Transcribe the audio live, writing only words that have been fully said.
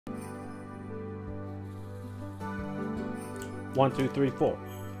1, 2, 3, 4.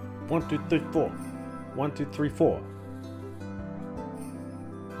 1, 2, 3, 4. 1, 2, 3, 4.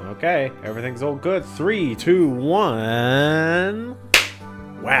 Okay, everything's all good. 3, 2, 1.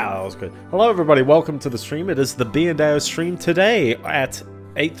 Wow, that was good. Hello everybody, welcome to the stream. It is the Biendeo stream today at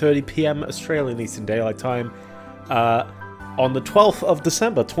 8:30 PM Australian Eastern Daylight Time on the 12th of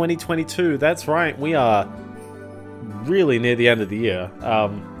December 2022. That's right, we are really near the end of the year.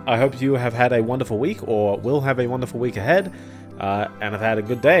 I hope you have had a wonderful week or will have a wonderful week ahead and have had a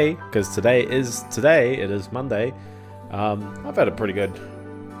good day, because today, it is Monday. I've had a pretty good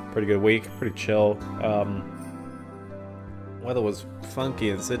week, pretty chill. Weather was funky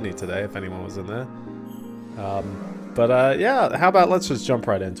in Sydney today, if anyone was in there. Yeah, how about let's just jump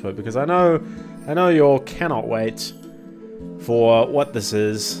right into it, because I know you all cannot wait for what this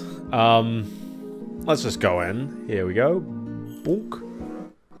is. Let's just go in. Here we go. Boink.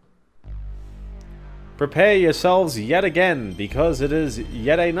 Prepare yourselves yet again, because it is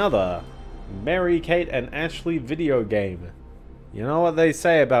yet another Mary Kate and Ashley video game. You know what they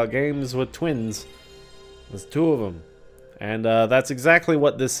say about games with twins? There's two of them. And that's exactly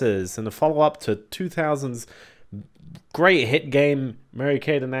what this is. In the follow-up to 2000's great hit game, Mary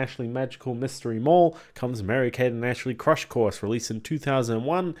Kate and Ashley Magical Mystery Mall, comes Mary Kate and Ashley Crush Course, released in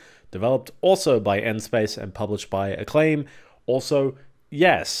 2001, developed also by N-Space and published by Acclaim. Also,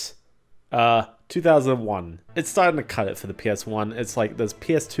 yes, 2001. It's starting to cut it for the PS1. It's like there's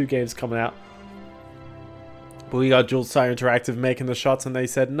PS2 games coming out. But we got Jules Star Interactive making the shots, and they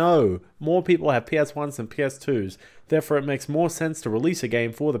said, no, more people have PS1s than PS2s. Therefore, it makes more sense to release a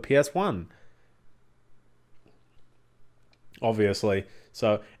game for the PS1. Obviously.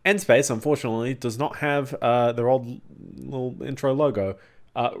 So, N-Space, unfortunately, does not have their old little intro logo.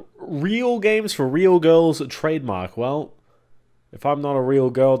 Real games for real girls trademark. Well, if I'm not a real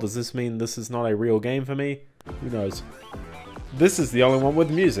girl, does this mean this is not a real game for me? Who knows? This is the only one with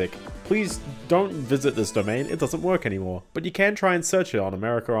music. Please don't visit this domain, it doesn't work anymore. But you can try and search it on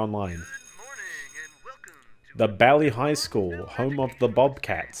America Online. The Bally High School, home of the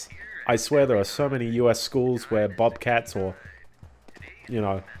Bobcats. I swear there are so many US schools where Bobcats or, you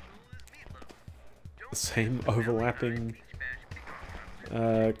know, the same overlapping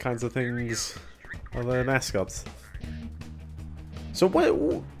kinds of things are their mascots. So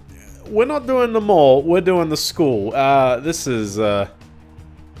we're not doing the mall, we're doing the school. This is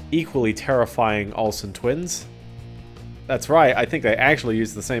equally terrifying Olsen twins. That's right, I think they actually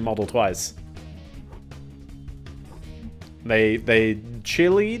used the same model twice. They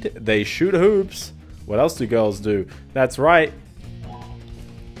cheerlead, they shoot hoops. What else do girls do? That's right.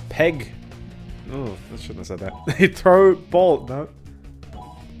 Peg. Oh, I shouldn't have said that. They throw ball. No.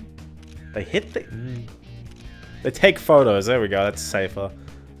 They hit the... They take photos. There we go, that's safer.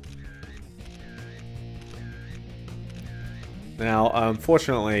 Now,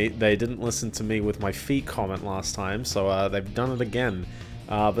 unfortunately, they didn't listen to me with my feet comment last time, so they've done it again.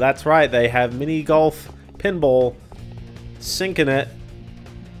 But that's right, they have mini golf, pinball, sinking it,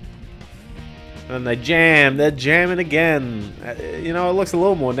 and they jam. They're jamming again. You know, it looks a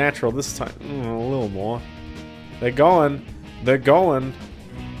little more natural this time. A little more. They're going. They're going.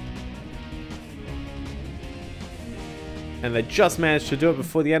 And they just managed to do it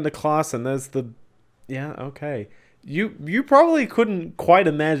before the end of class, and there's the... Yeah, okay. You probably couldn't quite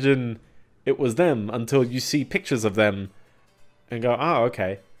imagine it was them until you see pictures of them and go, oh,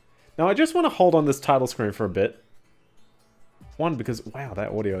 okay. Now, I just want to hold on this title screen for a bit. One, because, wow,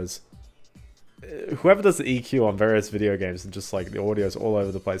 that audio is... Whoever does the EQ on various video games and just, like, the audio is all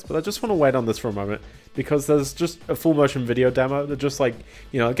over the place. But I just want to wait on this for a moment, because there's just a full motion video demo that just, like,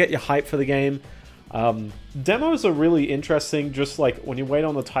 you know, get you hyped for the game. Demos are really interesting, just, like, when you wait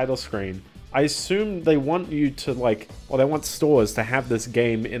on the title screen. I assume they want you to, like, or they want stores to have this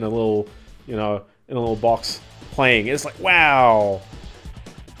game in a little, you know, in a little box playing. It's like, wow.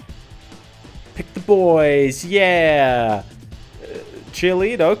 Pick the boys, yeah.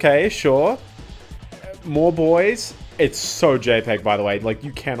 Cheerlead, okay, sure. More boys. It's so JPEG, by the way. Like,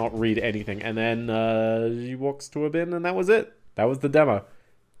 you cannot read anything. And then he walks to a bin, and that was it. That was the demo.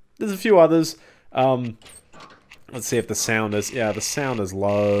 There's a few others. Let's see if the sound is... Yeah, the sound is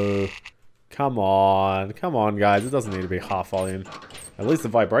low. Come on, guys. It doesn't need to be half volume. At least the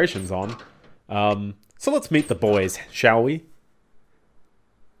vibration's on. So let's meet the boys, shall we?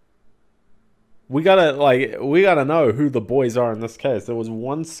 We gotta know who the boys are in this case. There was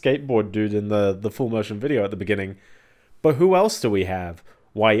one skateboard dude in the full motion video at the beginning. But who else do we have?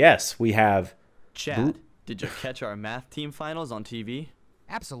 Why, yes, we have... Chad, did you catch our math team finals on TV?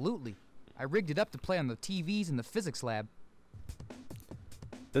 Absolutely. I rigged it up to play on the TVs in the physics lab.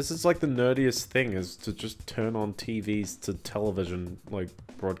 This is like the nerdiest thing, is to just turn on TVs to television, like,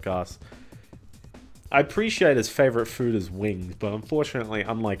 broadcasts. I appreciate his favorite food is wings, but unfortunately,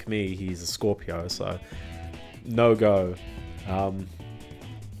 unlike me, he's a Scorpio, so no go.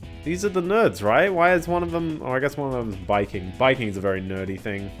 These are the nerds, right? Why is one of them... Oh, I guess one of them is biking. Biking is a very nerdy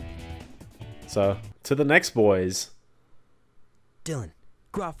thing. So, to the next boys. Dylan,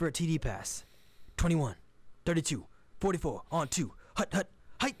 go out for a TD pass. 21, 32, 44, on 2, hut,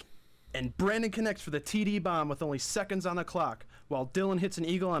 hike. And Brandon connects for the TD bomb with only seconds on the clock, while Dylan hits an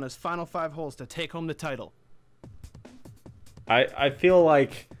eagle on his final 5 holes to take home the title. I feel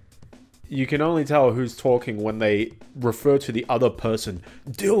like you can only tell who's talking when they refer to the other person.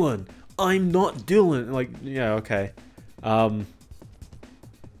 Dylan, I'm not Dylan. Like, yeah, okay. Do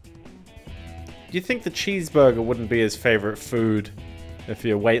you think the cheeseburger wouldn't be his favorite food if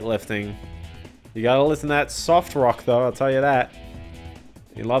you're weightlifting? You gotta listen to that soft rock, though, I'll tell you that.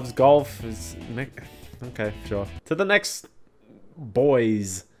 He loves golf. Okay, sure. To the next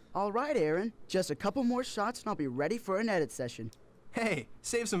boys. All right, Aaron. Just a couple more shots and I'll be ready for an edit session. Hey,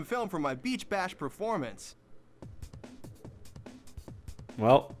 save some film for my beach bash performance.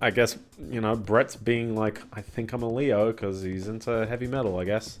 Well, I guess, you know, Brett's being like, I think I'm a Leo because he's into heavy metal, I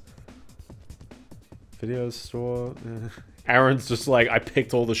guess. Video store. Aaron's just like, I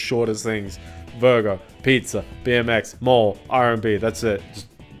picked all the shortest things. Virgo, pizza, BMX, mall, R&B. That's it. Just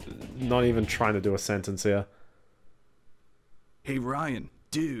not even trying to do a sentence here. Hey Ryan,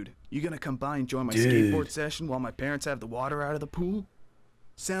 dude, you gonna come by and join my skateboard session while my parents have the water out of the pool?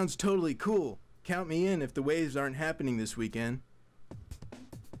 Sounds totally cool. Count me in if the waves aren't happening this weekend.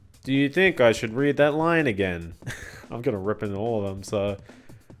 Do you think I should read that line again? I'm gonna rip into all of them, so...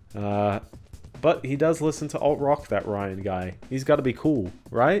 but he does listen to alt rock, that Ryan guy. He's gotta be cool,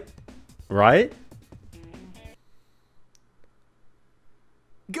 right? Right?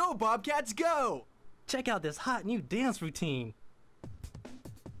 Go, Bobcats, go! Check out this hot new dance routine.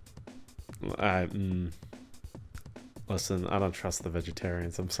 Listen, I don't trust the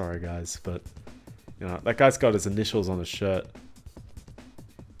vegetarians. I'm sorry, guys, but... You know, that guy's got his initials on his shirt.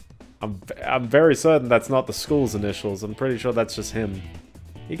 I'm very certain that's not the school's initials. I'm pretty sure that's just him.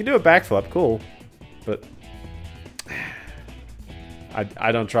 He can do a backflip, cool. But...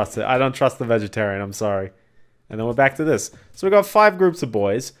 I don't trust it. I don't trust the vegetarian, I'm sorry. And then we're back to this. So we've got 5 groups of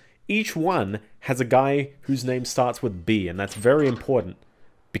boys. Each one has a guy whose name starts with B, and that's very important.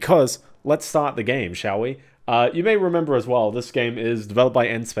 Because, let's start the game, shall we? You may remember as well, this game is developed by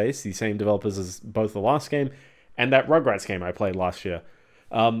N-Space, the same developers as both the last game, and that Rugrats game I played last year.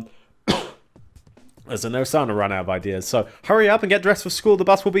 Listen, they're starting to run out of ideas, so hurry up and get dressed for school. The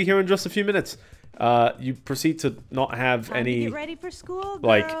bus will be here in just a few minutes. You proceed to not have Time any... to get ready for school,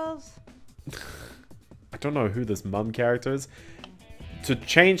 like, girls. I don't know who this mum character is. To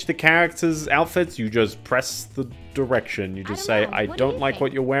change the characters' outfits, you just press the direction. You just say, I don't like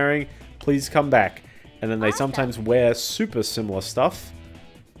what you're wearing. Please come back. And then they sometimes wear super similar stuff.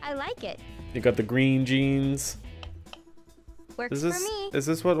 I like it. You got the green jeans. Works for me. Is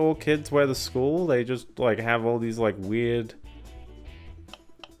this what all kids wear to school? They just like have all these like weird...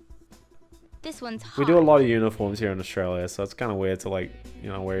 This one's hot. We do a lot of uniforms here in Australia, so it's kind of weird to like, you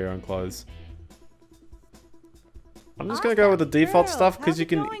know, wear your own clothes. I'm just gonna go with the default stuff because you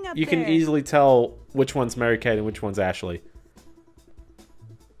can easily tell which one's Mary Kate and which one's Ashley.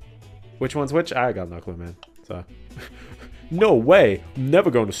 Which one's which? I got no clue, man. So, no way, I'm never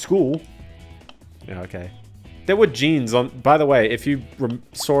going to school. Yeah, okay. There were jeans on. By the way, if you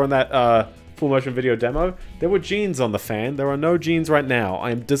saw in that full motion video demo, there were jeans on the fan. There are no jeans right now. I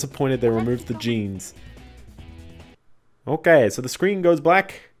am disappointed they removed the jeans. Okay, so the screen goes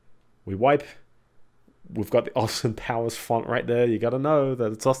black. We wipe. We've got the Austin Powers font right there. You gotta know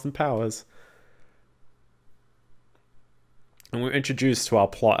that it's Austin Powers. And we're introduced to our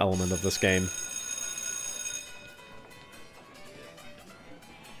plot element of this game.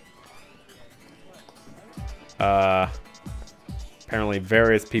 Apparently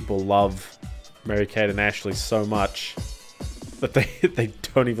various people love Mary Kate and Ashley so much that they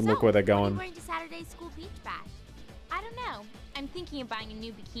don't even look where they're going. What are you wearing to Saturday's school beach bash? I don't know. I'm thinking of buying a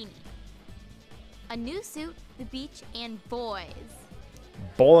new bikini. A new suit, the beach, and boys.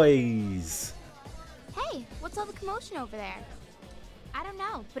 Boys! Hey, what's all the commotion over there? I don't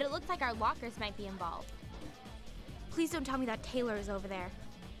know, but it looks like our lockers might be involved. Please don't tell me that Taylor is over there.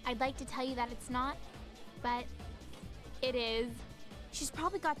 I'd like to tell you that it's not, but it is. She's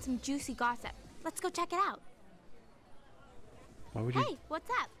probably got some juicy gossip. Let's go check it out. Why would you... Hey, what's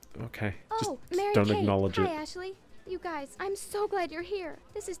up? Okay, Oh, just Mary don't Kate. acknowledge Hi, it. Ashley. You guys, I'm so glad you're here.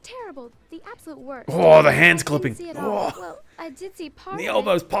 This is terrible. The absolute worst. Oh, the hands clipping. I didn't see it all. Oh. Well, I did see part The of it.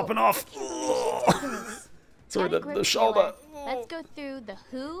 elbow's popping off. I can't believe she did this. Sorry, Get a grip, the shoulder. Taylor. Let's go through the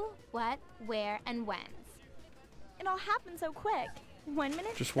who, what, where, and whens. It all happened so quick. 1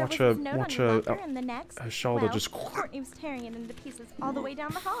 minute, Just there watch was her, this note watch on your her, locker, and the next, her shoulder well, just. Courtney was tearing it into pieces all the way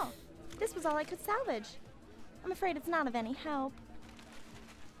down the hall. This was all I could salvage. I'm afraid it's not of any help.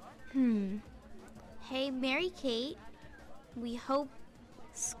 Hey, Mary Kate. We hope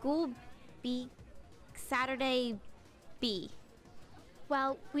school be Saturday B.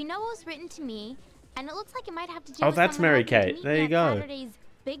 Well, we know it was written to me, and it looks like it might have to do Oh, with that's someone Mary helping to Kate. meet There me you at go. Saturday's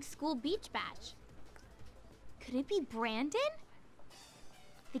big school beach bash. Could it be Brandon?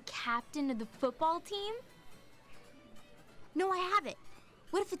 The captain of the football team? No, I have it.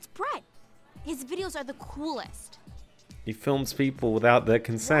 What if it's Brett? His videos are the coolest. He films people without their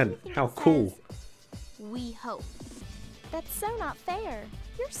consent. Why do you think How it cool. says, we hope. That's so not fair.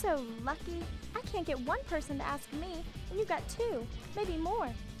 You're so lucky. I can't get one person to ask me, and you got two, maybe more.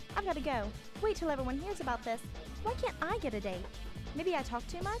 I've got to go. Wait till everyone hears about this. Why can't I get a date? Maybe I talk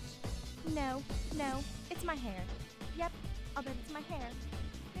too much? No, it's my hair. Yep, I'll bet it's my hair.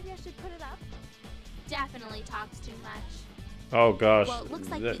 Maybe I should put it up? Definitely talks too much. Oh gosh. Well, it looks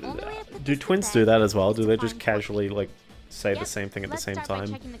like the only way to put Do this to twins bed do that as well? is Do to they just find casually like say the Yep, same thing at the let's same start by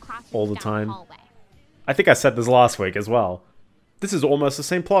time checking the classrooms all the down time? hallway. I think I said this last week as well. This is almost the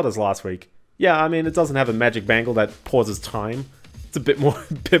same plot as last week. Yeah, I mean it doesn't have a magic bangle that pauses time. It's a bit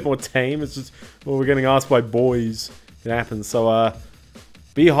more tame. It's just, well, we're getting asked by boys. It happens. So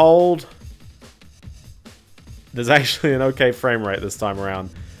behold, there's actually an okay frame rate this time around.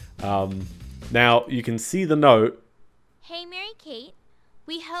 Now you can see the note. Hey, Mary Kate.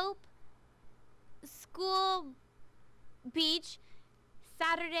 We hope school beach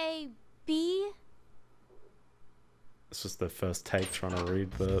Saturday B. It's just the first take trying to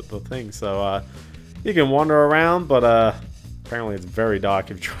read the thing. So you can wander around, but apparently it's very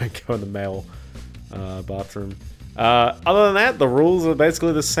dark if you try and go in the male bathroom. Other than that, the rules are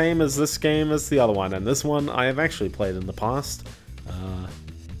basically the same as this game as the other one. And this one I have actually played in the past.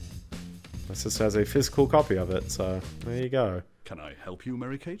 This just has a physical copy of it, so there you go. Can I help you,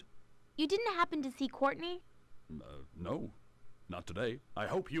 Mary Kate? You didn't happen to see Courtney? No, not today. I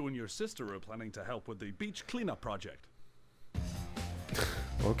hope you and your sister are planning to help with the beach cleanup project.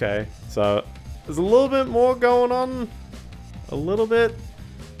 Okay, so there's a little bit more going on. A little bit.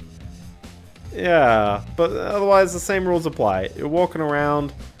 Yeah, but otherwise the same rules apply. You're walking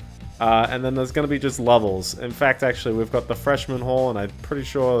around, and then there's going to be just levels. In fact, actually, we've got the freshman hall, and I'm pretty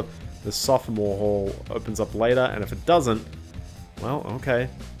sure the sophomore hall opens up later, and if it doesn't, well, okay,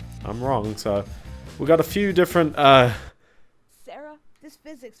 I'm wrong. So we got a few different Sarah, this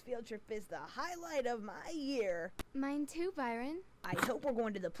physics field trip is the highlight of my year. Mine too, Byron. I hope we're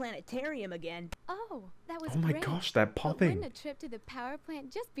going to the planetarium again. Oh, that was oh my great. gosh, that But popping. wouldn't a trip to the power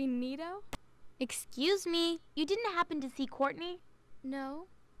plant just be neato? Excuse me, you didn't happen to see Courtney? No,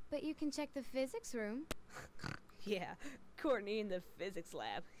 but you can check the physics room. Yeah, Courtney in the physics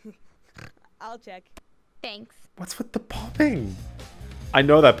lab. I'll check. Thanks. What's with the popping? I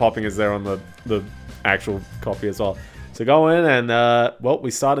know that popping is there on the actual copy as well. So go in and, well,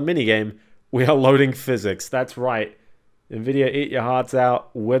 we start a minigame. We are loading physics. That's right. NVIDIA, eat your hearts out.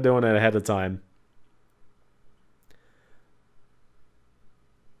 We're doing it ahead of time.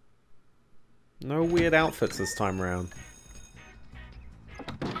 No weird outfits this time around.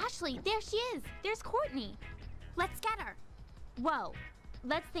 Ashley, there she is. There's Courtney. Let's get her. Whoa,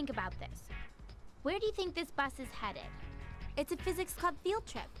 let's think about this. Where do you think this bus is headed? It's a physics club field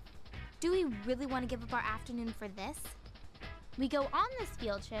trip. Do we really want to give up our afternoon for this? We go on this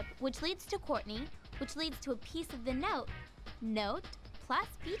field trip, which leads to Courtney, which leads to a piece of the note. Note plus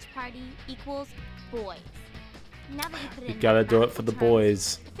beach party equals boys. Now that you put it in You gotta do it for the terms,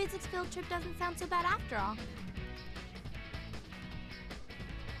 boys. the physics field trip doesn't sound so bad after all.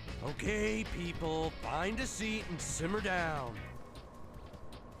 Okay, people, find a seat and simmer down.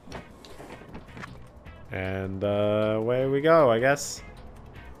 And away we go, I guess.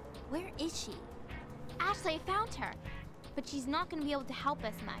 Where is she? Ashley, I found her. But she's not going to be able to help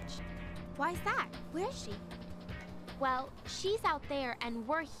us much. Why is that? Where is she? Well, she's out there and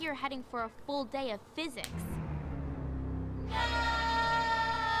we're here heading for a full day of physics.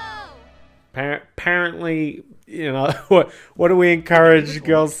 Apparently, you know, what do we encourage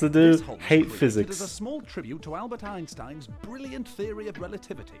girls to do? Hate It is a physics. small tribute to Albert Einstein's brilliant theory of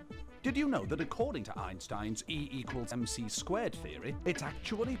relativity. Did you know that according to Einstein's E equals mc squared theory, it's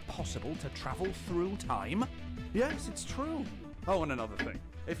actually possible to travel through time? Yes, it's true. Oh, and another thing.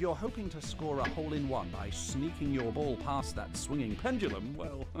 If you're hoping to score a hole-in-one by sneaking your ball past that swinging pendulum,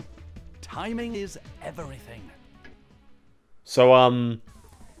 well, timing is everything. So,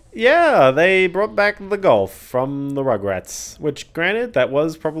 yeah, they brought back the golf from the Rugrats, which, granted, that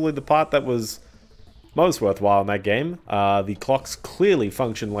was probably the part that was most worthwhile in that game. The clocks clearly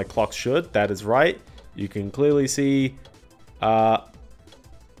function like clocks should. That is right. You can clearly see, like,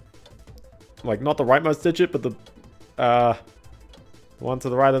 not the rightmost digit, but the one to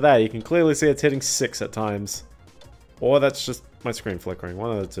the right of that. You can clearly see it's hitting 6 at times. Or that's just my screen flickering.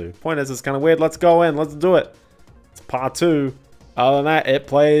 One of the two. Point is, it's kind of weird. Let's go in. Let's do it. It's part 2. Other than that, it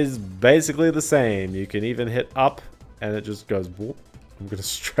plays basically the same. You can even hit up, and it just goes whoop. I'm going to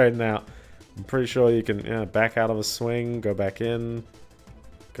straighten out. I'm pretty sure you can back out of a swing, go back in,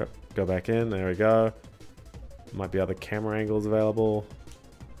 go back in. There we go. Might be other camera angles available.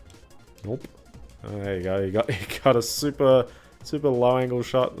 Nope. Oh, there you go. You got a super low angle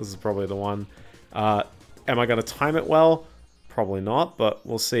shot. This is probably the one. Am I going to time it well? Probably not, but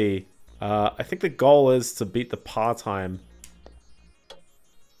we'll see. I think the goal is to beat the par time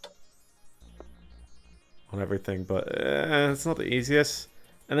on everything, but it's not the easiest.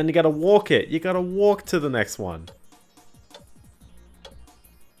 And then you gotta walk it. You gotta walk to the next one.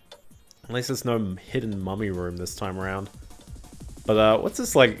 At least there's no hidden mummy room this time around. But what's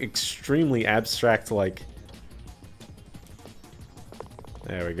this, like, extremely abstract, like...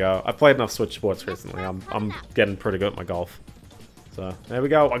 There we go. I played enough Switch Sports recently. I'm getting pretty good at my golf. So, there we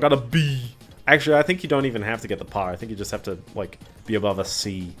go. I got a B. Actually, I think you don't even have to get the par. I think you just have to, like, be above a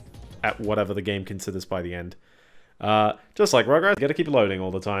C at whatever the game considers by the end. Just like Rugrats, you gotta keep loading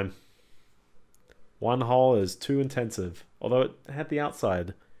all the time. One hole is too intensive. Although it had the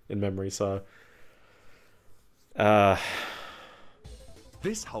outside in memory, so...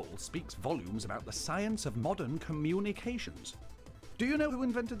 This hole speaks volumes about the science of modern communications. Do you know who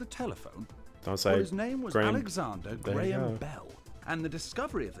invented the telephone? Don't say. Well, his name was Alexander There you Graham go. Bell, and the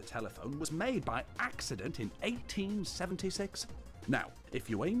discovery of the telephone was made by accident in 1876. Now, if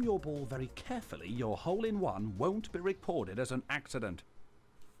you aim your ball very carefully, your hole-in-one won't be recorded as an accident.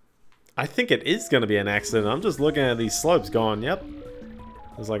 I think it is going to be an accident. I'm just looking at these slopes going, yep.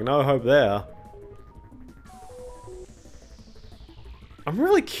 There's like no hope there. I'm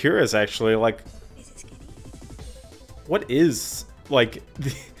really curious, actually, like... What is, like,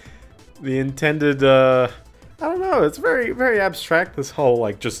 the intended, I don't know, it's very, very abstract, this whole,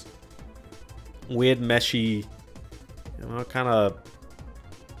 like, just weird, meshy... You know, kind of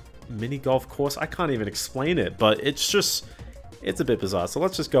mini golf course. I can't even explain it, but it's just, it's a bit bizarre. So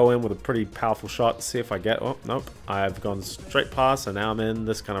let's just go in with a pretty powerful shot, see if I get, oh, nope. I've gone straight past, and now I'm in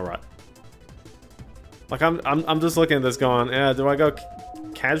this kind of rut. Like, I'm just looking at this going, yeah, do I go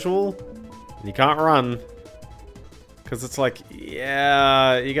casual? And you can't run. Because it's like,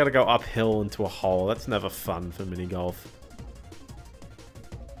 yeah, you gotta go uphill into a hole. That's never fun for mini golf.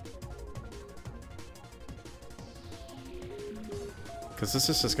 Because this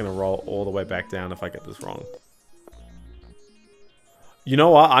is just going to roll all the way back down if I get this wrong. You know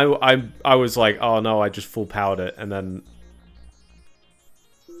what? I was like, oh no, I just full powered it, and then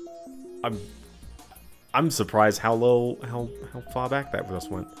I'm surprised how low, how far back that just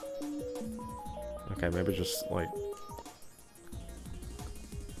went. Okay, maybe just like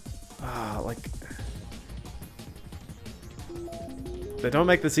they don't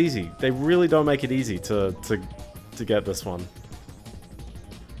make this easy. They really don't make it easy to get this one.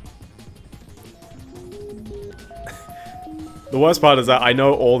 The worst part is that I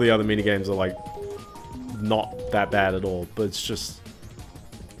know all the other minigames are, like, not that bad at all, but it's just...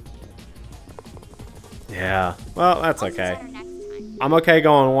 Yeah, well, that's okay. I'm okay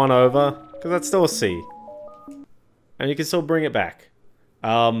going 1 over, because that's still a C. And you can still bring it back.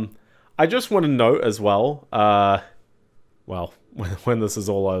 I just want to note as well, well, when this is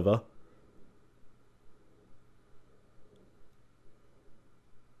all over...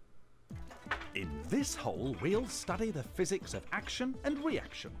 In this hole, we'll study the physics of action and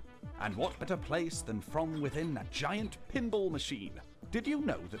reaction. And what better place than from within a giant pinball machine? Did you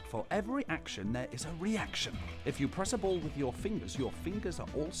know that for every action there is a reaction? If you press a ball with your fingers are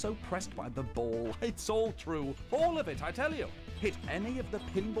also pressed by the ball. It's all true. All of it, I tell you. Hit any of the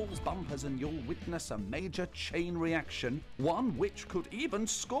pinball's bumpers and you'll witness a major chain reaction, one which could even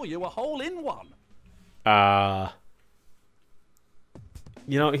score you a hole-in-one.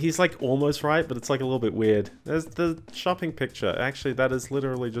 You know, he's like almost right, but it's like a little bit weird. There's the shopping picture. Actually, that is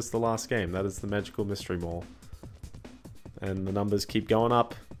literally just the last game. That is the Magical Mystery Mall. And the numbers keep going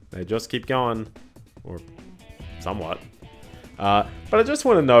up. They just keep going. Or somewhat. But I just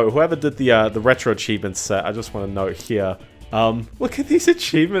want to know, whoever did the retro achievement set, I just want to note here, Look at these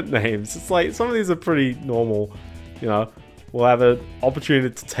achievement names. It's like, some of these are pretty normal. You know, we'll have an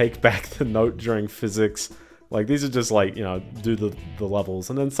opportunity to take back the note during physics. Like, these are just like, you know, do the levels.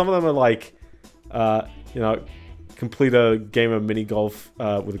 And then some of them are like, you know, complete a game of mini golf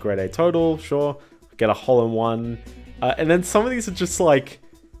with a grade A total, sure. Get a hole-in-one. And then some of these are just like,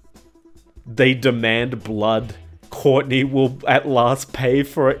 they demand blood. Courtney will at last pay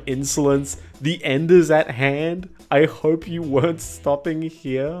for her insolence. The end is at hand. I hope you weren't stopping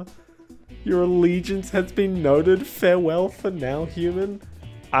here. Your allegiance has been noted. Farewell for now, human.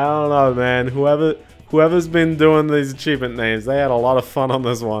 I don't know, man. Whoever's been doing these achievement names, they had a lot of fun on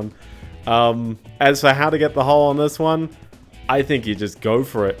this one. As for how to get the hole on this one, I think you just go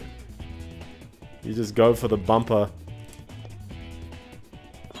for it. You just go for the bumper.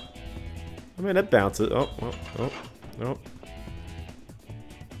 I mean, it bounces. Oh.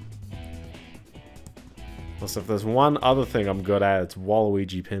 So if there's one other thing I'm good at, it's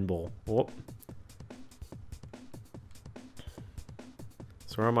Waluigi pinball. Whoop.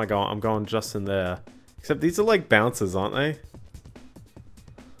 So where am I going? I'm going just in there. Except these are like bouncers, aren't they?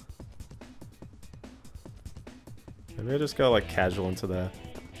 Maybe I just go like casual into there.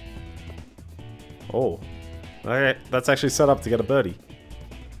 Oh. Alright, that's actually set up to get a birdie.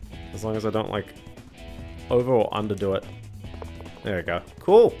 As long as I don't like over or underdo it. There we go.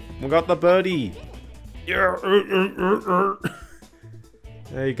 Cool. We got the birdie. Yeah.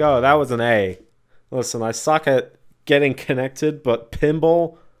 There you go. That was an A. Listen, I suck at getting connected, but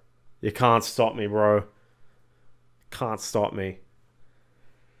pinball, you can't stop me, bro. Can't stop me.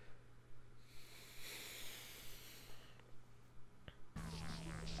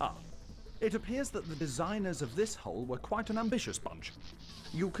 It appears that the designers of this hole were quite an ambitious bunch.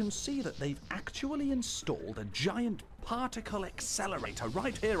 You can see that they've actually installed a giant particle accelerator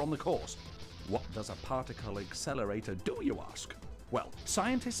right here on the course. What does a particle accelerator do, you ask? Well,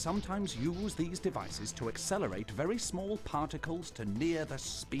 scientists sometimes use these devices to accelerate very small particles to near the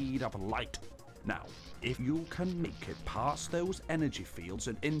speed of light. Now, if you can make it past those energy fields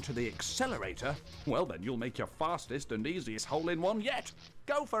and into the accelerator, well then you'll make your fastest and easiest hole-in-one yet.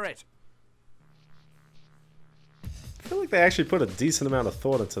 Go for it! I feel like they actually put a decent amount of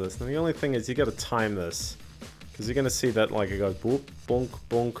thought into this. And the only thing is you gotta time this. Because you're gonna see that like it goes boop, bonk,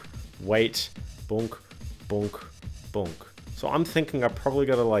 bonk, wait, bonk, bonk, bonk. So I'm thinking I probably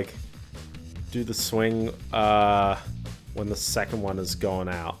gotta like do the swing when the second one is going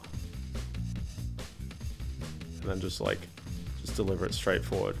out. And then just deliver it straight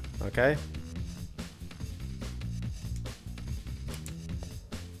forward, okay?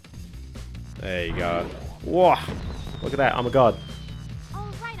 There you go. Whoa! Look at that, I'm a god.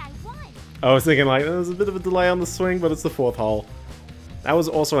 Alright, I won. I was thinking like, there's a bit of a delay on the swing, but it's the fourth hole. That was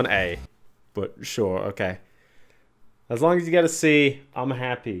also an A. But sure, okay. As long as you get a C, I'm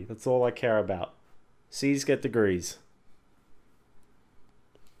happy. That's all I care about. C's get degrees.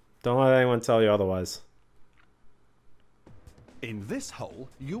 Don't let anyone tell you otherwise. In this hole,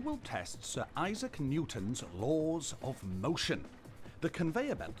 you will test Sir Isaac Newton's laws of motion. The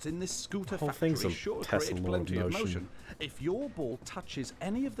conveyor belts in this scooter factory sure create plenty of motion. If your ball touches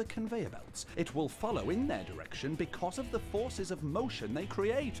any of the conveyor belts, it will follow in their direction because of the forces of motion they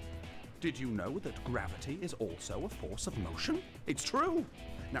create. Did you know that gravity is also a force of motion? It's true!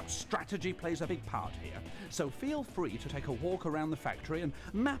 Now, strategy plays a big part here, so feel free to take a walk around the factory and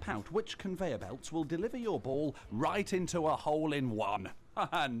map out which conveyor belts will deliver your ball right into a hole-in-one.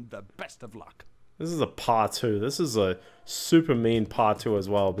 And the best of luck. This is a par 2. This is a super mean par 2 as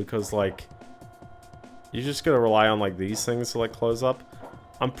well, because like you just gotta rely on like these things to like close up.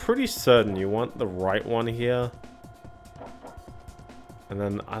 I'm pretty certain you want the right one here. And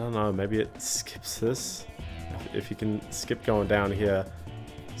then, I don't know, maybe it skips this. If you can skip going down here.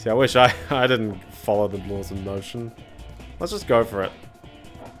 See, I wish I didn't follow the laws of motion. Let's just go for it.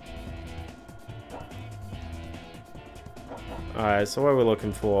 Alright, so what are we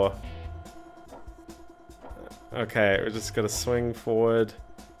looking for? Okay, we're just gonna swing forward.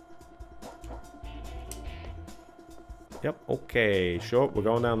 Yep, okay, sure, we're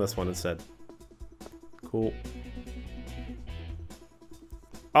going down this one instead. Cool.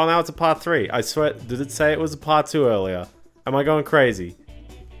 Oh, now it's a part 3. I swear, did it say it was a part 2 earlier? Am I going crazy?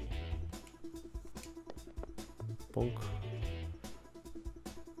 Bonk.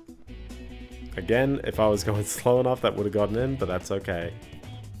 Again, if I was going slow enough, that would have gotten in, but that's okay.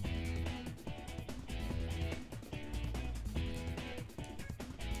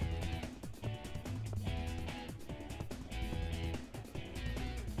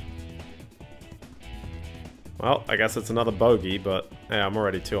 Well, I guess it's another bogey, but yeah, I'm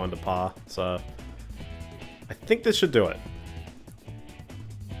already 2 under par, so I think this should do it.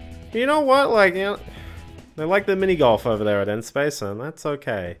 You know what? Like, you know, they like the mini golf over there at N-Space, and that's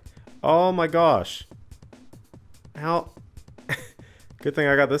okay. Oh my gosh. How? Good thing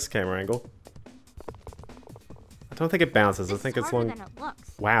I got this camera angle. I don't think it bounces. I think it's long. Than it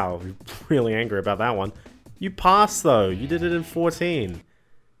looks. Wow, you're really angry about that one. You passed though. You did it in 14.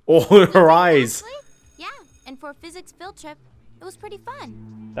 Oh, her eyes. Yeah, and for a physics field trip, it was pretty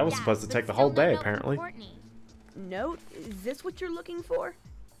fun. That was supposed to take the whole day, apparently. Note? Is this what you're looking for?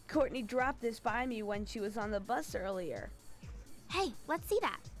 Courtney dropped this by me when she was on the bus earlier. Hey, let's see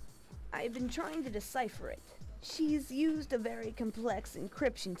that. I've been trying to decipher it. She's used a very complex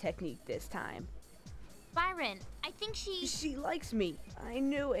encryption technique this time. Byron, I think She likes me. I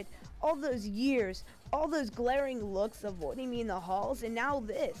knew it. All those years, all those glaring looks avoiding me in the halls, and now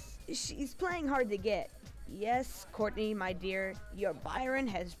this. She's playing hard to get. Yes, Courtney, my dear, your Byron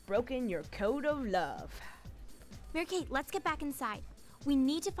has broken your code of love. Mary-Kate, let's get back inside. We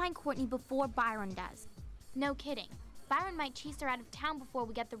need to find Courtney before Byron does. No kidding. Byron might chase her out of town before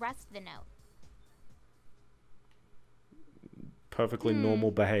we get the rest of the note. Perfectly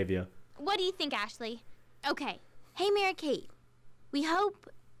normal behavior. What do you think, Ashley? Okay. Hey, Mary-Kate. We hope...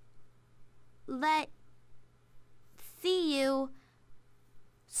 see you...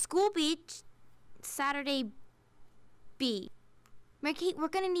 School Beach... Saturday... B. Mary-Kate, we're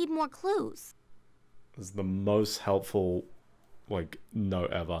gonna need more clues. This is the most helpful, like,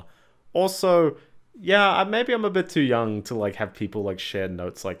 note ever. Also, yeah, maybe I'm a bit too young to, like, have people, like, share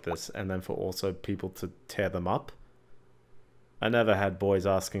notes like this, and then for also people to tear them up. I never had boys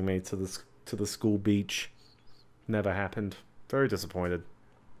asking me to the school beach. Never happened. Very disappointed.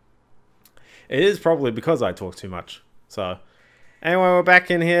 It is probably because I talk too much. So, anyway, we're back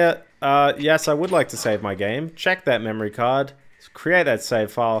in here. Yes, I would like to save my game. Check that memory card. Create that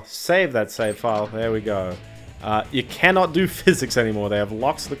save file. Save that save file. There we go. You cannot do physics anymore. They have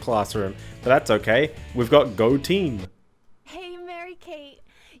locked the classroom. But that's okay. We've got Go Team. Hey, Mary-Kate.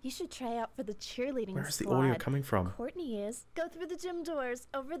 You should try out for the cheerleading Where's the squad. audio coming from? Courtney is. Go through the gym doors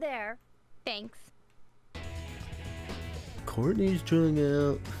over there. Thanks. Courtney's trying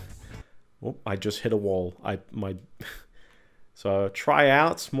out. Oh, I just hit a wall. So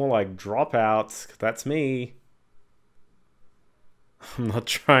tryouts, more like dropouts. That's me. I'm not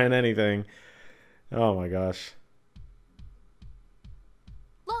trying anything. Oh my gosh.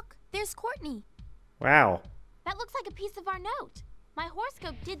 Look, there's Courtney. Wow. That looks like a piece of our note. My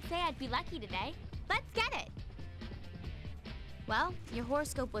horoscope did say I'd be lucky today. Let's get it. Well, your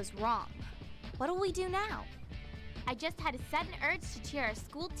horoscope was wrong. What will we do now? I just had a sudden urge to cheer our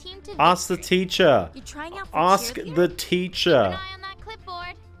school team to Ask the victory. teacher. You trying out for Ask cheerleader? the teacher. Keep an eye on that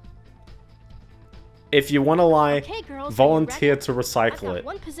clipboard. If you want to lie, Okay, girls, are you volunteer ready? to I've recycle got it.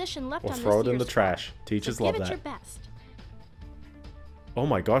 one position left Or on throw this it in the year's trash. squad, Teachers so love give it that. your best. Oh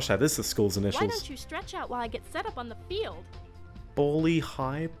my gosh, that is the school's Why initials. don't you stretch out while I get set up on the field? Bully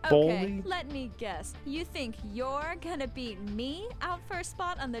high, Okay, bully. let me guess. You think you're gonna beat me out for a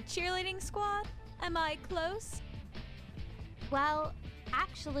spot on the cheerleading squad? Am I close? Well,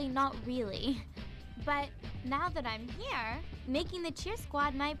 actually not really. But now that I'm here, making the cheer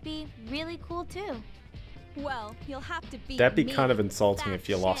squad might be really cool too. Well, you'll have to beat That'd be me. kind of insulting That if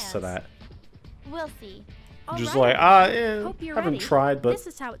you lost to chance. that. We'll see. Just Alrighty. like, yeah, Hope you're haven't ready. tried, but This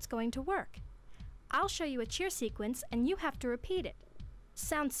is how it's going to work. I'll show you a cheer sequence and you have to repeat it.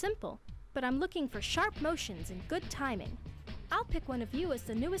 Sounds simple, but I'm looking for sharp motions and good timing. I'll pick one of you as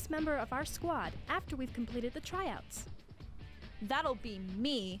the newest member of our squad after we've completed the tryouts. That'll be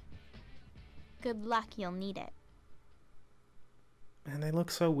me. Good luck, you'll need it. man, they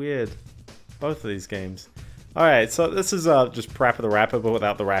look so weird. Both of these games. Alright, so this is just Parappa the Rapper, but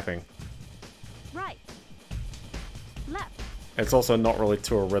without the rapping. Right. Left. It's also not really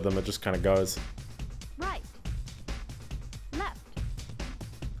to a rhythm, it just kind of goes. Right. Left.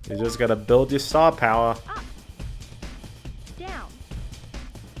 You just gotta build your star power. Up. Down.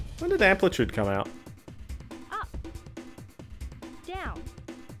 When did Amplitude come out? Up. Down.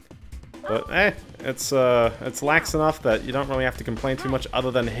 But it's lax enough that you don't really have to complain too much other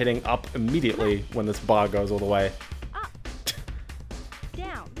than hitting up immediately when this bar goes all the way. Up.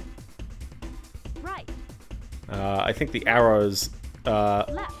 Down. Right. I think the arrows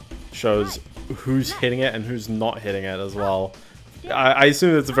Left. shows who's hitting it and who's not hitting it as well. I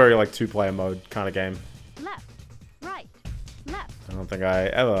assume it's a very like two-player mode kind of game. Left. Right. Left. I don't think I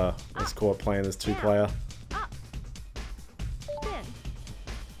ever was caught playing this two-player. Up.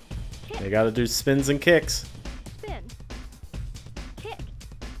 Spin. You gotta do spins and kicks. Spin. Kick.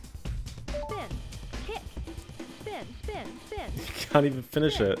 Spin. Kick. Spin. Spin. Spin. You can't even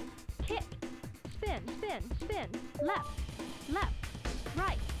finish it. Kick. Spin. Spin. Spin. Left. Left.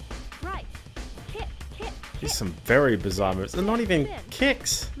 Right. These are some very bizarre moves. They're not even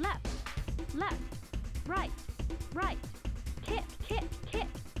kicks. Left, left, right, right. Kick, kick, kick.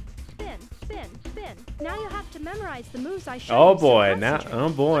 Spin, spin, spin. Now you have to memorize the moves I showed you. Oh so boy, now, concentrate. oh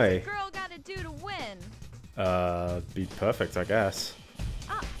boy. Girl gotta do to win. Be perfect, I guess.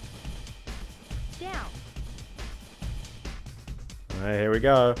 Up, down, Alright, here we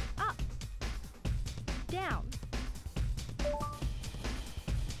go. up, down.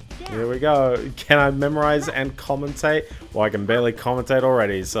 Here we go. Can I memorize and commentate? Well, I can barely commentate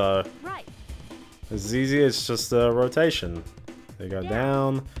already, so... Right. It's easy, it's just a rotation. You go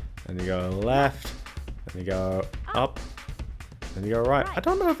down, and you go left, and you go up, and you go right. I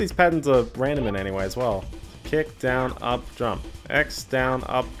don't know if these patterns are random in any way as well. Kick, down, up, jump. X, down,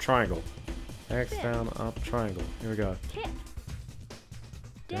 up, triangle. X, down, up, triangle. Here we go. Kick.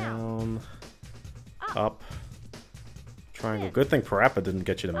 Down, up, triangle. Good thing Parappa didn't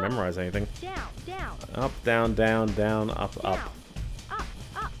get you to memorize anything. Down, down. Up, down, down, down, up, up. Up,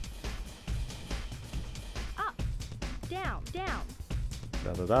 up. Up, down, down.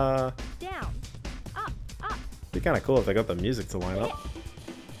 Da da da. Down, up, up. Be kind of cool if they got the music to line up.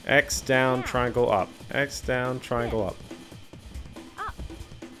 X, down, triangle, up. X, down, triangle, up. Up.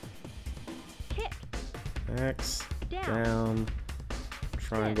 Kick. X, down,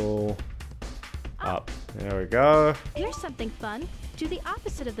 triangle, up. There we go. Here's something fun. Do the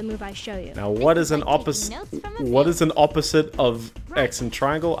opposite of the move I show you. Now, what is an opposite? What is an opposite of X and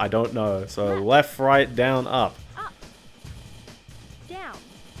triangle? I don't know. So left, right, down, up. Up. Down.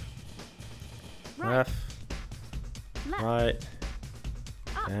 Left, Left. right,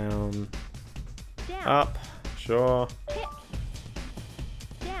 down, Down. up. Sure. Kick.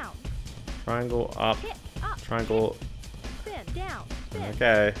 Down. Triangle, up. Kick. Up. Triangle. Spin. Down. Spin.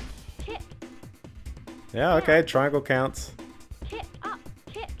 Okay. Kick. Yeah, okay. Triangle counts. Kick. Up.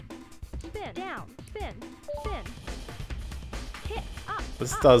 Kick. Spin. Down. Spin. Spin. Kick. Up.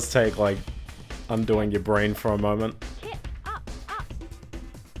 This up. does take, like, undoing your brain for a moment. Kick. Up. Up.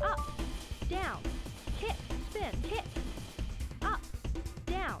 Up. Down. Kick. Spin. Kick. Up.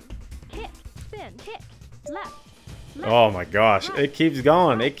 Down. Kick. Spin. Kick. Left. Left. Oh my gosh. Right. It keeps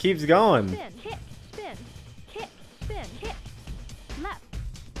going. It keeps going. Spin. Kick. Spin. Kick. Spin. Kick. Left.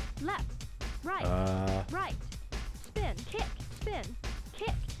 Left. Right. Right. Spin. Kick. Spin.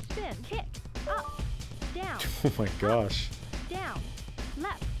 Kick. Spin. Kick. Up. Down. Oh my gosh. Down.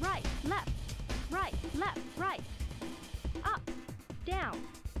 Left. Right. Left. Right. Left. Right. Up. Down.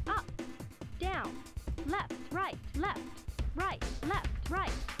 Up. Down. Left. Right. Left. Right. Left.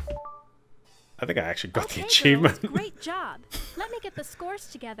 Right. I think I actually got the Okay, achievement. girls, great job. Let me get the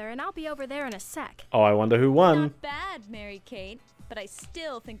scores together and I'll be over there in a sec. Oh, I wonder who won. Not bad, Mary Kate, but I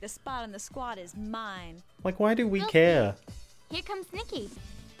still think the spot on the squad is mine. Like, why do we care? Here comes Nikki.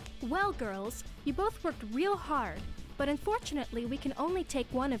 Well, girls, you both worked real hard, but unfortunately we can only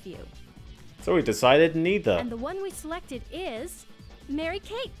take one of you. So we decided neither. And the one we selected is Mary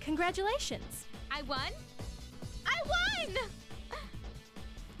Kate. Congratulations. I won? I won!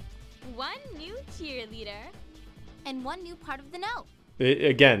 One new cheerleader and one new part of the note.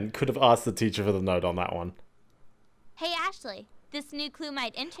 Again, could have asked the teacher for the note on that one. Hey, Ashley, this new clue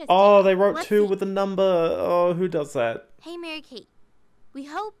might interest you. Oh, they wrote Let's 2 see. with a number. Oh, who does that? Hey, Mary Kate, we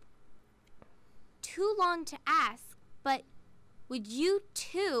hope too long to ask, but would you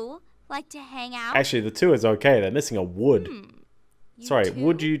two like to hang out? Actually, the 2 is okay. They're missing a would. Sorry,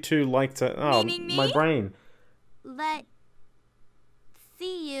 would you two like to... Oh, Meaning my me? brain. Let's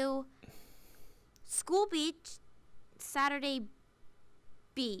see you. School Beach, Saturday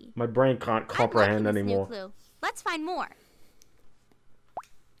B. My brain can't comprehend anymore. New clue. Let's find more.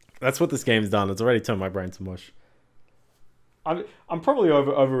 That's what this game's done. It's already turned my brain to mush. I'm probably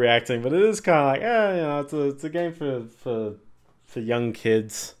overreacting, but it is kind of like, you know, it's a game for young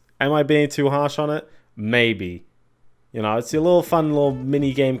kids. Am I being too harsh on it? Maybe. You know, it's your little fun little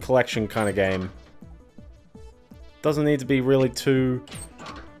mini game collection kind of game. Doesn't need to be really too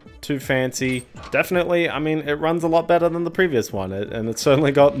fancy. Definitely, I mean, it runs a lot better than the previous one, and it's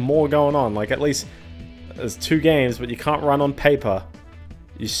certainly got more going on. Like, at least there's 2 games, but you can't run on paper.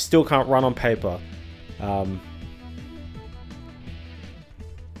 You still can't run on paper. Well,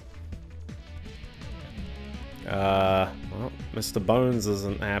 Mr. Bones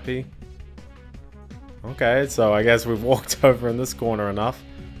isn't happy. Okay, so I guess we've walked over in this corner enough.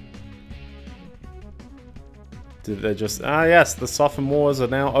 Did they just... Ah, yes, the sophomores are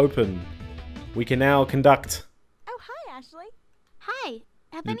now open. We can now conduct... Oh, hi, Ashley. Hi.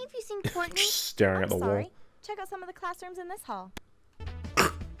 Have any of you seen Courtney? Just staring at the Sorry. wall. Check out some of the classrooms in this hall.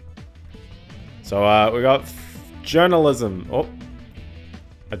 So, we got journalism. Oh.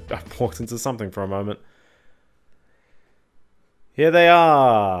 I walked into something for a moment. Here they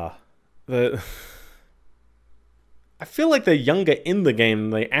are. I feel like they're younger in the game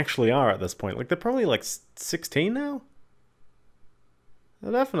than they actually are at this point. Like, they're probably like 16 now?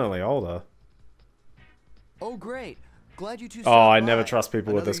 They're definitely older. Oh, great. Glad you two Oh, I stopped never by. trust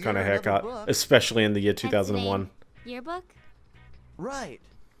people with Another this kind of year, another haircut. book. Especially in the year Hence the 2001. name. Yearbook? Right.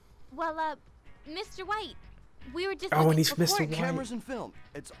 Well, Mr. White, we were just Oh, and looking he's for Mr. Court. White. Cameras and film.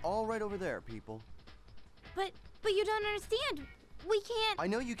 It's all right over there, people. But you don't understand. We can't. I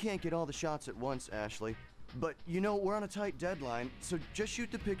know you can't get all the shots at once, Ashley. But, you know, we're on a tight deadline, so just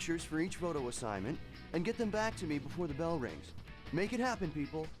shoot the pictures for each photo assignment and get them back to me before the bell rings. Make it happen,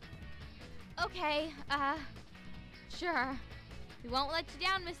 people. Okay, sure. We won't let you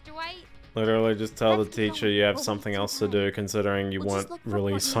down, Mr. White. Literally just tell the teacher you have something else to do, considering you won't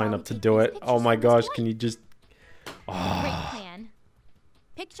really sign up to do it. Oh my gosh, can you just... Great plan.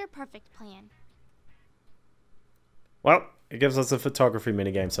 Picture perfect plan. Well, it gives us a photography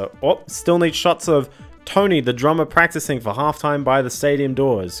minigame, so... Oh, still need shots of Tony, the drummer, practicing for halftime by the stadium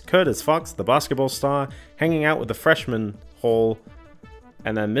doors. Curtis Fox, the basketball star, hanging out with the freshman hall.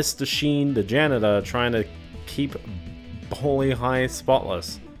 And then Mr. Sheen, the janitor, trying to keep Holy High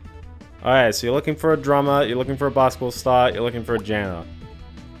spotless. Alright, so you're looking for a drummer, you're looking for a basketball star, you're looking for a janitor.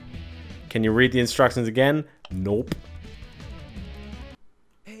 Can you read the instructions again? Nope.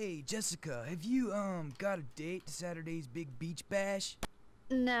 Hey, Jessica, have you, got a date to Saturday's big beach bash?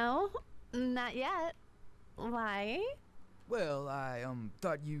 No, not yet. Why? Well, I,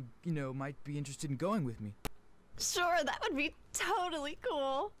 thought you know, might be interested in going with me. Sure, that would be totally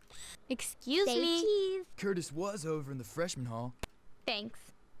cool. Excuse Say me. cheese. Curtis was over in the freshman hall. Thanks.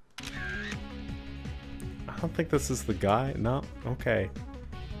 I don't think this is the guy. No? Okay.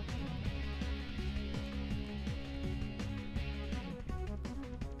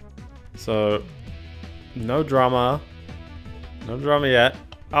 So, no drama. No drama yet.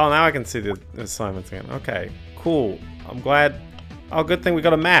 Oh, now I can see the assignments again. Okay, cool. I'm glad. Oh, good thing we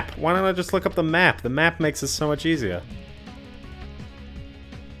got a map. Why don't I just look up the map? The map makes this so much easier.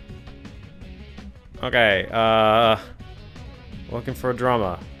 Okay, looking for a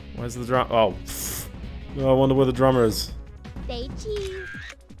drummer. Where's the drum? Oh, I wonder where the drummer is. Say cheese.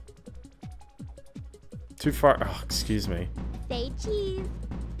 Too far. Oh, excuse me. Say cheese.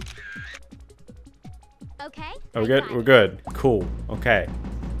 Okay. Oh, we're good. We're good. Cool. Okay.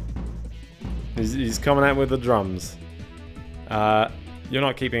 He's coming out with the drums. You're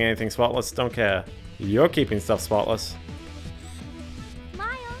not keeping anything spotless. Don't care. You're keeping stuff spotless. Smile.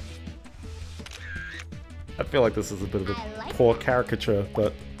 I feel like this is a bit of a poor caricature,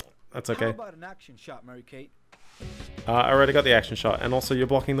 but that's okay. How about an action shot, Mary Kate? I already got the action shot, and also you're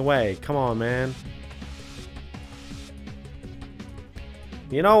blocking the way. Come on, man.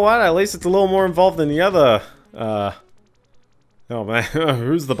 You know what? At least it's a little more involved than the other. Oh man,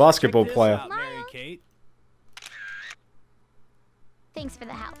 who's the basketball player? Out, Mary Kate. Thanks for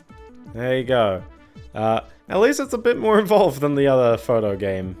the help. There you go. At least it's a bit more involved than the other photo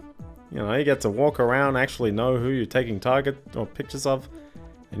game. You know, you get to walk around, actually know who you're taking target or pictures of,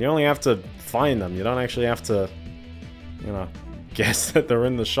 and you only have to find them. You don't actually have to, you know, guess that they're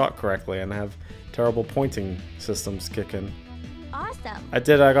in the shot correctly and have terrible pointing systems kick in. Awesome. I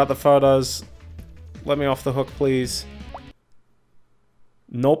did. I got the photos. Let me off the hook, please.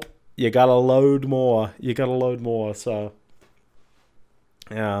 Nope. You gotta load more. You gotta load more, so...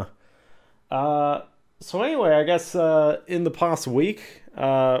 Yeah. So anyway, I guess in the past week,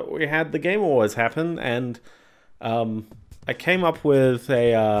 we had the Game Awards happen, and I came up with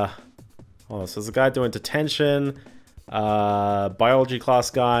a... oh, so there's a guy doing detention, biology class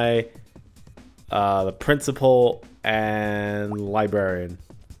guy, the principal, and librarian.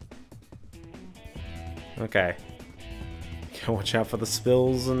 Okay. Gotta watch out for the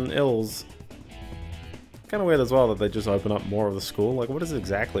spills and ills. Kind of weird as well that they just open up more of the school. Like, what is it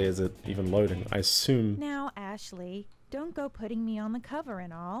exactly? Is it even loading? I assume... Now, Ashley, don't go putting me on the cover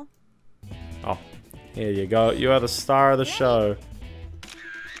and all. Oh, here you go. You are the star of the show.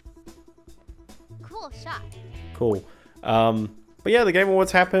 Cool shot. Cool. But yeah, the Game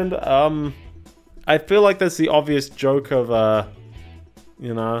Awards happened. I feel like there's the obvious joke of,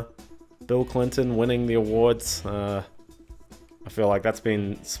 you know, Bill Clinton winning the awards. I feel like that's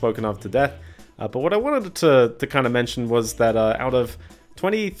been spoken of to death. But what I wanted to kind of mention was that out of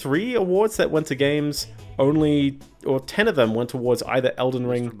 23 awards that went to games, only, or 10 of them went towards either Elden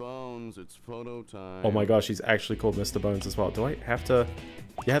Ring. Mr. Bones, it's photo time. Oh my gosh, he's actually called Mr. Bones as well. Do I have to?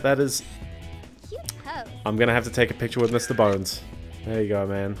 Yeah, that is. Cute pose. I'm gonna have to take a picture with Mr. Bones. There you go,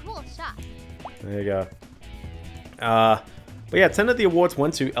 man. Cool shot. There you go. But yeah, 10 of the awards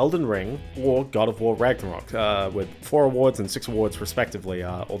went to Elden Ring or God of War Ragnarok, with 4 awards and 6 awards respectively,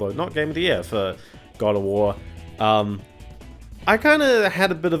 although not Game of the Year for God of War. I kind of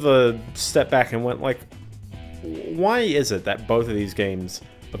had a bit of a step back and went like, why is it that both of these games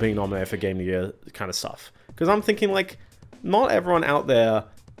are being nominated for Game of the Year kind of stuff? Because I'm thinking like, not everyone out there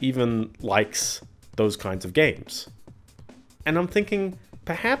even likes those kinds of games. And I'm thinking,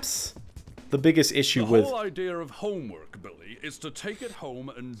 perhaps the biggest issue with... The whole idea of homework, Billy, is to take it home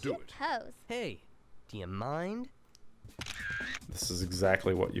and do it. Hey, do you mind? This is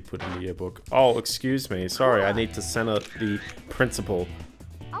exactly what you put in the yearbook. Oh, excuse me. Sorry, I need to center the principal.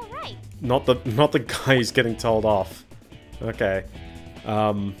 All right. Not the guy who's getting told off. Okay.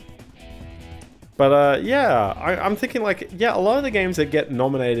 Yeah, I'm thinking like, yeah, a lot of the games that get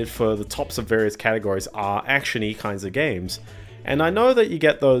nominated for the tops of various categories are action-y kinds of games. And I know that you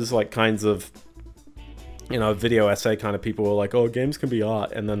get those like kinds of, you know, video essay kind of people who are like, oh, games can be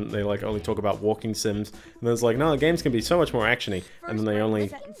art, and then they like only talk about walking sims, and then it's like, no, games can be so much more actiony, and then they only...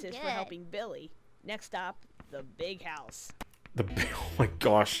 Sentences for helping Billy. Next stop, the big house. Oh my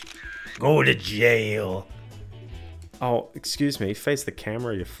gosh. Go to jail. Oh, excuse me, face the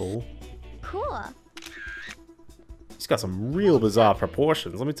camera, you fool. Cool. He's got some real bizarre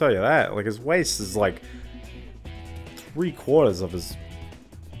proportions, let me tell you that. Like, his waist is like 3/4 of his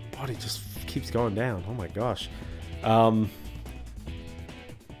body just keeps going down. Oh my gosh. But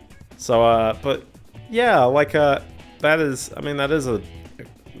yeah, like that is, I mean, that is a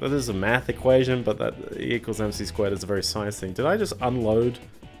math equation, but that E equals MC squared is a very science thing. Did I just unload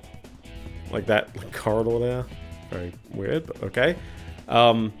like that corridor there? Very weird, but okay.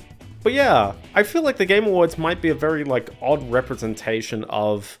 But yeah, I feel like the Game Awards might be a very like odd representation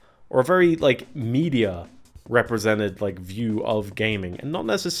of, or a very like media represented like view of gaming, and not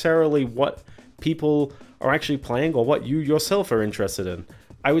necessarily what people are actually playing or what you yourself are interested in.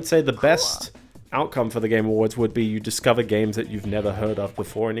 I would say the best outcome for the Game Awards would be you discover games that you've never heard of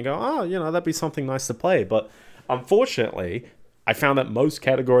before and you go, oh, you know, that'd be something nice to play. But unfortunately, I found that most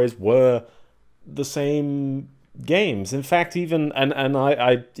categories were the same games. In fact, even, and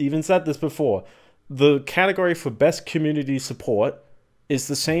I even said this before, the category for best community support is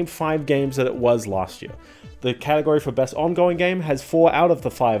the same 5 games that it was last year. The category for best ongoing game has 4 out of the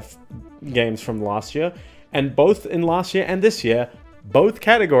 5 games from last year, and both in last year and this year, both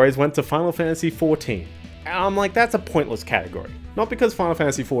categories went to Final Fantasy XIV. And I'm like, that's a pointless category. Not because Final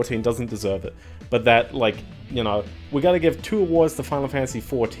Fantasy XIV doesn't deserve it, but that, like, you know, we gotta give 2 awards to Final Fantasy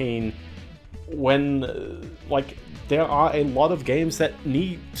XIV when, like, there are a lot of games that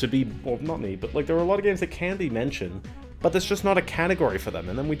need to be, well, not need, but, like, there are a lot of games that can be mentioned, but there's just not a category for them.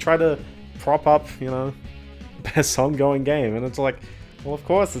 And then we try to prop up, you know, best ongoing game, and it's like, well, of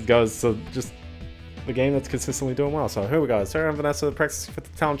course it goes to just the game that's consistently doing well. So here we go. Sarah and Vanessa practicing for the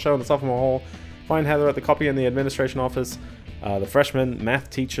talent show in the sophomore hall. Find Heather at the copy in the administration office. The freshman math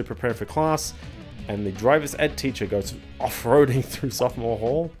teacher preparing for class, and the driver's ed teacher goes off-roading through sophomore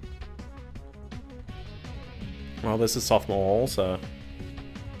hall. Well, this is sophomore hall, so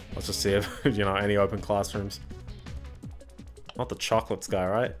let's just see if, you know, any open classrooms. Not the chocolates guy,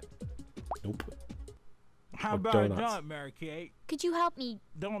 right? Nope. How Or about donuts. not, Mary Kate? Could you help me?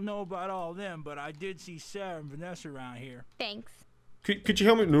 Don't know about all them, but I did see Sarah and Vanessa around here. Thanks. Could you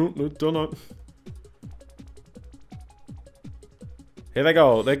help me? No, donut. Here they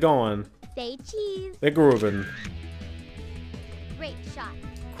go. They're going. Say cheese. They're grooving. Great shot.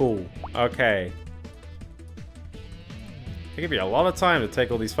 Cool. Okay. They give you a lot of time to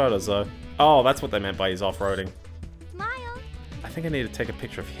take all these photos, though. Oh, that's what they meant by he's off-roading. Smile. I think I need to take a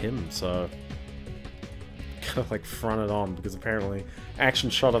picture of him, so... Gotta, like, front it on, because apparently action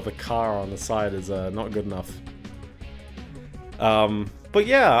shot of the car on the side is not good enough. But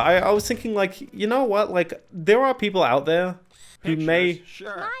yeah, I was thinking, like, you know what? Like, there are people out there who may...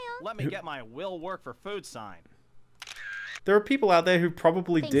 Sure. Let me get my will work for food sign. There are people out there who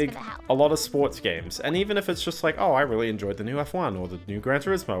probably dig a lot of sports games, and even if it's just like, oh, I really enjoyed the new F1, or the new Gran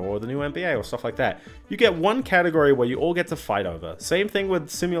Turismo, or the new NBA, or stuff like that, you get one category where you all get to fight over. Same thing with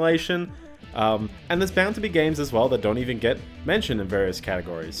simulation, and there's bound to be games as well that don't even get mentioned in various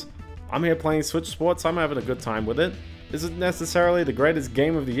categories. I'm here playing Switch Sports, I'm having a good time with it. Is it necessarily the greatest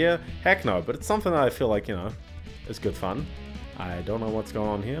game of the year? Heck no, but it's something that I feel like, you know, is good fun. I don't know what's going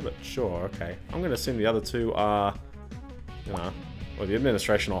on here, but sure, okay. I'm going to assume the other two are... you know, well, the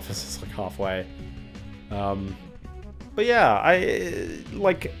administration office is like halfway. But yeah,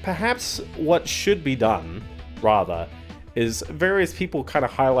 like, perhaps what should be done, rather, is various people kind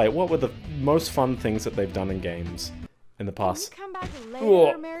of highlight what were the most fun things that they've done in games in the past. Come back later,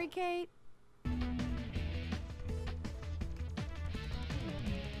 Whoa. Mary Kate.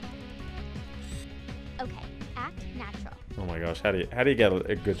 natural. Oh my gosh, how do you get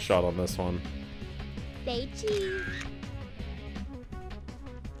a good shot on this one? Say cheese.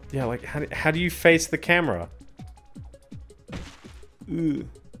 Yeah, like how do you face the camera? Ugh.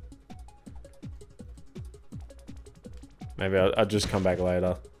 Maybe I'll just come back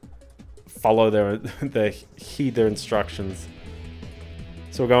later. Follow heed their instructions.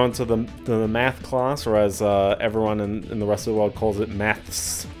 So we're going to the math class, or as everyone in the rest of the world calls it,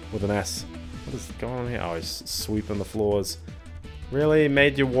 maths with an S. What is going on here? Oh, he's sweeping the floors. Really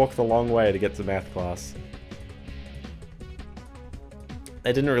made you walk the long way to get to math class.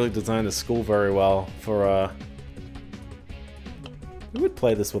 They didn't really design the school very well for who would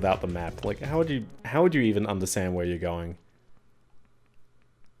play this without the map? Like how would you even understand where you're going?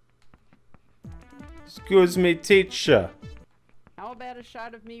 Excuse me, teacher. How about a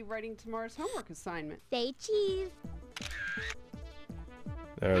shot of me writing tomorrow's homework assignment? Say cheese.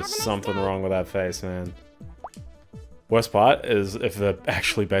 There's something wrong with that face, man. Worst part is if they're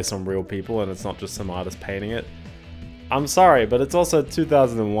actually based on real people and it's not just some artist painting it. I'm sorry, but it's also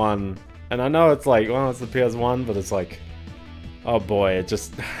 2001. And I know it's like, well, it's the PS1, but it's like, oh boy, it's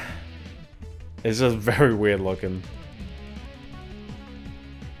just very weird looking.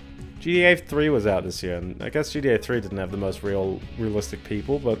 GTA 3 was out this year, and I guess GTA 3 didn't have the most realistic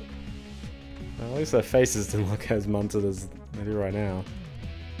people, but well, at least their faces didn't look as munted as they do right now.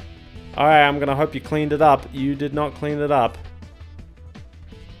 Alright, I'm gonna hope you cleaned it up. You did not clean it up.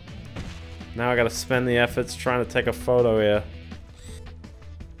 Now I gotta spend the efforts trying to take a photo here.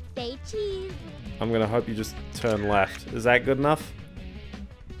 Say cheese. I'm gonna hope you just turn left. Is that good enough?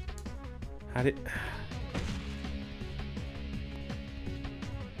 How did...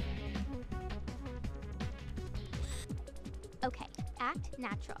 Okay, act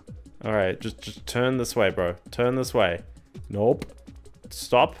natural. Alright, just turn this way, bro. Turn this way. Nope.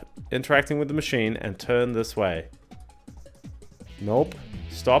 Stop interacting with the machine and turn this way. Nope.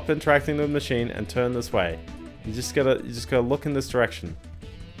 Stop interacting with the machine and turn this way. You just gotta look in this direction.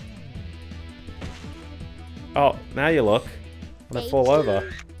 Oh, now you look. When I fall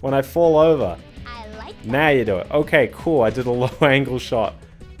over. When I fall over. I like that. Now you do it. Okay, cool. I did a low angle shot.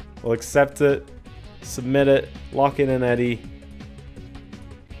 We'll accept it. Submit it. Lock in an eddy.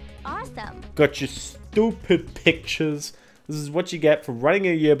 Awesome. Got your stupid pictures. This is what you get for running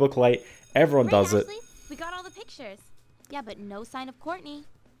a yearbook late. Everyone does Ashley, it. We got all the pictures. Yeah, but no sign of Courtney.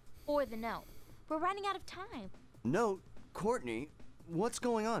 Or the note. We're running out of time. Note? Courtney? What's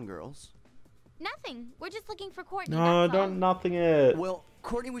going on, girls? Nothing. We're just looking for Courtney. No, that's all. don't nothing it. Well,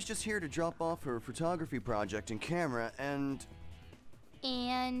 Courtney was just here to drop off her photography project and camera, and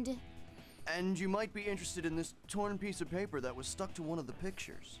you might be interested in this torn piece of paper that was stuck to one of the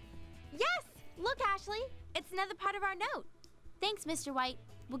pictures. Yes! Look, Ashley. It's another part of our note. Thanks, Mr. White.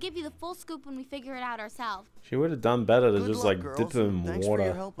 We'll give you the full scoop when we figure it out ourselves. She would have done better to Good just luck, like girls, dip them in thanks for your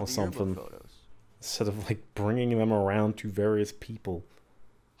water help or with the yearbook something. photos. Instead of like bringing them around to various people.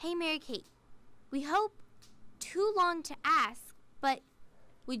 Hey, Mary Kate. We hope too long to ask, but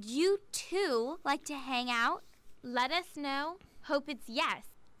would you two like to hang out? Let us know. Hope it's yes.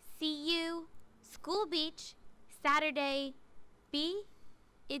 See you. School Beach. Saturday. B?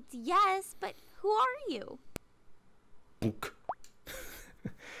 It's yes, but who are you?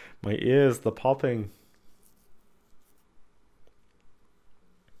 My ears, the popping.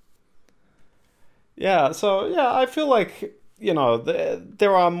 Yeah, so yeah, I feel like, you know,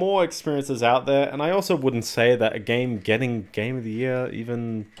 there are more experiences out there, and I also wouldn't say that a game getting Game of the Year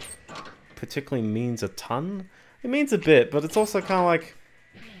even particularly means a ton. It means a bit, but it's also kind of like,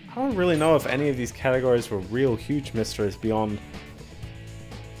 I don't really know if any of these categories were real huge mysteries beyond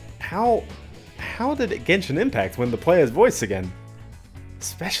how did Genshin Impact win the player's voice again?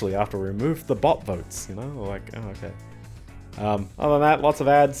 Especially after we removed the bot votes, you know? Like, oh, okay. Other than that, lots of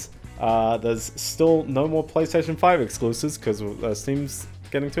ads. There's still no more PlayStation 5 exclusives because Steam's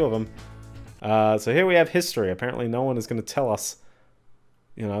getting 2 of them. So here we have history. Apparently no one is going to tell us,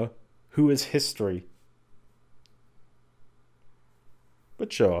 you know, who is history.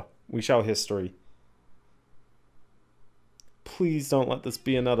 But sure, we shall history. Please don't let this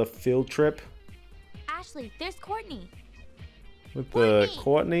be another field trip. Ashley, there's Courtney. With the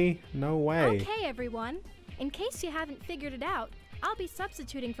Courtney? No way. Okay, everyone. In case you haven't figured it out, I'll be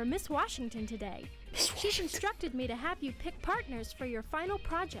substituting for Miss Washington today. She's instructed me to have you pick partners for your final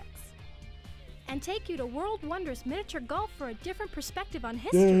projects. And take you to World Wonders Miniature Golf for a different perspective on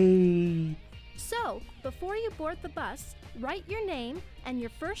history. Yay. So, before you board the bus, write your name and your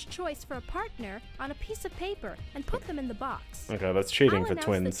first choice for a partner on a piece of paper and put them in the box. Okay, that's cheating for I'll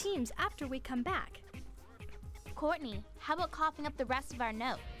twins. announce the teams after we come back. Courtney, how about coughing up the rest of our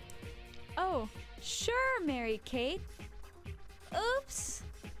note? Oh, sure, Mary Kate. Oops.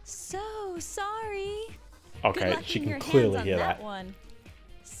 So sorry. Okay, Good luck she in can your clearly hands on hear that that. one.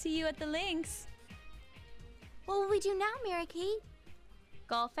 See you at the links. What will we do now, Mary Kate?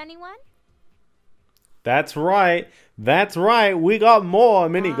 Golf, anyone? That's right. That's right. We got more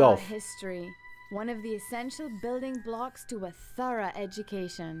mini golf. History. One of the essential building blocks to a thorough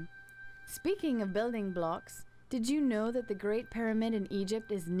education. Speaking of building blocks, did you know that the Great Pyramid in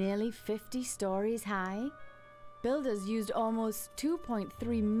Egypt is nearly 50 stories high? Builders used almost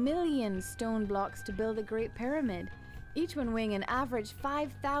 2.3 million stone blocks to build the Great Pyramid, each one weighing an average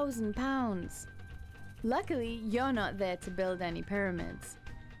 5,000 pounds. Luckily, you're not there to build any pyramids.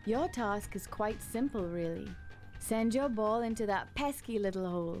 Your task is quite simple, really. Send your ball into that pesky little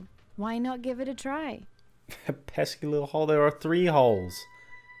hole. Why not give it a try? A pesky little hole. There are 3 holes.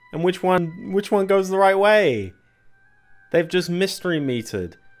 And which one goes the right way? They've just mystery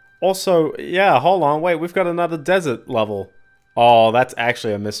metered. Also, yeah, hold on, wait, we've got another desert level. Oh, that's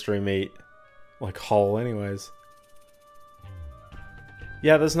actually a mystery meet. Like hole anyways.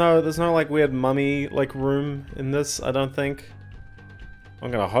 Yeah, there's no like weird mummy like room in this, I don't think. I'm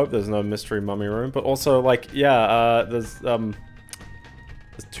gonna hope there's no mystery mummy room, but also like, yeah, there's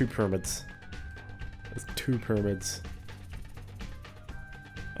 2 pyramids. There's 2 pyramids.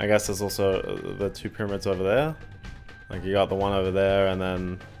 I guess there's also the 2 pyramids over there. Like you got the one over there, and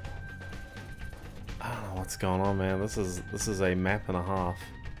then I don't know what's going on, man. This is a map and a half.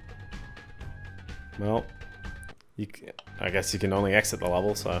 Well, I guess you can only exit the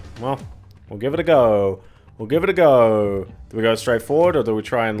level, so well, we'll give it a go. We'll give it a go. Do we go straight forward or do we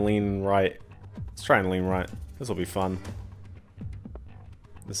try and lean right? Let's try and lean right. This will be fun.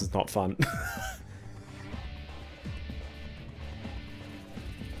 This is not fun.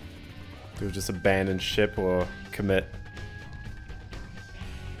 Do we just abandon ship or commit?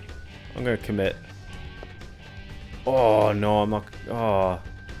 I'm gonna commit. Oh no, I'm not. Oh,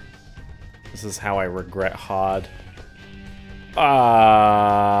 this is how I regret hard.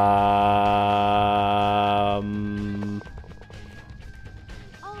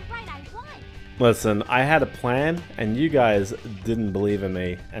 Listen, I had a plan, and you guys didn't believe in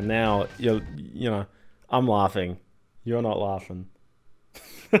me, and now you know, I'm laughing. You're not laughing.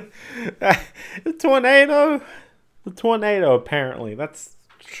 The tornado. The tornado. Apparently, that's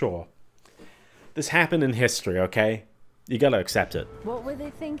sure. This happened in history, okay? You gotta accept it. What were they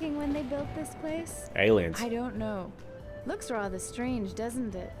thinking when they built this place? Aliens. I don't know. Looks rather strange,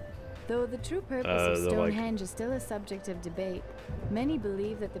 doesn't it? Though the true purpose of they're Stonehenge is still a subject of debate. Many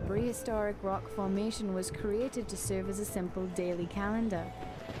believe that the prehistoric rock formation was created to serve as a simple daily calendar.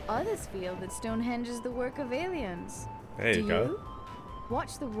 Others feel that Stonehenge is the work of aliens. There you go.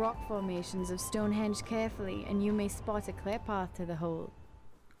 Watch the rock formations of Stonehenge carefully, and you may spot a clear path to the hole.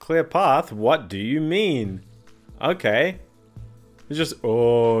 Clear path? What do you mean? Okay. It's just...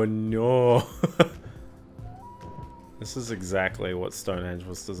 Oh, no. This is exactly what Stonehenge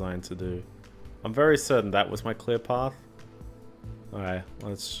was designed to do. I'm very certain that was my clear path. Alright,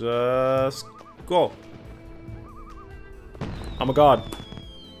 let's just... go. Oh my god.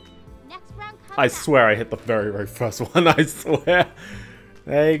 I swear I hit the very, very first one. I swear.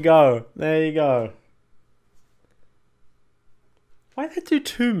 There you go. There you go. Why they do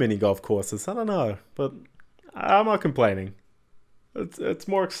 2 mini golf courses? I don't know, but I'm not complaining. It's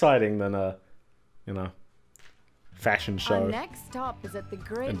more exciting than a, you know, fashion show. Our next stop is at the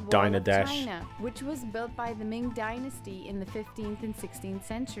Great And Wall Diner of Dash. China, which was built by the Ming Dynasty in the 15th and 16th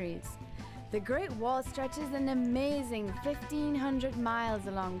centuries. The Great Wall stretches an amazing 1,500 miles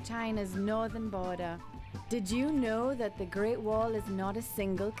along China's northern border. Did you know that the Great Wall is not a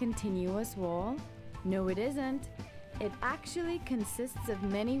single continuous wall? No, it isn't. It actually consists of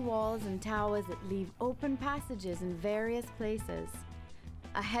many walls and towers that leave open passages in various places.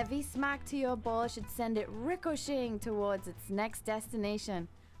 A heavy smack to your ball should send it ricocheting towards its next destination.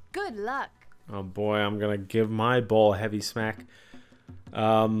 Good luck! Oh boy, I'm gonna give my ball a heavy smack.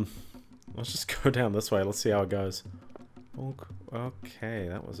 Let's just go down this way. Let's see how it goes. Okay,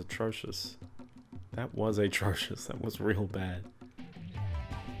 that was atrocious. That was atrocious. That was real bad.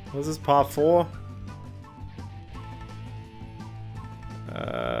 Was this part 4?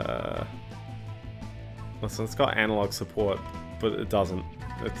 Listen, it's got analog support, but it doesn't.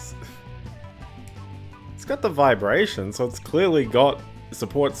 It's got the vibration, so it's clearly got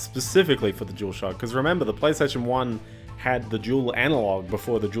support specifically for the DualShock. Because remember, the PlayStation 1 had the dual analog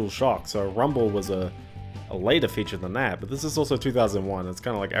before the DualShock, so Rumble was a later feature than that. But this is also 2001. It's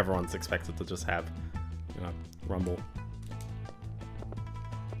kind of like everyone's expected to just have, you know, Rumble.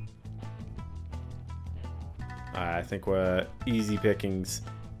 I think we're easy pickings.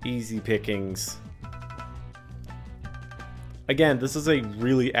 Easy pickings. Again, this is a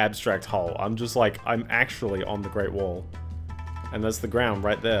really abstract hole. I'm just like, I'm actually on the Great Wall. And there's the ground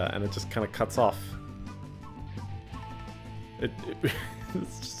right there, and it just kind of cuts off.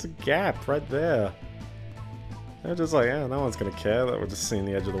 It's just a gap right there. They're just like, yeah, no one's gonna care that we're just seeing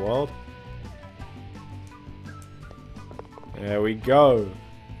the edge of the world. There we go.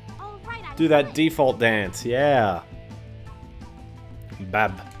 Do that default dance, yeah.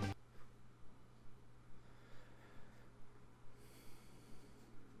 Bab.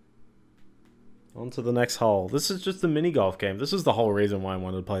 On to the next hole. This is just a mini golf game. This is the whole reason why I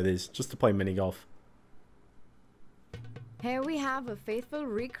wanted to play these, just to play mini golf. Here we have a faithful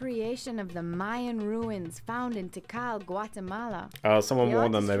recreation of the Mayan ruins found in Tikal, Guatemala. Someone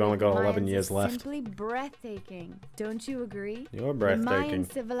warned them they've only got 11 years left. Simply breathtaking. Don't you agree? You're breathtaking. The Mayan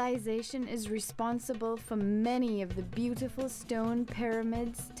civilization is responsible for many of the beautiful stone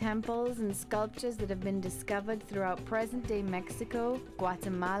pyramids, temples, and sculptures that have been discovered throughout present-day Mexico,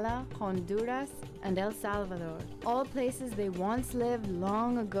 Guatemala, Honduras, and El Salvador. All places they once lived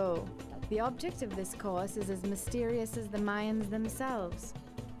long ago. The object of this course is as mysterious as the Mayans themselves.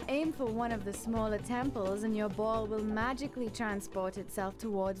 Aim for one of the smaller temples and your ball will magically transport itself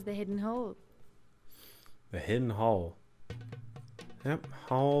towards the hidden hole. The hidden hole. Yep,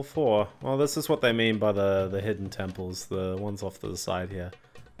 hole 4. Well, this is what they mean by the hidden temples, the ones off to the side here.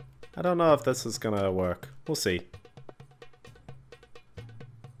 I don't know if this is gonna work. We'll see.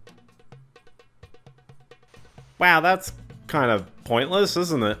 Wow, that's kind of pointless,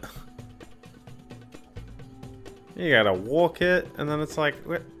 isn't it? You gotta walk it, and then it's like,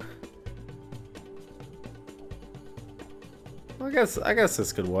 what? Well, I guess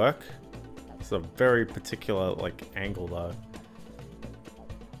this could work. It's a very particular, like, angle, though.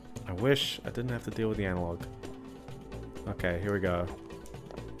 I wish I didn't have to deal with the analog. Okay, here we go.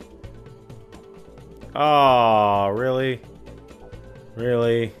 Oh, really?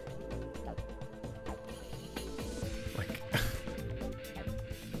 Really?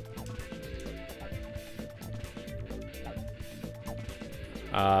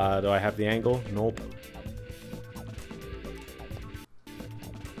 Do I have the angle? Nope.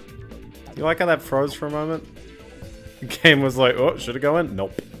 You like how that froze for a moment? The game was like, oh, should it go in?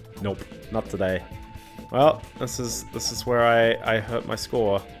 Nope. Nope. Not today. Well, this is where I hurt my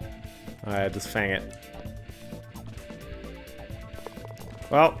score. I just fang it.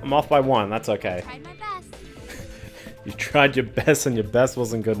 Well, I'm off by 1. That's okay. Tried my best. You tried your best and your best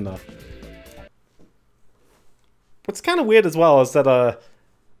wasn't good enough. What's kind of weird as well is that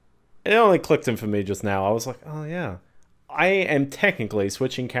it only clicked in for me just now. I was like, oh yeah. I am technically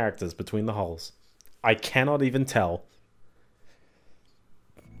switching characters between the holes. I cannot even tell.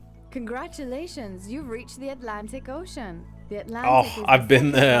 Congratulations, you've reached the Atlantic Ocean. The Atlantic is I've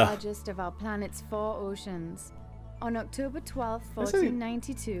been there. The largest of our planet's 4 oceans. On October 12,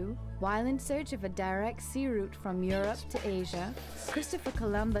 1492, while in search of a direct sea route from Europe to Asia, Christopher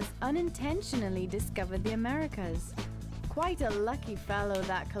Columbus unintentionally discovered the Americas. Quite a lucky fellow,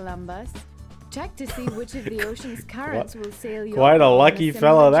 that Columbus. Check to see which of the ocean's currents will sail your Quite a boat on lucky similar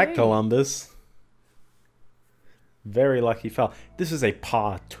fellow, that journey. Columbus. Very lucky fellow. This is a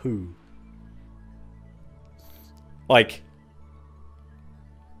par 2. Like,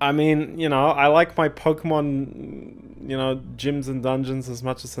 I mean, you know, I like my Pokemon, you know, gyms and dungeons as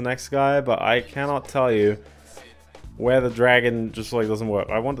much as the next guy, but I cannot tell you where the dragon just like doesn't work.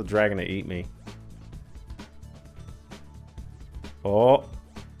 I want the dragon to eat me. Oh.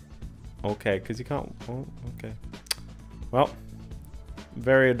 Okay, because you can't... Oh, okay. Well,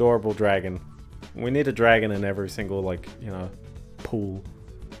 very adorable dragon. We need a dragon in every single, like, you know, pool.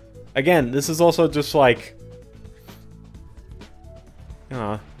 Again, this is also just like... You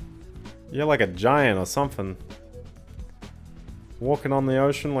know, you're like a giant or something. Walking on the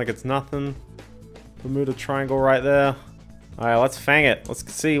ocean like it's nothing. Bermuda Triangle right there. Alright, let's fang it.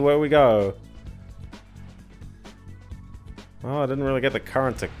 Let's see where we go. Oh, I didn't really get the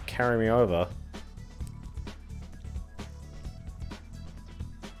current to carry me over.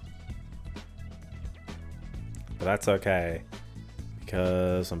 But that's okay.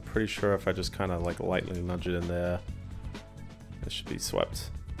 Because I'm pretty sure if I just kind of like lightly nudge it in there, it should be swept.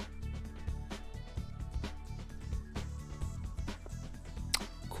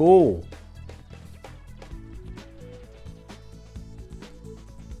 Cool.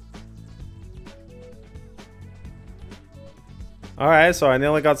 Alright, so I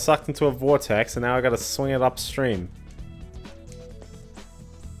nearly got sucked into a vortex, and now I gotta swing it upstream.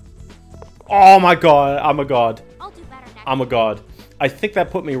 Oh my god, I'm a god. I'll do better next I'm a god. I think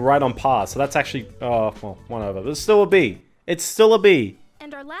that put me right on par, so that's actually, well, 1 over. But it's still a B. It's still a B.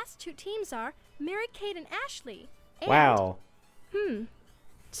 And our last two teams are Mary-Kate and Ashley. And, Wow.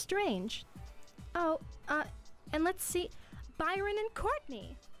 Strange. Oh, and let's see, Byron and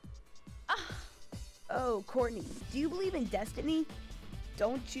Courtney. Oh, Courtney, do you believe in destiny?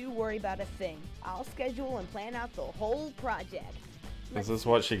 Don't you worry about a thing. I'll schedule and plan out the whole project. This is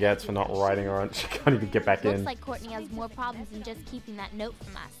what she gets for not writing her own. She can't even get back in. Looks like Courtney has more problems than just keeping that note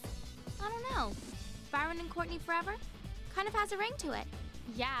from us. I don't know. Byron and Courtney forever? Kind of has a ring to it.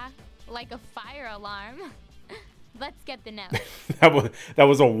 Yeah, like a fire alarm. Let's get the note. that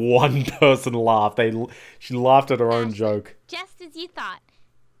was a one-person laugh. She laughed at her own joke. Just as you thought.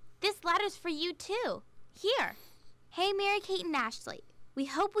 This letter's for you too. Here. Hey, Mary-Kate and Ashley. We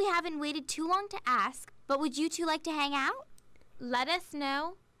hope we haven't waited too long to ask, but would you two like to hang out? Let us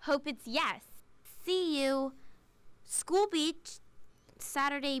know. Hope it's yes. See you. School Beach,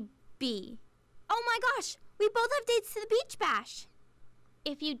 Saturday B. Oh my gosh, we both have dates to the beach bash.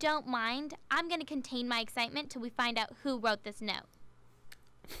 If you don't mind, I'm going to contain my excitement till we find out who wrote this note.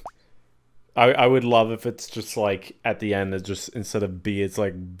 I would love if it's just like at the end, it's just instead of B, it's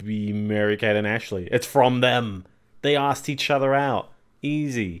like B, Mary-Kate and Ashley. It's from them. They asked each other out.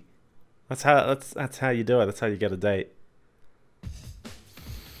 Easy. That's how you do it. That's how you get a date.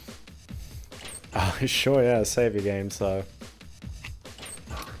 Oh, sure, yeah, save your game, so.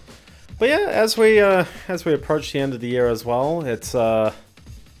 But yeah, as we approach the end of the year as well, it's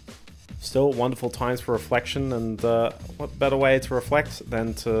still wonderful times for reflection, and what better way to reflect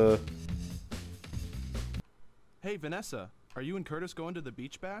than to... Hey, Vanessa, are you and Curtis going to the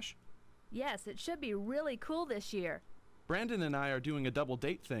beach bash? Yes, it should be really cool this year. Brandon and I are doing a double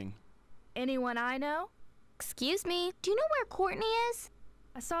date thing. Anyone I know? Excuse me, do you know where Courtney is?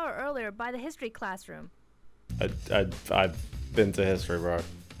 I saw her earlier by the history classroom. I've been to history, bro.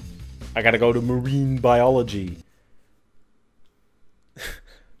 I gotta go to marine biology.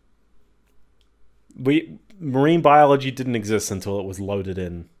 Marine biology didn't exist until it was loaded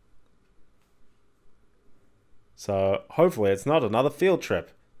in. So hopefully it's not another field trip.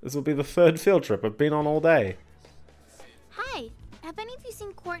 This will be the third field trip I've been on all day. Hi, have any of you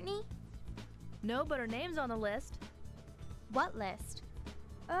seen Courtney? No, but her name's on the list. What list?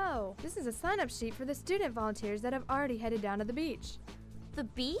 Oh, this is a sign-up sheet for the student volunteers that have already headed down to the beach. The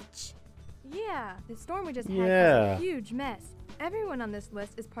beach? Yeah, the storm we just had Yeah. caused a huge mess. Everyone on this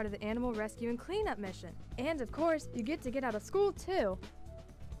list is part of the animal rescue and cleanup mission. And of course, you get out of school too.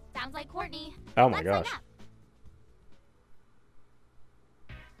 Sounds like Courtney. Oh my Let's gosh. sign up.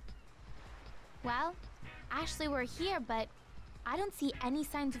 Well, Ashley, we're here, but I don't see any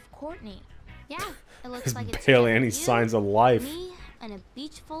signs of Courtney. Yeah, it looks There's like it's barely just any you, signs of life. me, and a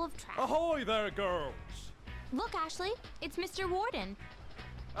beach full of trash. Ahoy there, girls! Look, Ashley, it's Mr. Warden.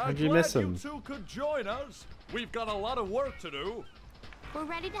 How'd you miss him? You two could join us. We've got a lot of work to do. We're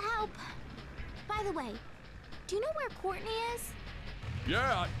ready to help. By the way, do you know where Courtney is?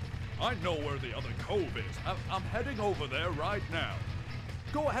 Yeah, I know where the other cove is. I'm heading over there right now.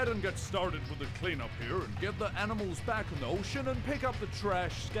 Go ahead and get started with the cleanup here and get the animals back in the ocean and pick up the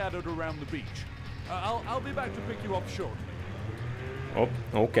trash scattered around the beach. I'll be back to pick you up shortly. Oh,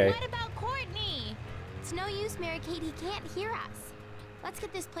 okay. What about Courtney? It's no use, Mary-Kate. He can't hear us. Let's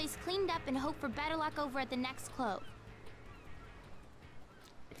get this place cleaned up and hope for better luck over at the next clove.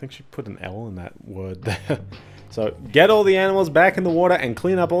 I think she put an L in that word there. So, get all the animals back in the water and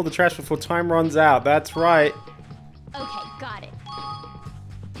clean up all the trash before time runs out. That's right. Okay, got it.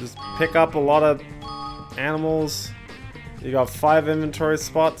 Just pick up a lot of animals. You got 5 inventory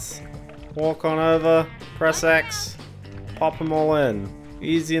spots. Walk on over, press X, pop them all in.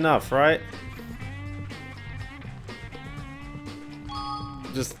 Easy enough, right?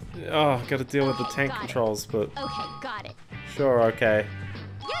 Just, oh, gotta deal with the tank controls, but... Okay, got it. Sure, okay.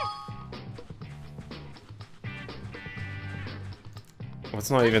 Yes! Well,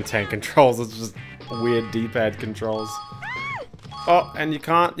 it's not even tank controls, it's just weird D-pad controls. Oh, and you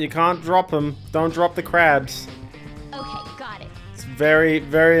can't drop them. Don't drop the crabs. Okay, got it. It's very,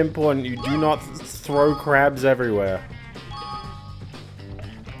 very important. You do not throw crabs everywhere.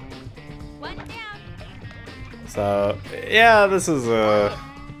 One down. So, yeah, this is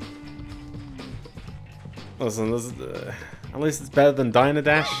listen, this is, at least it's better than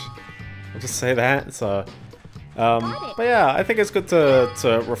Dynadash. I'll just say that. So, but yeah, I think it's good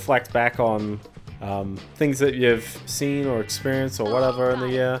to reflect back on things that you've seen or experienced or whatever in the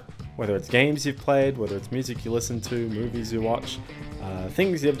year, whether it's games you've played, whether it's music you listen to, movies you watch,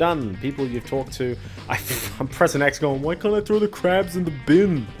 things you've done, people you've talked to. I'm pressing X going, why can't I throw the crabs in the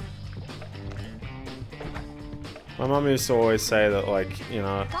bin? My mum used to always say that, like, you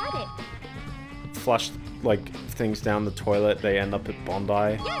know, flush like things down the toilet, they end up at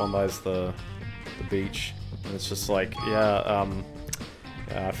Bondi. Bondi's the beach. And it's just like, yeah,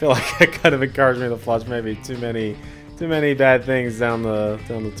 I feel like it kind of encouraged me to flush maybe too many bad things down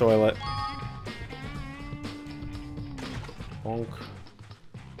the toilet. Bonk.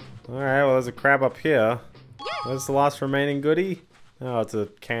 Alright, well there's a crab up here. Where's the last remaining goodie? Oh, it's a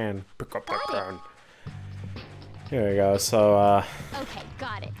can. Pick up that can. Here we go, so Okay,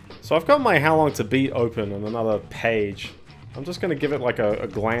 got it. so I've got my How Long to Beat open on another page. I'm just gonna give it like a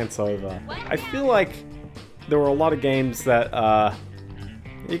glance over. I feel like there were a lot of games that,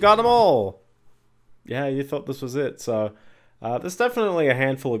 you got them all! Yeah, you thought this was it, so there's definitely a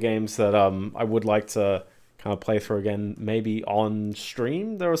handful of games that I would like to kind of play through again, maybe on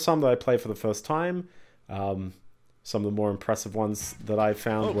stream. There are some that I play for the first time. Some of the more impressive ones that I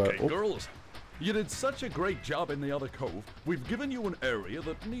found were... Okay, girls. You did such a great job in the other cove. We've given you an area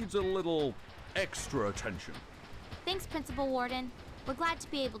that needs a little extra attention. Thanks, Principal Warden. We're glad to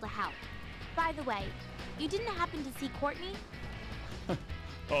be able to help. By the way, you didn't happen to see Courtney?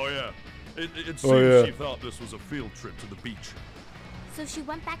 Oh, yeah. It seems she thought this was a field trip to the beach. So she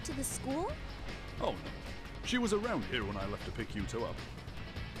went back to the school? Oh, no. She was around here when I left to pick you two up.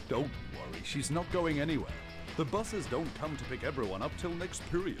 Don't worry, she's not going anywhere. The buses don't come to pick everyone up till next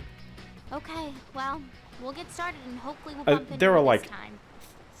period. Okay, well, we'll get started and hopefully we'll bump into there her are like this time.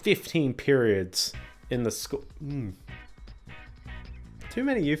 15 periods in the school. Too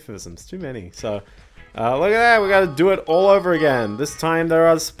many euphemisms, too many. So, look at that, we gotta do it all over again. This time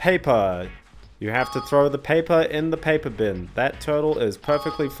there is paper. You have to throw the paper in the paper bin. That turtle is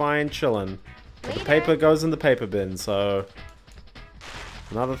perfectly fine chilling. But the paper goes in the paper bin, so...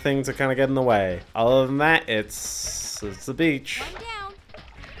 and other things are kind of getting in the way. Other than that, it's the beach.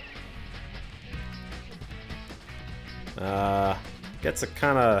 Gets a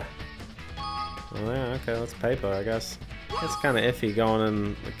kind of... oh yeah, okay, that's paper, I guess. It's kind of iffy going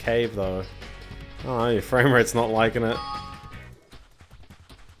in the cave, though. Oh, your frame rate's not liking it.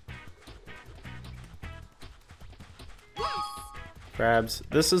 Crabs.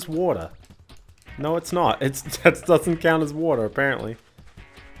 This is water. No, it's not. That doesn't count as water, apparently.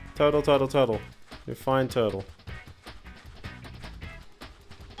 Turtle, turtle, turtle. You're fine, turtle.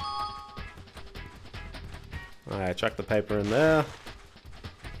 Alright, chuck the paper in there.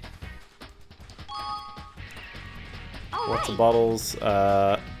 Lots of bottles.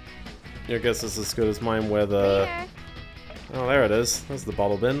 Your guess is as good as mine where the... oh, there it is. There's the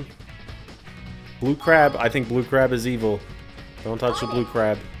bottle bin. Blue crab. I think blue crab is evil. Don't touch the blue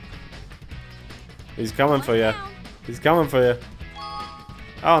crab. He's coming for you. He's coming for you.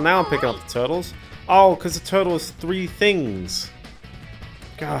 Oh, now I'm picking up the turtles. Oh, because the turtle is 3 things.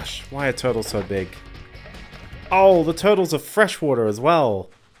 Gosh, why are turtles so big? Oh, the turtles are freshwater as well.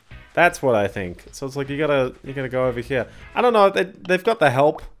 That's what I think. So it's like you gotta go over here. I don't know. They've got the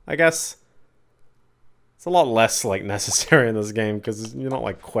help, I guess. It's a lot less like necessary in this game because you're not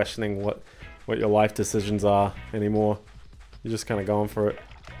like questioning what your life decisions are anymore. You're just kind of going for it.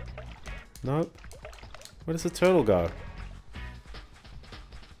 Nope. Where does the turtle go?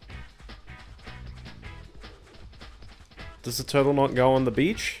 Does the turtle not go on the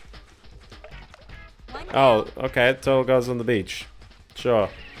beach? Oh, okay. The turtle goes on the beach. Sure.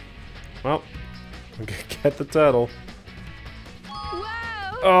 Well, get the turtle.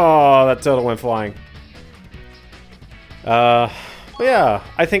 Oh, that turtle went flying. But yeah,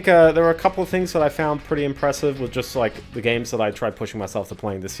 I think there were a couple of things that I found pretty impressive with just like the games that I tried pushing myself to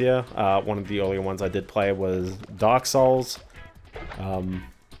playing this year. One of the earlier ones I did play was Dark Souls.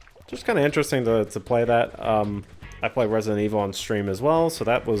 Just kind of interesting to play that. I play Resident Evil on stream as well, so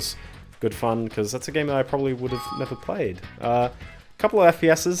that was good fun because that's a game that I probably would have never played. A couple of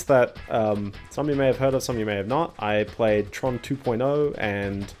FPSs that some of you may have heard of, some of you may have not. I played Tron 2.0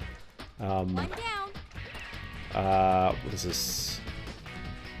 and what is this?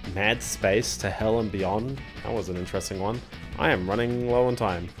 Mad Space to Hell and Beyond. That was an interesting one. I am running low on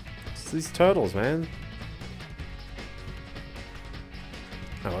time. It's these turtles, man.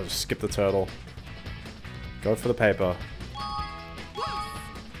 Oh, I'll just skip the turtle. Go for the paper.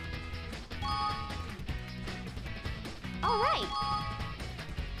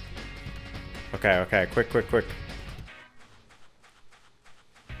 Okay, quick.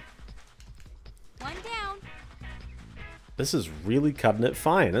 One down. This is really cutting it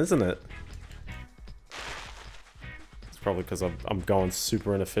fine, isn't it? It's probably because I'm going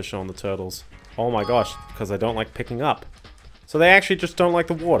super inefficient on the turtles. Oh my gosh, because I don't like picking up. So they actually just don't like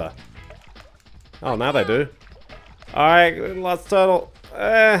the water. Oh, now they do. Alright, last turtle.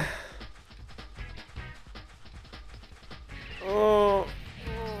 Oh.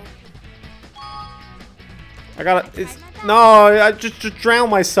 I gotta. It's no. I just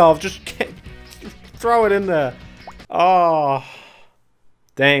drown myself. Just can't, throw it in there. Oh,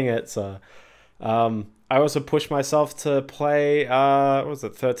 dang it, sir. I also pushed myself to play. What was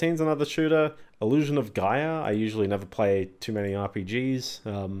it? 13's another shooter. Illusion of Gaia. I usually never play too many RPGs.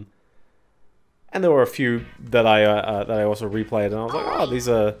 And there were a few that I also replayed, and I was like, oh, these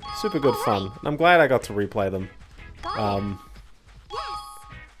are super good fun. And I'm glad I got to replay them.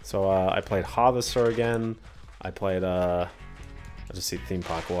 So I played Harvester again. I played I just see Theme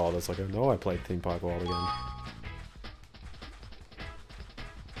Park World. It's like, oh no, I played Theme Park World again.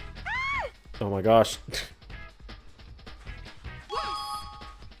 Oh my gosh.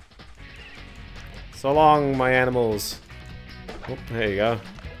 So long, my animals. Oh, there you go.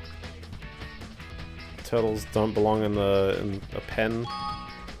 Turtles don't belong in a pen.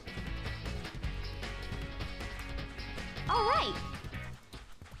 All right.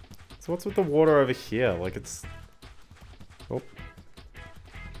 So what's with the water over here? Like it's... Oh.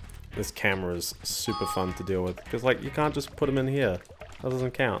 This camera is super fun to deal with. Because like, you can't just put them in here. That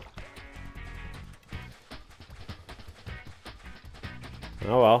doesn't count.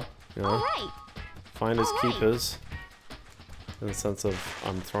 Oh well. You know. All right. Finders keepers. In the sense of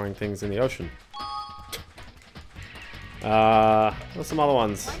I'm throwing things in the ocean. What's some other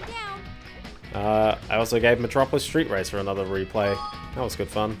ones? I also gave Metropolis Street Racer another replay. That was good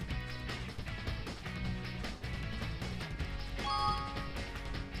fun.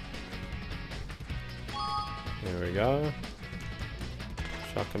 There we go.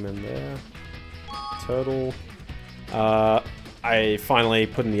 Chuck him in there. Turtle. I finally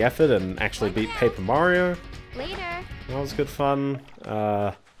put in the effort and actually beat Paper Mario. Later. That was good fun.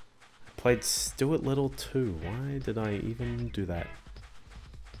 Played Stuart Little 2. Why did I even do that?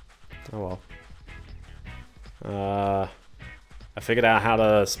 Oh well. I figured out how to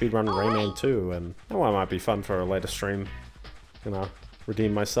speedrun Rayman 2, and that one might be fun for a later stream. You know,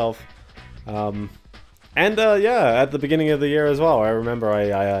 redeem myself. Yeah, at the beginning of the year as well, I remember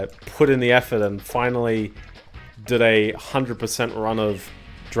I put in the effort and finally did a 100% run of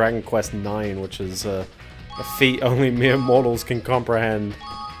Dragon Quest IX, which is a feat only mere mortals can comprehend.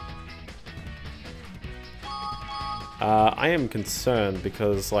 I am concerned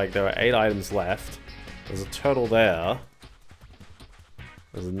because, like, there are 8 items left. There's a turtle there.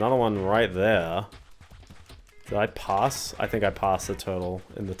 There's another one right there. Did I pass? I think I passed the turtle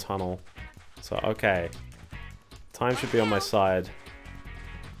in the tunnel. So, okay. Time should be on my side.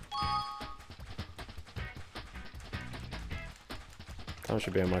 Time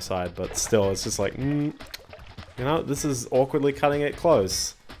should be on my side, but still, it's just like, you know, this is awkwardly cutting it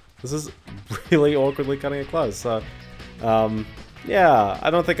close. This is really awkwardly cutting it close. So, yeah,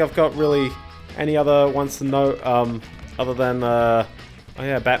 I don't think I've got really any other ones to note, other than, oh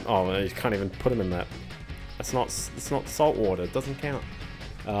yeah, oh, you can't even put them in that. It's not salt water, it doesn't count.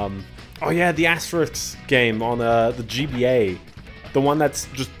 Oh yeah, the Asterix game on, the GBA. The one that's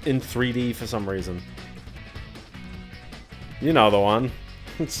just in 3D for some reason. You know the one.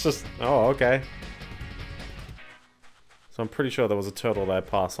 It's just, oh, okay. So I'm pretty sure there was a turtle that I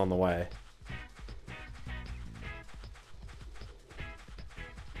passed on the way.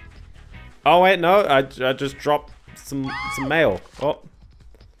 Oh wait, no, I just dropped some mail. Oh.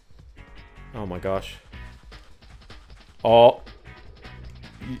 Oh my gosh. Oh.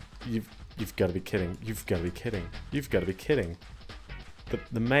 You've got to be kidding. You've got to be kidding. You've got to be kidding.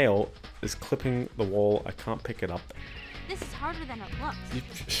 The mail is clipping the wall. I can't pick it up. This is harder than it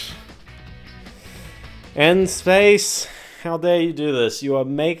looks. End space. How dare you do this? You've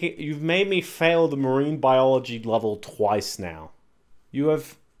made me fail the marine biology level twice now. You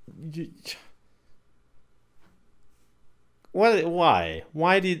have... Why?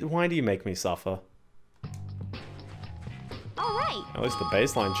 Why do you make me suffer? All right. At least the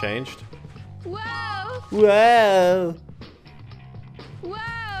baseline changed. Whoa! Whoa!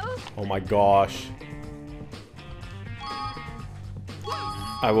 Whoa! Oh my gosh.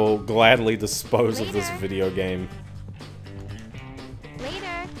 I will gladly dispose of this video game.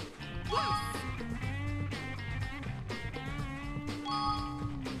 Later. Yes.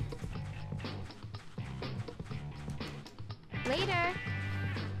 Later.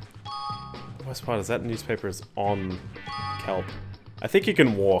 The worst part is that newspaper is on kelp. I think you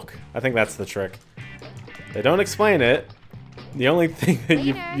can walk. I think that's the trick. They don't explain it. The only thing that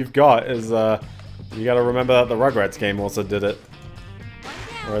you've got is you gotta remember that the Rugrats game also did it.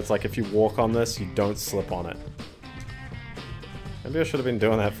 Where it's like if you walk on this, you don't slip on it. Maybe I should have been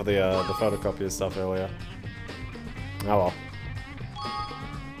doing that for the photocopier stuff earlier. Oh well.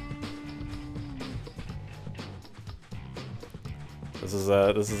 This is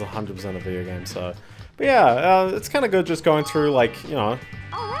 100% a video game, so. But But yeah, it's kind of good just going through, like, you know,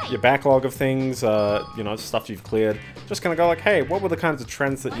 your backlog of things, you know, stuff you've cleared. Just kind of go like, hey, what were the kinds of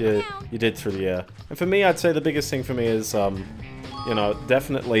trends that you did through the year? And for me, I'd say the biggest thing for me is, you know,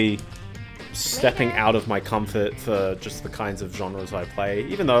 definitely stepping out of my comfort for just the kinds of genres I play.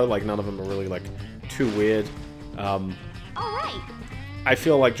 Even though, like, none of them are really, like, too weird. I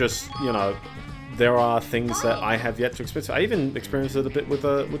feel like just, you know, there are things that I have yet to experience. I even experienced it a bit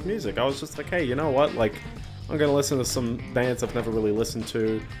with music. I was just like, hey, you know what? Like, I'm gonna listen to some bands I've never really listened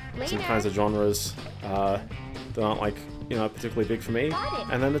to, some kinds of genres that aren't, like, you know, particularly big for me.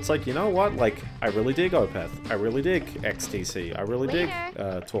 And then it's like, you know what? Like, I really dig Opeth. I really dig XTC. I really dig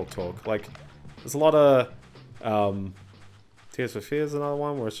Talk. Like, there's a lot of Tears for Fears, another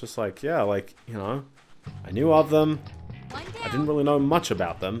one where it's just like, yeah, like, you know, I knew of them. I didn't really know much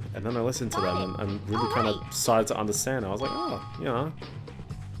about them, and then I listened to them and really kind of started to understand. I was like, oh, you know,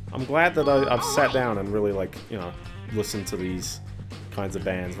 I'm glad that I've sat down and really, like, you know, listened to these kinds of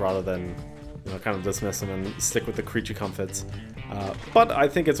bands rather than, you know, kind of dismiss them and stick with the creature comforts. But I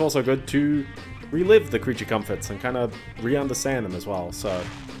think it's also good to relive the creature comforts and kind of re-understand them as well. So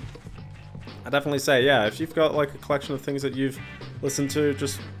I definitely say, yeah, if you've got, like, a collection of things that you've listened to,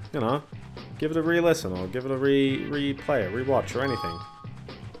 just, you know, give it a re-listen, or give it a replay, a rewatch, or anything.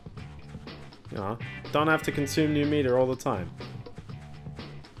 You know, don't have to consume new media all the time.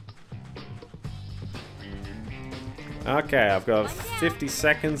 Okay, I've got 50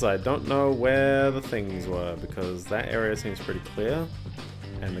 seconds. I don't know where the things were, because that area seems pretty clear.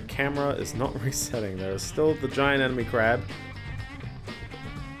 And the camera is not resetting. There's still the giant enemy crab.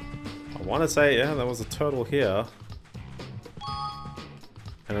 I want to say, yeah, there was a turtle here.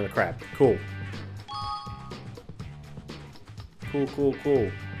 And then a crab. Cool.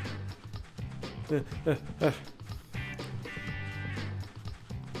 Cool.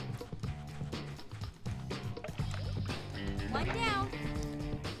 One down.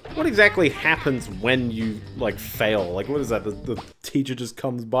 What exactly happens when you, like, fail? Like, what is that? The teacher just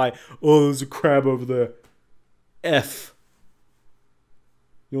comes by. Oh, there's a crab over there. F.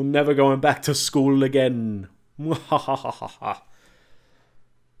 You're never going back to school again.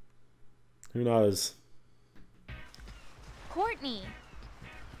 Who knows? Courtney.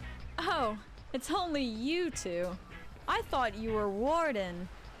 Oh, it's only you two. I thought you were Warden.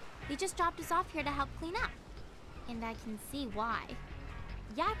 They just dropped us off here to help clean up. And I can see why.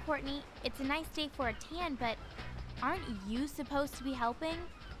 Yeah, Courtney, it's a nice day for a tan, but aren't you supposed to be helping?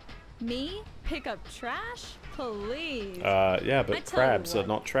 Me? Pick up trash? Please. Yeah, but crabs are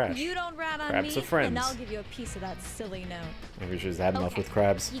not trash. You don't rat on Crabs me, are friends. and I'll give you a piece of that silly note. Maybe she's had enough with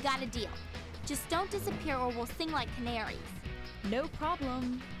crabs. You got a deal. Just don't disappear or we'll sing like canaries. No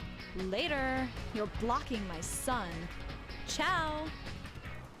problem. Later. You're blocking my sun. Ciao.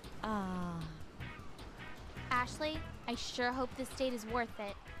 Ashley, I sure hope this date is worth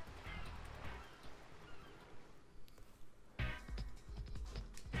it.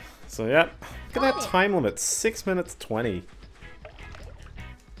 So, yep. Look at that time limit. 6 minutes 20.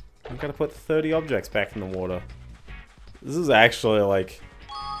 I've got to put 30 objects back in the water. This is actually, like,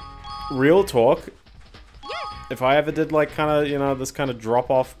 real talk. If I ever did, like, kind of, you know, this kind of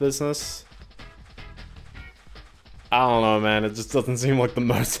drop-off business, I don't know, man. It just doesn't seem like the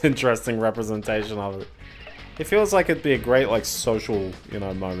most interesting representation of it. It feels like it'd be a great, like, social, you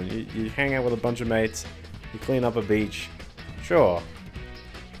know, moment. You hang out with a bunch of mates, you clean up a beach. Sure.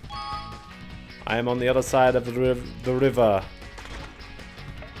 I am on the other side of the river.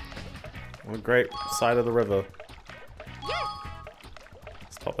 On a great side of the river.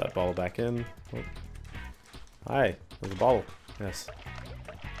 Let's pop that bottle back in. Oh. Hi, there's a bottle. Yes.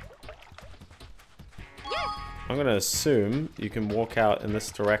 I'm gonna assume you can walk out in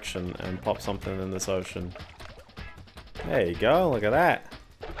this direction and pop something in this ocean. There you go, look at that.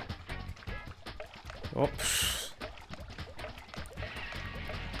 Oh.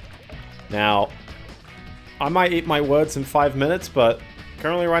 Now, I might eat my words in 5 minutes, but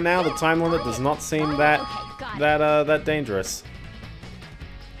currently right now the time limit does not seem that dangerous.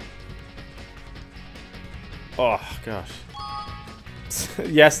 Oh gosh.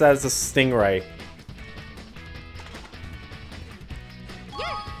 Yes, that is a stingray.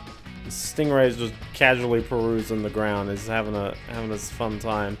 The stingray is just casually perusing the ground. He's having his fun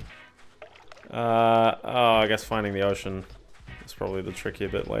time. Oh, I guess finding the ocean is probably the trickier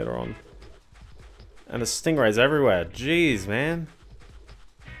bit later on. And the stingrays everywhere. Jeez, man.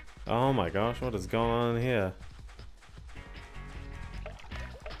 Oh my gosh, what is going on here?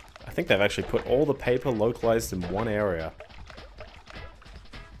 I think they've actually put all the paper localized in one area.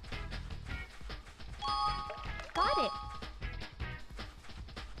 Got it.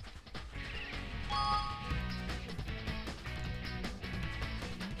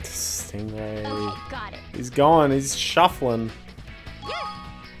 Stingray. Okay, got it. He's going. He's shuffling.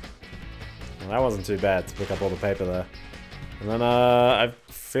 Well, that wasn't too bad to pick up all the paper there. And then I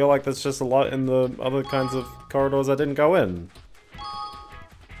feel like there's just a lot in the other kinds of corridors I didn't go in.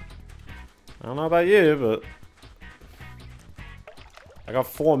 I don't know about you, but I got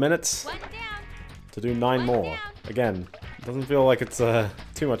 4 minutes to do 9 more. Again, doesn't feel like it's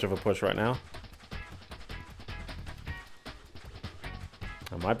too much of a push right now.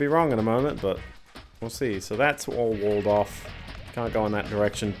 I might be wrong in a moment, but we'll see. So that's all walled off. Can't go in that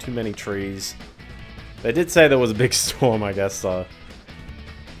direction. Too many trees. They did say there was a big storm, I guess, so.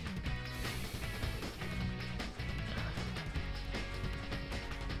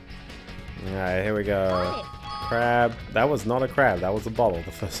 Alright, here we go. Crab. That was not a crab. That was a bottle.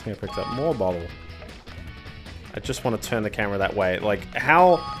 The first thing I picked up. More bottle. I just want to turn the camera that way. Like,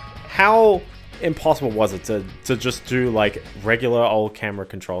 how impossible was it to just do, like, regular old camera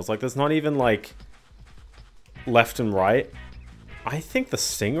controls? Like, there's not even, like, left and right. I think the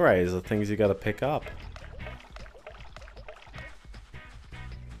stingrays are things you gotta pick up.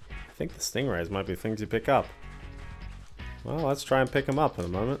 I think the stingrays might be things you pick up. Well, let's try and pick them up in a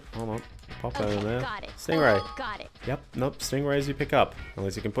moment. Hold on. Pop that in there. Got it. Stingray. Okay, got it. Yep, nope, stingrays you pick up. At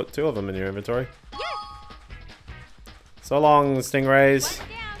least you can put 2 of them in your inventory. So long, stingrays.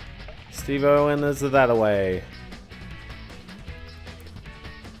 Steve-O and is that away.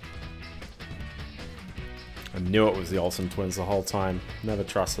 I knew it was the Olsen twins the whole time. Never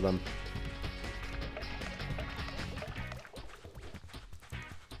trusted them.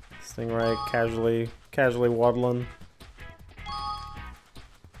 Stingray casually waddling.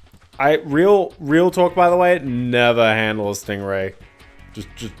 Real talk, by the way, never handle a stingray.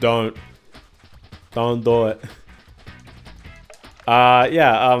 Just don't do it.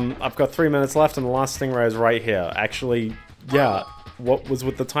 Yeah, I've got 3 minutes left and the last stingray is right here. Actually, yeah, what was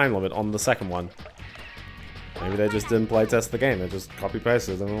with the time limit on the second one? Maybe they just didn't play test the game, they just copy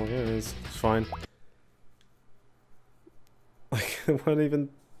pasted and all, yeah, it's fine. Like, it weren't even,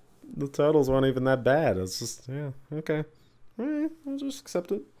 the turtles weren't even that bad, it's just, yeah, okay. Alright, I'll just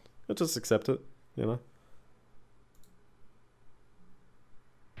accept it. I'll just accept it, you know.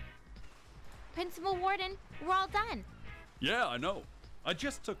 Principal Warden, we're all done. Yeah, I know. I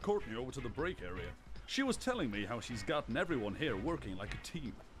just took Courtney over to the break area. She was telling me how she's gotten everyone here working like a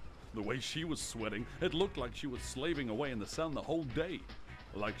team. The way she was sweating, it looked like she was slaving away in the sun the whole day.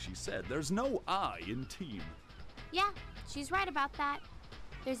 Like she said, there's no I in team. Yeah, she's right about that.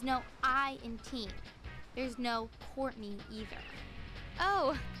 There's no I in team. There's no Courtney either.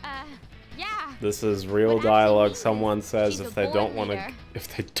 Oh, yeah. This is real dialogue. Someone says if they don't want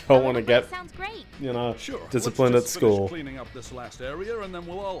to get, sounds great. you know, Sure, disciplined let's at just school. finish cleaning up this last area and then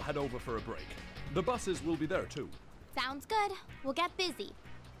we'll all head over for a break. The buses will be there too. Sounds good. We'll get busy.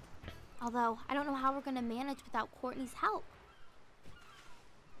 Although, I don't know how we're gonna manage without Courtney's help.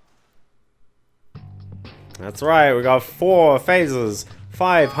 That's right, we got 4 phases,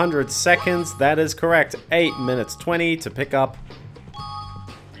 500 seconds, that is correct. 8 minutes 20 to pick up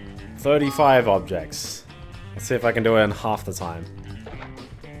 35 objects. Let's see if I can do it in half the time.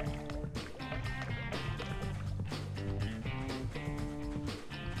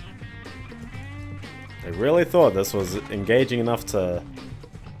 I really thought this was engaging enough to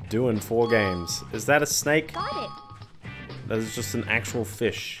do in 4 games. Is that a snake? Got it. That is just an actual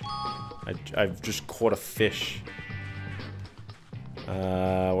fish. I've just caught a fish.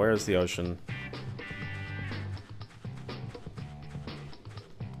 Where is the ocean?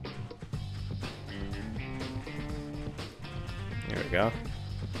 There we go.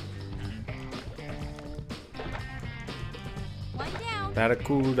 One down.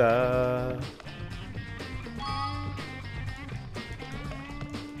 Barracuda.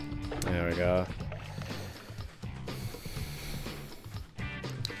 There we go.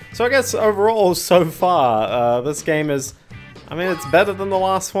 So I guess overall, so far, this game is, I mean, it's better than the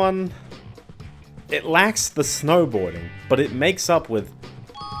last one. It lacks the snowboarding, but it makes up with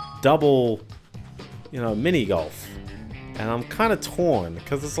double, you know, mini golf. And I'm kind of torn,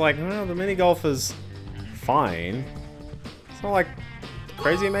 because it's like, well, the mini golf is fine. It's not like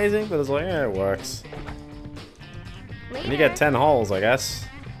crazy amazing, but it's like, yeah, it works. And you get 10 holes, I guess.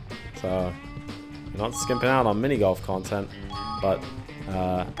 So, you're not skimping out on mini golf content, but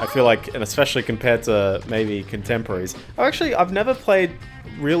I feel like, and especially compared to maybe contemporaries. I've never played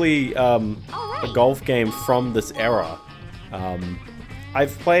really a golf game from this era.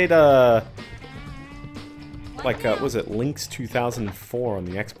 I've played was it Link's 2004 on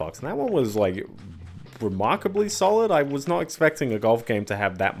the Xbox, and that one was like remarkably solid. I was not expecting a golf game to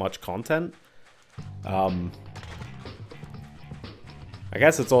have that much content. I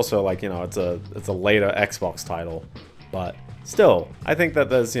guess it's also like, you know, it's a later Xbox title, but still, I think that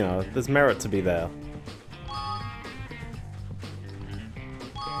there's, you know, there's merit to be there.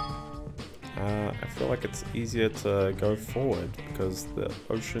 I feel like it's easier to go forward because the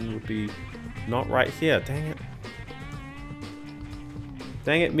ocean would be not right here. Dang it.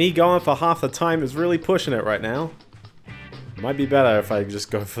 Dang it, me going for half the time is really pushing it right now. Might be better if I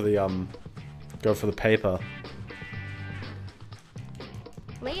just go for the paper.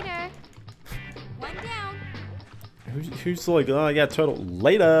 Later. One down. Who's like, oh yeah, turtle,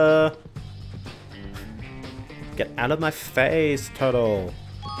 later. Get out of my face, turtle.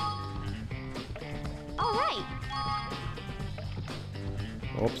 All right.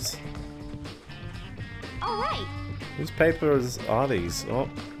 Oops. All right. Whose papers are these? Oh.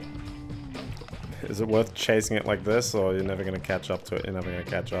 Is it worth chasing it like this, or you're never gonna catch up to it? You're never gonna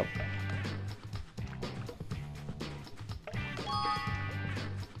catch up.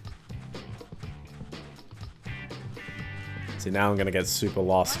 See, now I'm gonna get super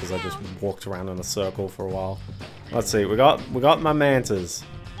lost because I just walked around in a circle for a while. Let's see, we got my mantas.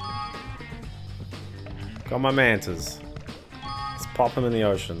 Got my mantas. Let's pop them in the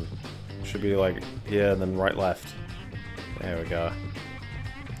ocean. Should be like here and then right left. There we go.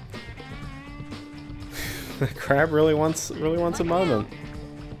 The crab really wants a moment.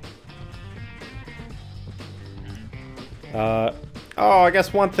 Oh, I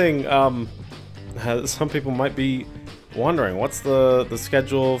guess one thing some people might be wondering, what's the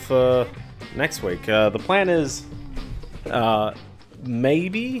schedule for next week? The plan is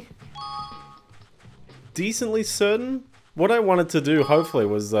maybe decently certain. What I wanted to do, hopefully,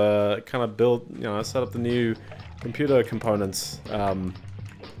 was kind of build, you know, set up the new computer components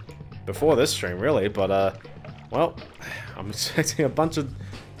before this stream, really. But well, I'm expecting a bunch of,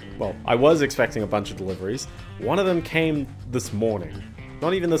 well, I was expecting a bunch of deliveries. One of them came this morning.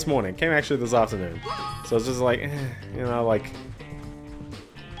 Not even this morning. Came actually this afternoon. So it's just like, you know, like,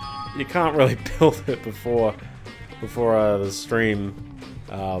 you can't really build it before the stream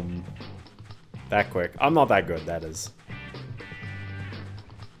that quick. I'm not that good, that is.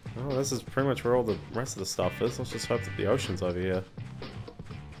 Oh, this is pretty much where all the rest of the stuff is. Let's just hope that the ocean's over here.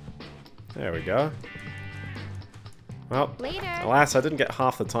 There we go. Well, later. Alas, I didn't get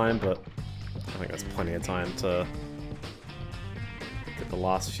half the time, but I think that's plenty of time to get the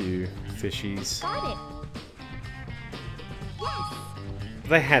last few fishies. Got it. Yes.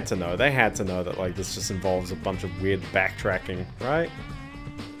 They had to know. They had to know that, like, this just involves a bunch of weird backtracking, right?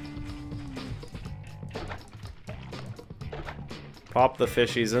 Pop the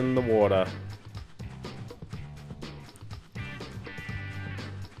fishies in the water.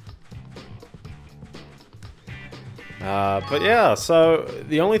 But yeah, so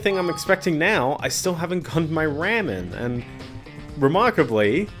the only thing I'm expecting now, I still haven't gotten my RAM in, and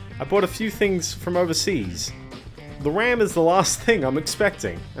remarkably, I bought a few things from overseas. The RAM is the last thing I'm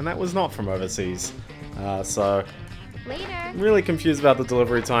expecting, and that was not from overseas. So, later. I'm really confused about the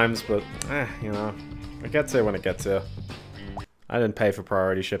delivery times, but, you know, it gets here when it gets here. I didn't pay for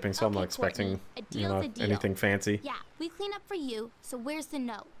priority shipping, so I'm not expecting, you know, anything fancy. Yeah, we clean up for you, so where's the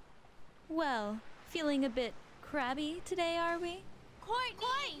note? Well, feeling a bit crabby today, are we?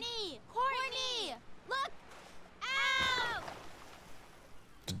 Courtney! Courtney! Look! Out!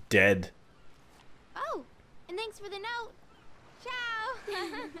 Dead. Oh, and thanks for the note. Ciao!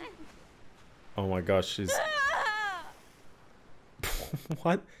 Oh my gosh, she's...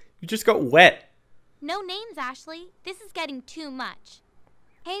 What? You just got wet. No names, Ashley. This is getting too much.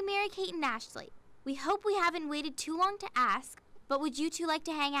 Hey, Mary Kate and Ashley. We hope we haven't waited too long to ask, but would you two like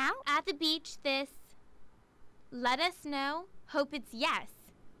to hang out at the beach this... Let us know. Hope it's yes.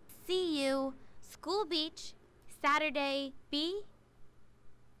 See you. School beach. Saturday B.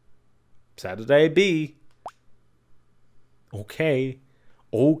 Saturday B. Okay.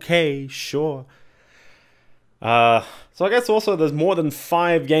 Okay, sure. So I guess also there's more than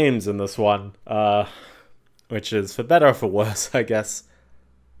 5 games in this one, which is for better or for worse, I guess.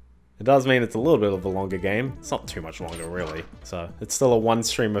 It does mean it's a little bit of a longer game. It's not too much longer, really. So it's still a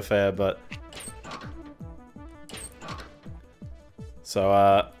one-stream affair, but...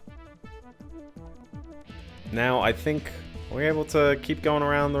 So, now I think we're able to keep going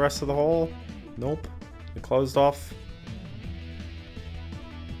around the rest of the hall. Nope. It closed off.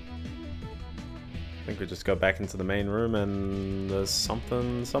 I think we just go back into the main room and there's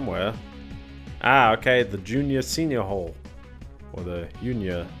something somewhere. Ah, okay, the junior-senior hall. Or the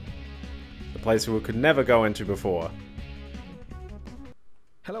junior. The place we could never go into before.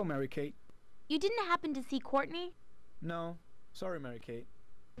 Hello, Mary Kate. You didn't happen to see Courtney? No. Sorry, Mary Kate.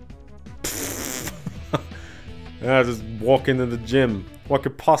 Just walk into the gym. What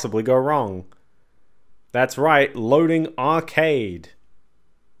could possibly go wrong? That's right, loading arcade.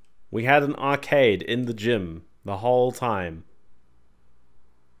 We had an arcade in the gym the whole time.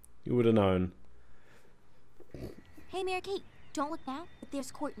 You would have known. Hey, Mary-Kate, don't look now, but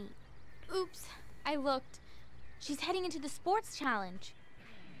there's Courtney. Oops, I looked. She's heading into the sports challenge.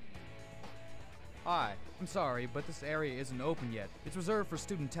 Hi, I'm sorry, but this area isn't open yet. It's reserved for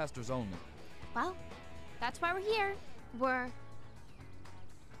student testers only. Well, that's why we're here.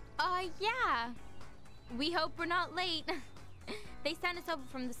 Yeah. We hope we're not late. They sent us over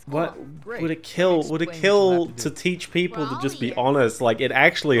from the school. What Great. would it kill? Would it kill to teach people to just be honest? Like, it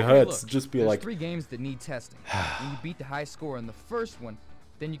actually hurts to just be There's like... 3 games that need testing. When you beat the high score in the first one,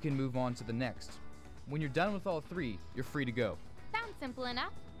 then you can move on to the next. When you're done with all 3, you're free to go. Sounds simple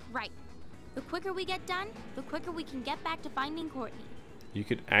enough. Right. The quicker we get done, the quicker we can get back to finding Courtney. You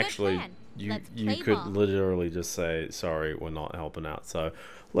could actually... plan. You Let's could play ball. literally just say, sorry, we're not helping out. So,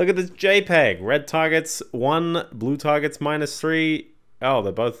 look at this JPEG. Red targets 1, blue targets -3. Oh,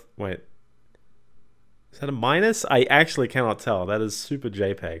 they're both... Wait. Is that a minus? I actually cannot tell. That is super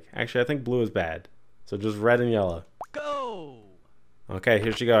JPEG. Actually, I think blue is bad. So just red and yellow. Go! Okay,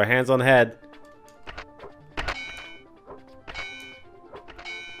 here she go. Hands on head.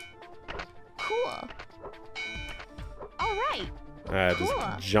 Cool. All right.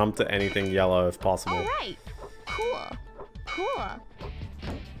 Just jump to anything yellow if possible. All right. Cool. Cool.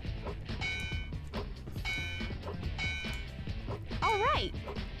 All right.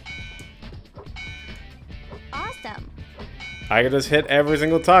 Awesome. I can just hit every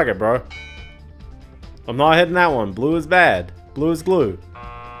single target, bro. I'm not hitting that one. Blue is bad. Blue is glue.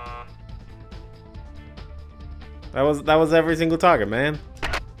 That was every single target, man.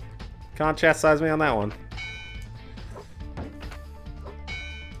 Can't chastise me on that one.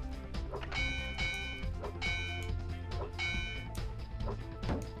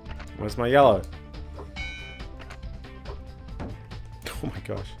 Where's my yellow? Oh my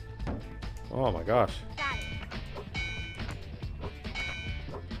gosh. Oh my gosh.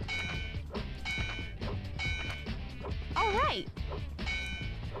 All right.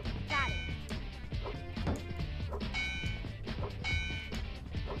 Got it.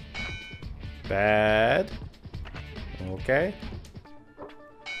 Bad. Okay.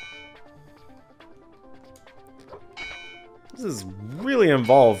 This is really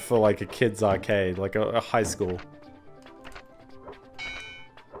involved for like a kid's arcade, like a high school.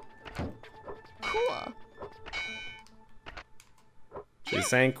 Cool. She's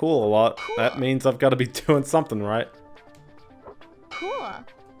saying cool a lot. Cool. That means I've got to be doing something right. Cool.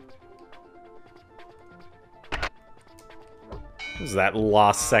 What was that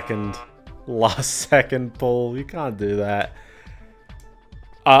last second pull? You can't do that.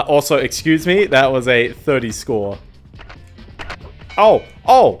 Also, excuse me, that was a 30 score.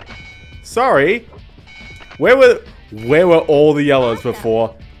 Oh, sorry. Where were all the yellows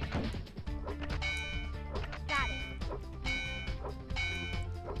before?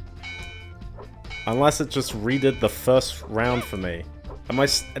 Unless it just redid the first round for me.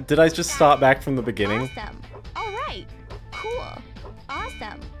 Did I just start back from the beginning? Awesome. All right. Cool.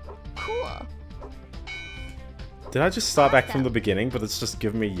 Awesome. Cool. Did I just start back from the beginning, but it's just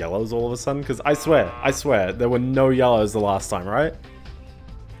giving me yellows all of a sudden? Because I swear, there were no yellows the last time, right?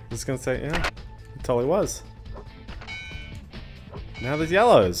 I'm just gonna say, yeah, it totally was. Now there's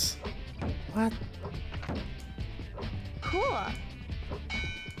yellows. What? Cool.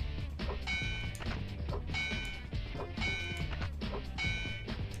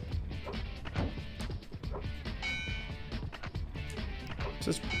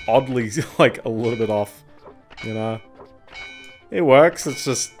 Just oddly, like, a little bit off, you know? It works, it's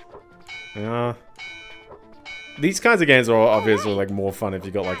just, you know... These kinds of games are obviously, like, more fun if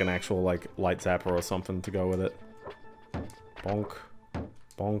you got, like, an actual, like, light zapper or something to go with it. Bonk.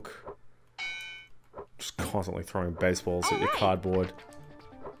 Bonk. Just constantly throwing baseballs at your cardboard.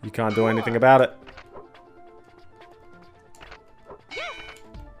 You can't do anything about it.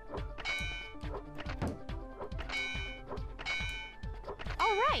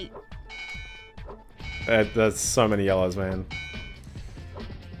 There's so many yellows, man.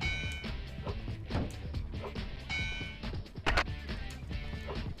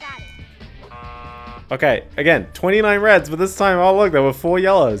 Okay, again, 29 reds, but this time, oh look, there were 4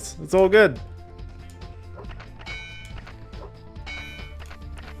 yellows. It's all good.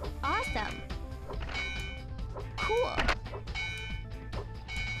 Awesome. Cool.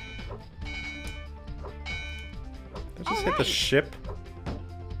 Did I just hit the ship?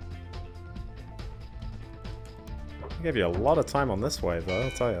 I gave you a lot of time on this wave, though,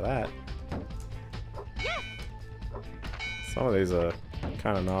 I'll tell you that. Some of these are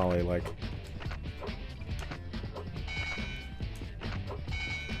kind of gnarly, like.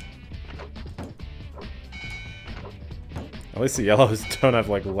 At least the yellows don't have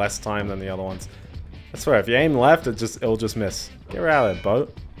like less time than the other ones. I swear, if you aim left, it'll just miss. Get out of there,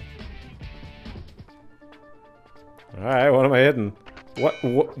 boat. Alright, what am I hitting? What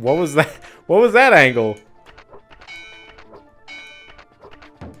was that? What was that angle?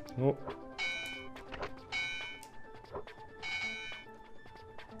 Oh.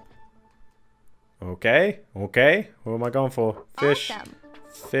 Okay, okay. What am I going for? Fish. Awesome.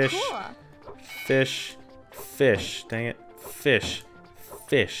 Fish. Cool. Fish. Fish. Dang it. Fish.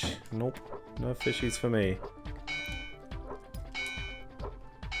 Fish. Nope. No fishies for me.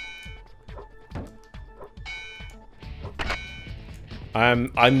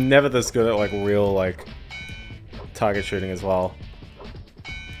 I'm never this good at like real like target shooting as well.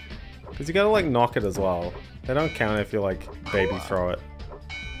 Cause you gotta like knock it as well. They don't count if you like baby throw it.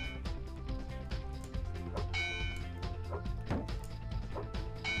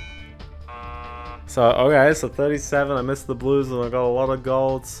 So okay, so 37. I missed the blues and I got a lot of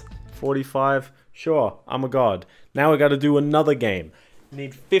golds. 45. Sure, I'm a god. Now we got to do another game.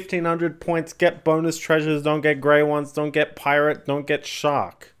 Need 1,500 points. Get bonus treasures. Don't get grey ones. Don't get pirate. Don't get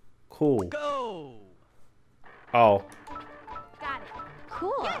shark. Cool. Go. Oh. Got it.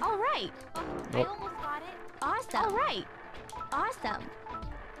 Cool. Yes. All right. Nope. I almost got it. Awesome. All right.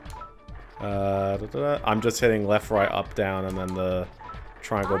 Awesome. I'm just hitting left, right, up, down, and then the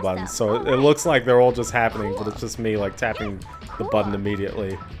triangle button. So it looks like they're all just happening, but it's just me like tapping the button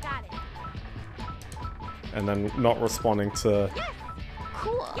immediately. Got it. And then not responding to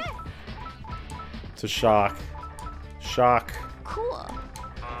Cool. to shark. Shark. Cool.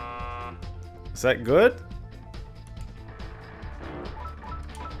 Is that good?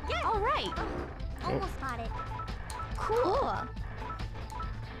 Yeah. All right. Almost got it. Cool.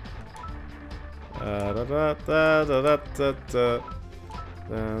 Under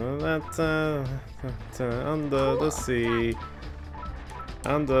the sea.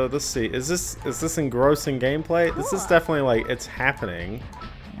 Under the sea. Is this engrossing gameplay? This is definitely like it's happening.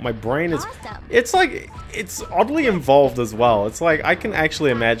 My brain is it's like it's oddly involved as well. It's like I can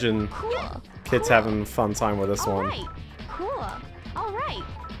actually imagine kids having a fun time with this one. Cool. All right.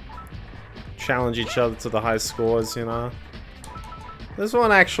 Challenge each other to the high scores, you know. This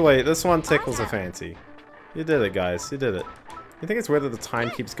one tickles a fancy. You did it, guys. You did it. You think it's weird that the time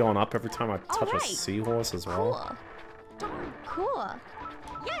keeps going up every time I touch a seahorse as well? Cool.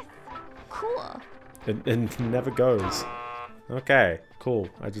 Yes. Cool. It never goes. Okay, cool.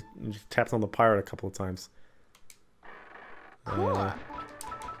 I just tapped on the pirate a couple of times. Alright,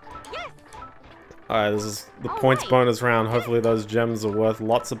 this is the points bonus round. Hopefully those gems are worth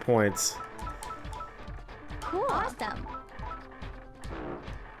lots of points. Cool. Awesome.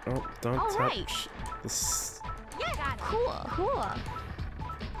 Oh, don't touch this. Yeah. Got it. Cool. Cool. Got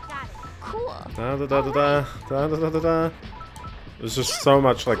it. Cool. Da da da da da da da da da. There's just so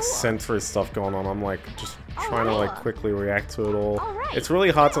much like sensory stuff going on. I'm like just trying to like quickly react to it all. It's really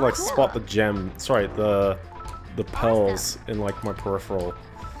hard to like spot the gem. Sorry, the pearls in like my peripheral.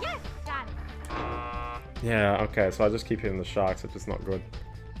 Yeah. Okay. So I just keep hitting the sharks. It's just not good.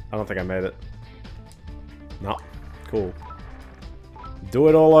 I don't think I made it. No. Cool. Do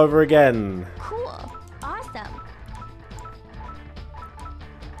it all over again. Cool. Awesome.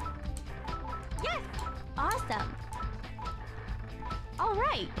 Yes. Awesome. All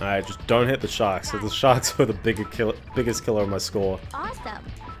right. Alright, just don't hit the sharks. So the sharks were the biggest killer of my score. Awesome.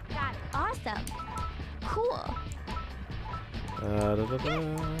 Got it. Awesome. Cool. Da, da, da.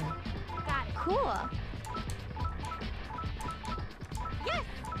 Got it. Cool. Yes.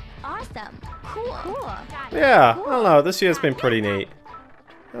 Awesome. Cool. Cool. Got it. Yeah, I don't know. This year's been pretty neat.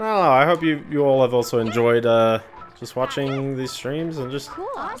 I don't know. I hope you all have also enjoyed just watching these streams and just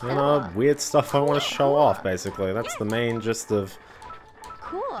you know weird stuff I want to show off. Basically, that's the main gist of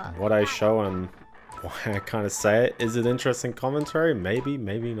what I show and why I kind of say it. Is it interesting commentary? Maybe,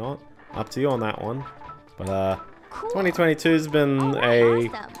 maybe not. Up to you on that one. But 2022 has been a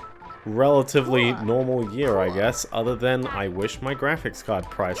relatively normal year, I guess. Other than I wish my graphics card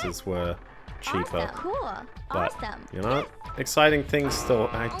prices were cheaper. But you know, exciting things still.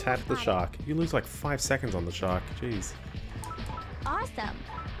 I tapped the shark. You lose like 5 seconds on the shark. Jeez. Awesome.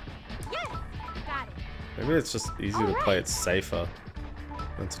 Yes. Got it. Maybe it's just easier to play it safer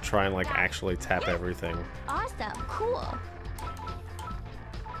than to try and like actually tap everything. Awesome. Cool.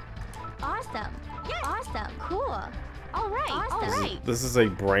 Awesome. Yes. Awesome. Cool. All right. All right. This is a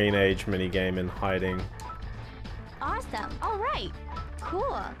brain age minigame in hiding. Awesome. All right.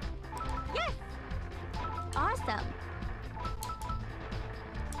 Cool. Yes. Awesome.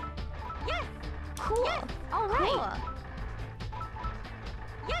 Cool. All right.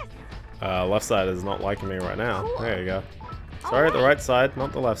 Yes. Left side is not liking me right now. There you go. Sorry, the right side,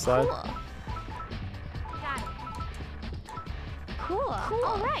 not the left side. Cool.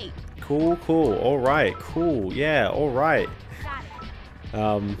 All right. Cool, cool. All right. Cool. Yeah, all right.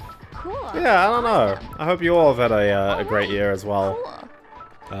 Cool. Yeah, I don't know. I hope you all have had a great year as well.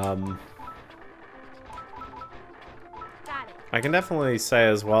 I can definitely say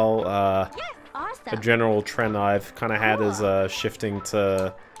as well, a general trend I've kind of had is shifting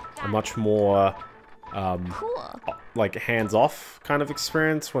to a much more like hands-off kind of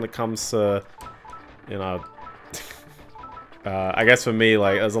experience when it comes to, you know, I guess for me,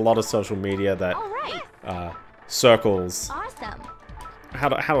 like, there's a lot of social media that circles. How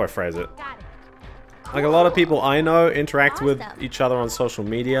do I phrase it? Like, a lot of people I know interact with each other on social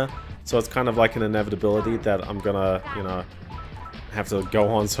media, so it's kind of like an inevitability that I'm gonna, you know, have to go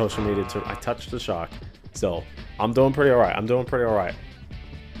on social media to... I touched the shark. Still, I'm doing pretty alright. I'm doing pretty alright.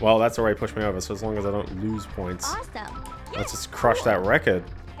 Well, that's already pushed me over, so as long as I don't lose points. Let's just crush that record.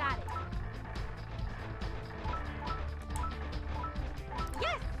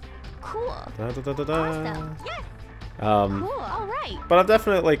 Cool. Da, da, da, da, da. Awesome. Yes. Cool. All right. But I've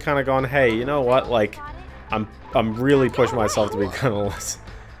definitely kind of gone, hey, you know what? Like, I'm really pushing myself to be kind of less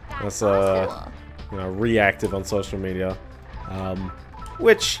you know, reactive on social media.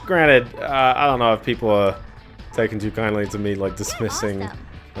 Which, granted, I don't know if people are taking too kindly to me, like, dismissing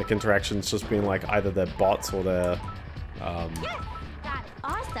like interactions just being like either they're bots or they're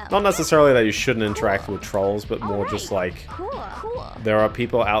not necessarily that you shouldn't interact with trolls, but more just like there are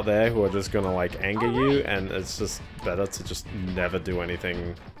people out there who are just gonna like anger you, and it's just better to just never do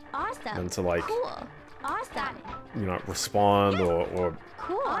anything than to like you know, respond or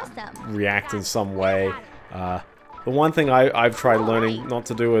react in some way. The one thing I've tried learning not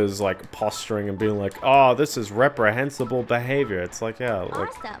to do is like posturing and being like, oh, this is reprehensible behavior. It's like, yeah, like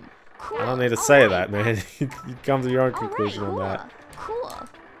I don't need to say that, man. You come to your own conclusion on that.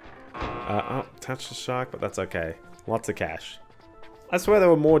 Oh, touch the shark, but that's okay. Lots of cash. I swear there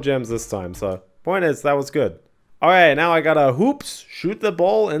were more gems this time, so point is, that was good. Alright, now I gotta hoops, shoot the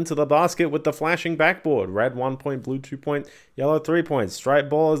ball into the basket with the flashing backboard. Red 1 point, blue 2 point, yellow 3 points. Stripe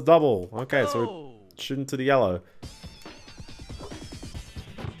ball is double. Okay, so we shoot into the yellow.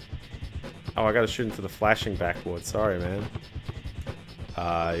 Oh, I gotta shoot into the flashing backboard. Sorry, man.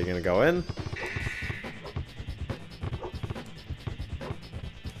 You're gonna go in.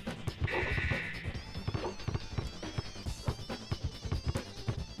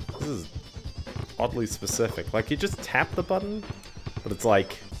 This is oddly specific. Like, you just tap the button, but it's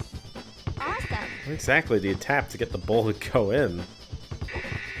like... What exactly do you tap to get the ball to go in?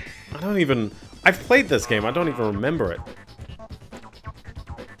 I don't even... I've played this game, I don't even remember it.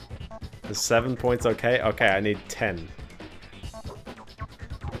 Is 7 points okay? Okay, I need 10.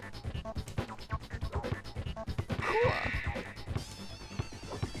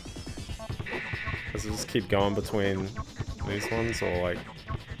 Does it just keep going between these ones, or like...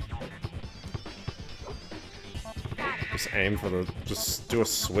 Just aim for the... Just do a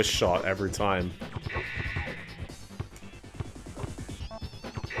swish shot every time.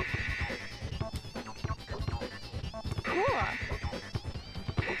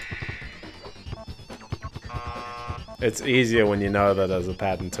 It's easier when you know that there's a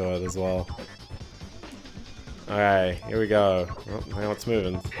pattern to it as well. Alright, here we go. Oh, now it's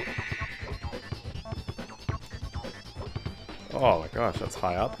moving. Oh my gosh, that's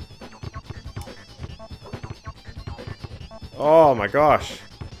high up. Oh my gosh.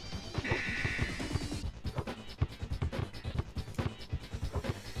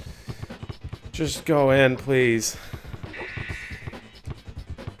 Just go in, please.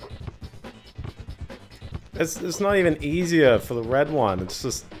 It's not even easier for the red one. It's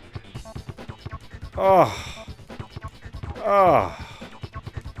just... Oh. Oh.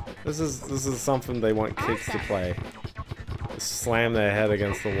 This is something they want kids to play. Just slam their head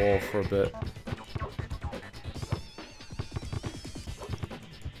against the wall for a bit.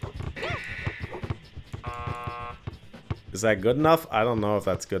 Is that good enough? I don't know if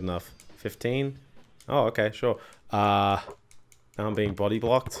that's good enough. 15? Oh, okay, sure. Now I'm being body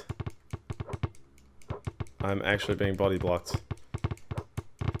blocked. I'm actually being body blocked.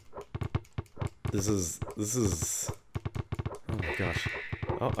 This is... Oh my gosh.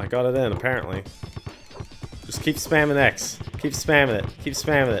 Oh, I got it in, apparently. Just keep spamming X. Keep spamming it. Keep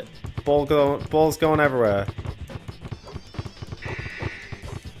spamming it. Ball's going everywhere.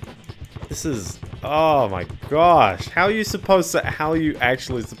 This is... Oh my gosh. How are you supposed to... How are you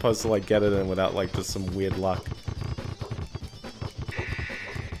actually supposed to, like, get it in without, like, just some weird luck?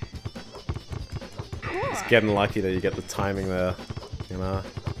 getting lucky that you get the timing there, you know.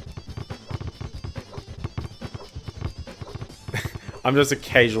 I'm just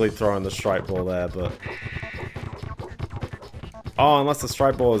occasionally throwing the strike ball there, but... Oh, unless the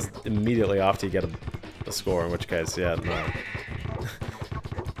strike ball is immediately after you get a score, in which case, yeah, no.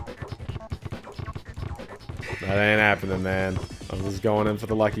 That ain't happening, man. I'm just going in for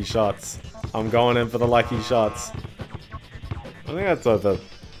the lucky shots. I'm going in for the lucky shots. I think that's over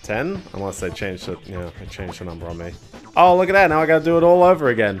 10, unless they changed it. Yeah, they changed the number on me. Oh, look at that. Now I gotta do it all over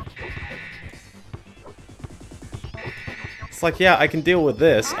again. It's like, yeah, I can deal with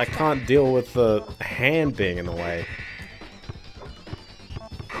this. I can't deal with the hand being in the way.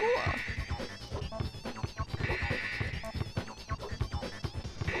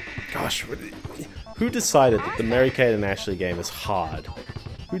 Gosh, who decided that the Mary-Kate and Ashley game is hard?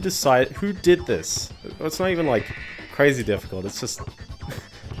 Who did this? It's not even like crazy difficult, it's just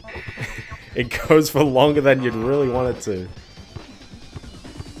it goes for longer than you'd really want it to.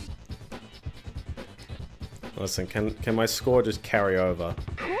 Listen, can my score just carry over?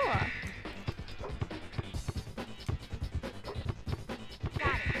 Cool.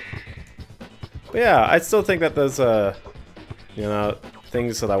 But yeah, I still think that there's you know,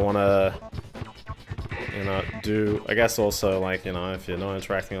 things that I want to, you know, do. I guess also, like, you know, if you're not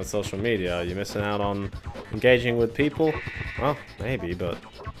interacting on social media, you're missing out on engaging with people. Well, maybe, but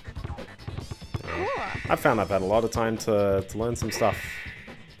I found I've had a lot of time to learn some stuff.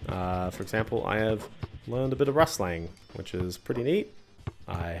 For example, I have learned a bit of rustling, which is pretty neat.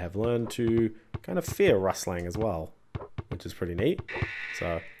 I have learned to kind of fear rustling as well, which is pretty neat.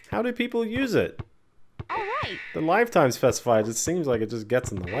 So, how do people use it? The lifetime specified, it seems like it just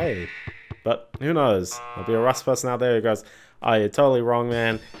gets in the way. But who knows? There'll be a Rust person out there who goes, oh, you're totally wrong,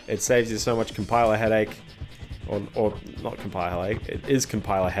 man. It saves you so much compiler headache. Or not compiler headache. It is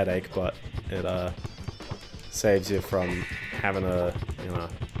compiler headache, but it saves you from having to, you know,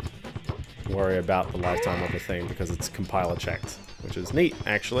 worry about the lifetime of the thing because it's compiler checked. Which is neat,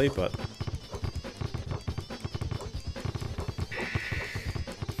 actually, but...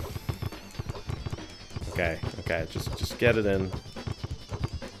 Okay, just get it in.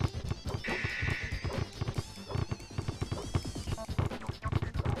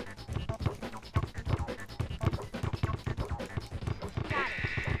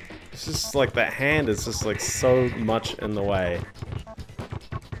 It's just like that hand is just like so much in the way.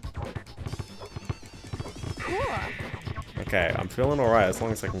 Okay, I'm feeling alright as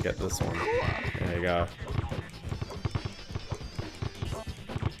long as I can get this one. There you go.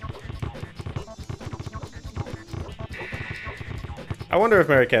 I wonder if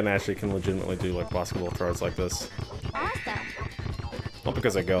Mary-Kate and Ashley can legitimately do like basketball throws like this. Awesome. Not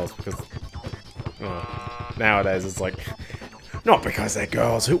because they're girls, because you know, nowadays it's like not because they're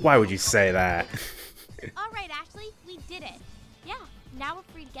girls. Why would you say that? All right, Ashley, we did it. Yeah, now we're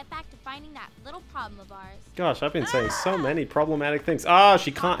free to get back to finding that little problem of ours. Gosh, I've been saying so many problematic things. Ah,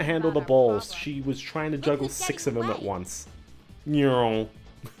 she can't handle the balls. She was trying to juggle 6 of them at once. No.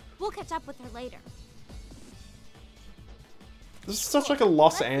 We'll catch up with her later. This is such like a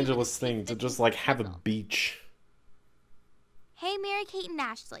Los Angeles thing to just like have a beach. Hey, Mary-Kate and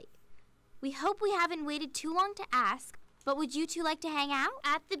Ashley. We hope we haven't waited too long to ask, but would you two like to hang out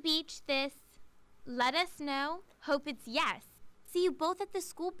at the beach this... Let us know. Hope it's yes. See you both at the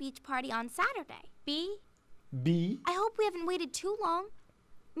school beach party on Saturday. B? B? I hope we haven't waited too long.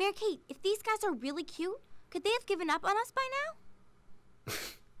 Mary-Kate, if these guys are really cute, could they have given up on us by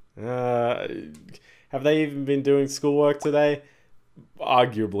now? Have they even been doing schoolwork today?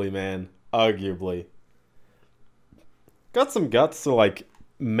 Arguably, man. Arguably. Got some guts to, like,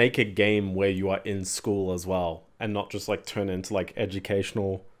 make a game where you are in school as well. And not just, like, turn into, like,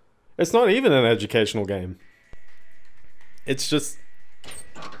 educational... It's not even an educational game. It's just...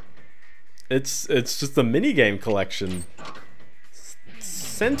 It's just a minigame collection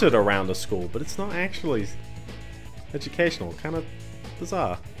centered around a school, but it's not actually educational. Kind of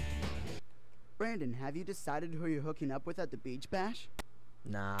bizarre. Brandon, have you decided who you're hooking up with at the beach bash?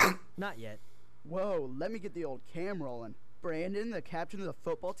 Nah, not yet. Whoa, let me get the old cam rolling. Brandon, the captain of the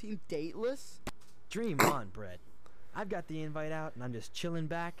football team, dateless? Dream on, Brett. I've got the invite out and I'm just chilling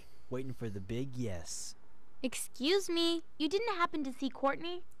back, waiting for the big yes. Excuse me, you didn't happen to see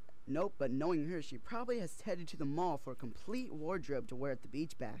Courtney? Nope, but knowing her, she probably has headed to the mall for a complete wardrobe to wear at the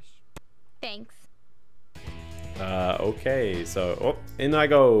beach bash. Thanks. Okay, so, oh, in I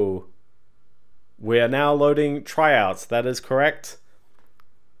go. We are now loading tryouts, that is correct.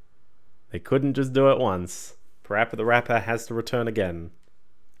 They couldn't just do it once. Parappa the Rapper has to return again.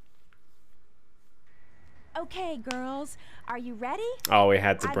 Okay, girls, are you ready? Oh, we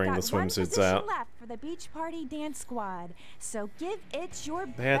had to bring the I've got one swimsuits position out. left for the beach party dance squad, so give it your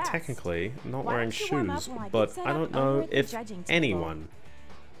They are best. technically not Why wearing don't you warm up shoes, while I get but set I up don't over know at the if judging table? anyone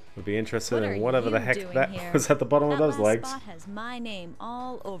would be interested What in are whatever the you heck doing that here? was at the bottom of That those last legs. spot has my name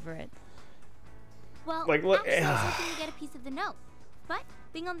all over it. Well, Like, look- actually, I was hoping to get a piece of the note. But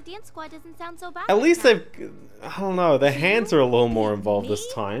being on the dance squad doesn't sound so bad. At right least now. they've, I don't know, their hands are a little more involved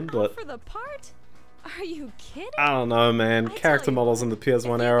this time, but For the part? Are you kidding? I don't know, man. Character models in the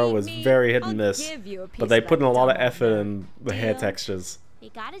PS1 era was very hit and miss, give you a but piece they of put in that a lot of dumb effort in the hair Deal? textures. They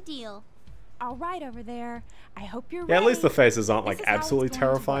got a deal. All right over there. I hope you're Yeah, ready. at least the faces aren't This like is how it's absolutely going to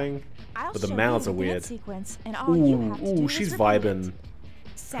work. terrifying, I'll but the show mouths you are the weird. dance sequence, and all you have to do Ooh, is she's repeat it. vibing. Her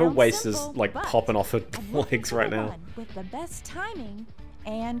Sounds waist simple, is like but popping off her I'm looking legs for right the now. one with the best timing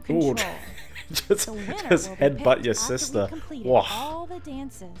and Ooh, control. just The winner just will be headbutt picked your after we've sister. completed Whoa, all the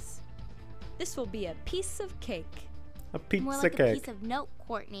dances. This will be a piece of cake. a pizza More like a cake. piece of note,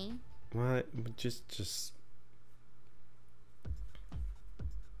 Courtney. What? Just.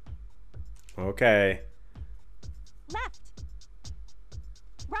 Okay. Left.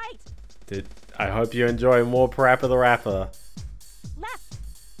 Right. I hope you enjoy more Parappa the Rapper. Left.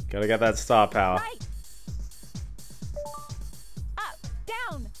 Gotta get that star power. Right. Up.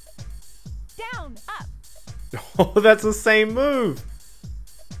 Down. Down. Up. Oh, that's the same move.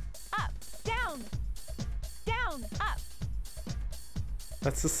 Up. Down. Down. Up.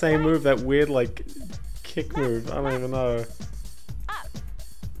 That's the same move. That weird like kick move. I don't even know.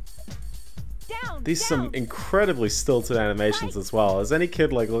 Down. These some incredibly stilted animations as well. Is any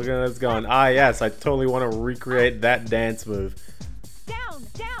kid like looking at this going, ah yes, I totally want to recreate that dance move. Down.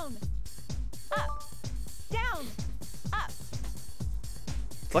 Down. Up. Down. Up.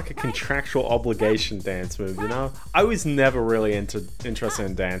 It's like a contractual obligation dance move, you know? I was never really interested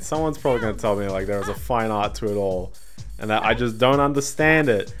in dance. Someone's probably going to tell me like there was a fine art to it all. And that I just don't understand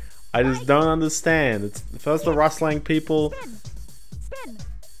it. I just don't understand. It's first the rustling people. Spin.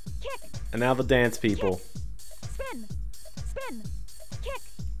 Kick. And now the dance people. Spin. Spin. Kick.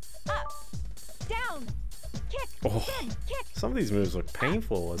 Up. Down. Kick. Oh, Spin. Kick. some of these moves look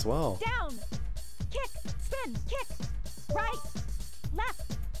painful as well. Down. Kick. Spin. Kick. Right.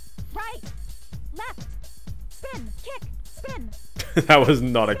 Left. Right. Left. Spin. Kick. Spin. That was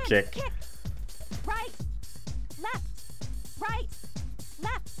not a kick. Kick. Right. Left. Right.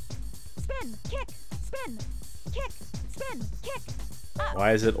 Left. Spin. Kick. Spin. Kick. Spin. Kick. Up.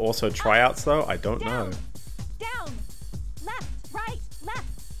 Why is it also tryouts though? I don't know. Down. Left. Right. Left.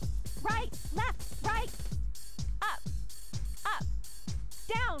 Right. Left. Right. Up. Up.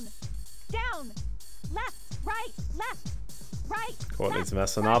 Down. Down. Left. Right. Left. Right. Courtney's left,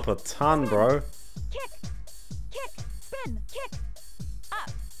 messing right, up a ton, bro. Kick. Kick. Spin. Kick. Up.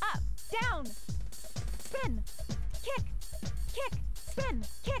 Up. Down. Spin. Kick. Kick. Spin.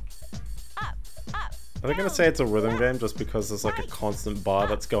 Kick. Up. Up. Are they gonna say it's a rhythm game just because there's like a constant bar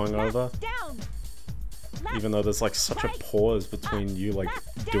that's going over? Down. Even though there's like such a pause between you like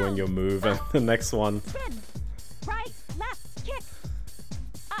doing your move and the next one. Spin. Right. Left. Kick.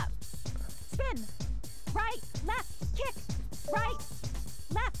 Up. Spin. Right. Left. Kick. Right.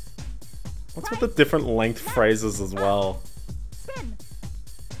 Left. What's with the different length phrases as well? Spin.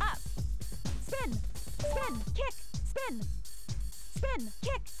 Up. Spin. Spin. Kick. Spin. Spin.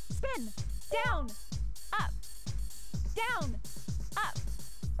 Kick. Spin. Down. Up. Down. Up.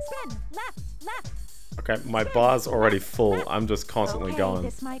 Spin. Left. Left. Okay, my bar's already full. I'm just constantly Okay, going.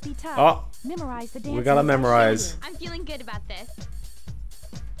 this might be tough. Oh, Memorize the dance we gotta moves I show memorize. you. I'm feeling good about this.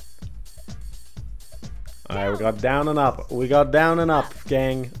 Alright, we got down and up. We got down and up,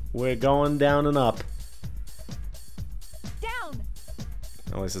 gang. We're going down and up. Down.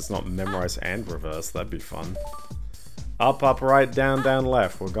 At least it's not memorize and reverse. That'd be fun. Up, up, right, down, down,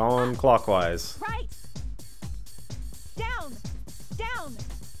 left. We're going clockwise. Right. Down. Down.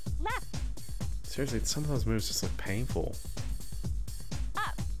 Left. Seriously, some of those moves just look painful.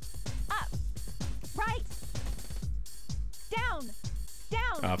 Up. Up. Right. Down.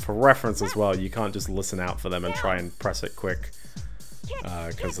 Down. For reference as well, you can't just listen out for them and try and press it quick.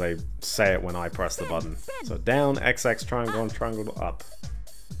 Because they say it when I press the button. So down, XX, triangle, and triangle, up.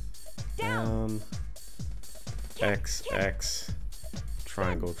 Down, XX,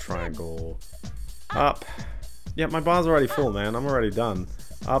 triangle, triangle, up. Yeah, my bar's already full, man. I'm already done.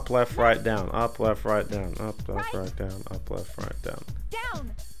 Up, left, right, down. Up, left, right, down. Up, left, right, down. Up, left, right, down.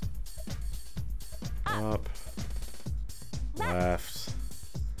 Down. Up, left,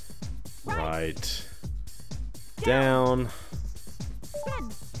 right, down. Spin.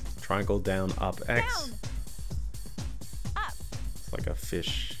 Triangle, down, up, X. Down. Up. It's like a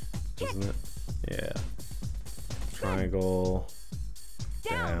fish, isn't it? Yeah. triangle,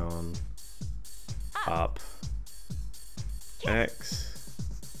 down, up, X,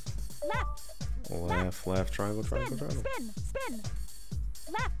 left, triangle, triangle, triangle. Spin.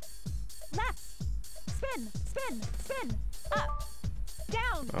 Left. Spin.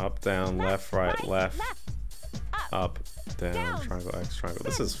 Up, down, left, right, left. Up, down, triangle, X, triangle.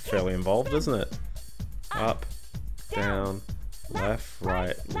 This is fairly involved, isn't it? Up, down, left,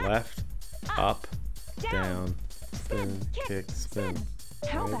 right, left, up, down, spin, kick, spin.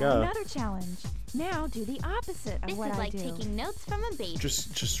 How There we about go. another challenge? Now do the opposite of This what is I like do. taking notes from a baby.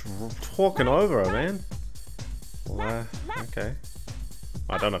 Just talking over her, man. Left, okay.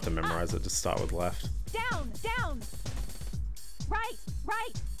 I don't have to memorize it, just start with left. Down. Right.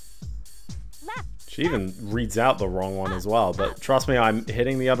 Left. She even reads out the wrong one as well, but trust me, I'm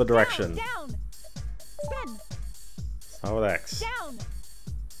hitting the other direction. Down. Spin. Start with X. Down.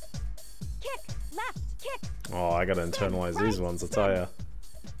 Kick. Left. Kick. Oh, I gotta internalize these ones, I tell ya.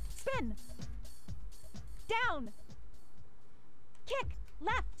 Spin. Down. Kick.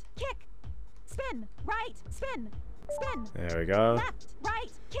 Left. Kick. Spin. Right. Spin. There we go. Left. Right.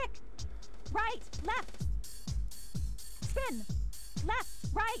 Kick. Right. Left. Spin. Left.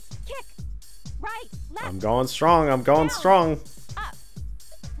 Right. Kick. Right. Left. I'm going strong, I'm going strong. Up.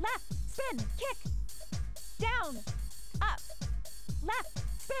 Left. Spin. Kick. Down. Up. Left.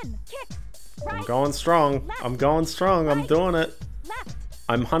 Spin. Kick. I'm going strong. I'm going strong. I'm doing it.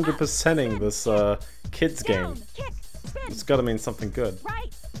 I'm 100%ing this kids game. It's gotta mean something good.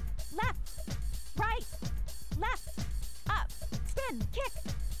 Right. Left. Up. Spin. Kick.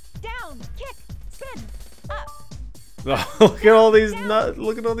 Down. Kick. Spin. Up. Look at all these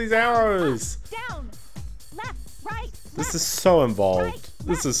look at all these arrows. Down. Left. Right. This is so involved.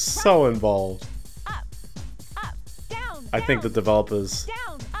 This is so involved. Down. I think the developers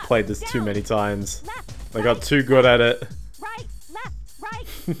played this too many times. They got too good at it. Right. Left.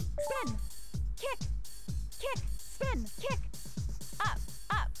 Spin. Kick. Spin. Kick. Up.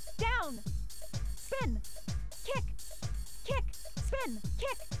 Down. Spin. Kick. Spin.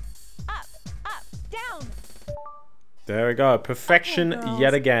 Kick. Up. Down. There we go. Perfection Girls,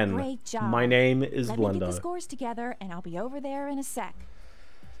 yet again. great job. My name is Let me get the Biendeo. scores together and I'll be over there in a sec.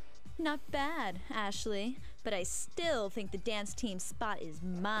 Not bad, Ashley, but I still think the dance team spot is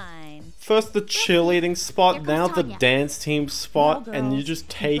mine. First the cheerleading spot, Here now comes the Tanya. dance team spot, Well, and you're girls, just you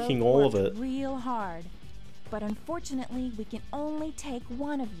taking both all of worked it. real hard. But unfortunately, we can only take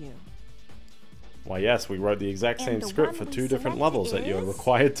one of you. Why yes, we wrote the exact And same the script one for we 2 different selected levels that you're is-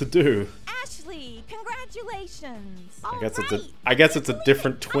 required to do. Ashley, congratulations! I guess it's a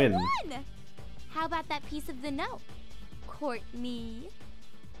different twin. How about that piece of the note? Courtney?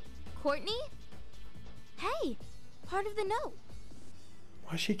 Courtney? Hey, part of the note.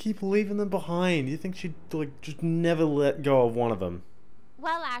 Why she keep leaving them behind? You think she'd like just never let go of one of them?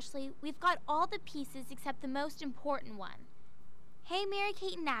 Well, Ashley, we've got all the pieces except the most important one. Hey, Mary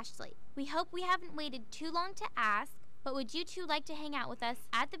Kate and Ashley, we hope we haven't waited too long to ask, but would you two like to hang out with us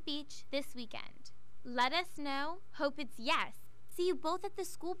at the beach this weekend? Let us know. Hope it's yes. See you both at the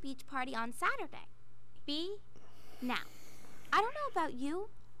school beach party on Saturday. B. Now, I don't know about you,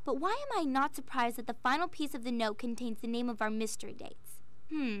 but why am I not surprised that the final piece of the note contains the name of our mystery dates?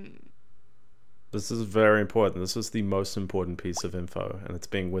 This is very important. This is the most important piece of info, and it's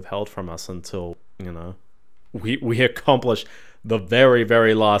being withheld from us until, you know, we accomplish the very,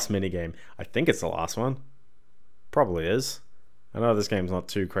 very last minigame. I think it's the last one. Probably is. I know this game's not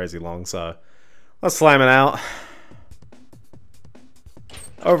too crazy long, so let's slam it out.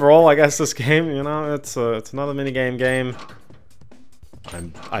 Overall, I guess this game, you know, it's another minigame game.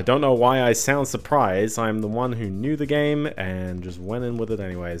 I don't know why I sound surprised. I'm the one who knew the game and just went in with it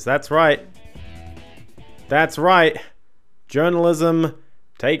anyways. That's right. That's right. Journalism,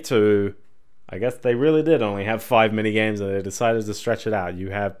 take 2. I guess they really did only have 5 minigames and they decided to stretch it out. You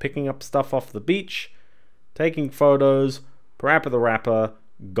have picking up stuff off the beach, taking photos, Parappa the Rapper,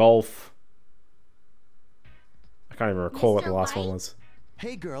 golf. I can't even recall what the last one was.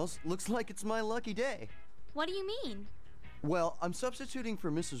 Hey girls, looks like it's my lucky day. What do you mean? Well, I'm substituting for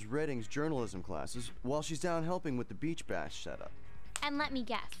Mrs. Redding's journalism classes while she's down helping with the beach bash setup. And let me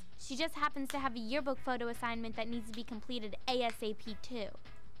guess, she just happens to have a yearbook photo assignment that needs to be completed ASAP too.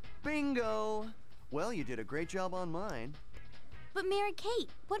 Bingo! Well, you did a great job on mine. But Mary Kate,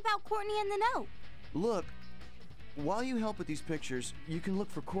 what about Courtney and the note? Look, while you help with these pictures, you can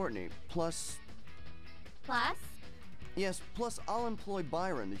look for Courtney, plus... Plus? Yes, plus I'll employ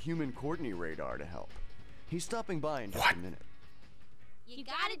Byron, the human Courtney radar, to help. He's stopping by in just a minute. You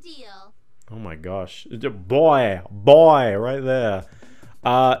got a deal. Oh my gosh. Boy, right there.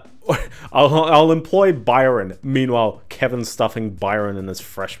 I'll employ Byron. Meanwhile, Kevin's stuffing Byron in his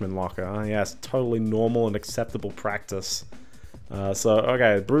freshman locker. Oh, yes, totally normal and acceptable practice.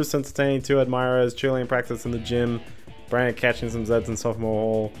 Okay, Bruce entertaining 2 admirers, cheerleading practice in the gym, Brandon catching some Zeds in sophomore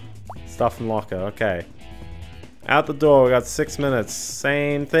hall, stuff in locker. Okay. Out the door, we got 6 minutes.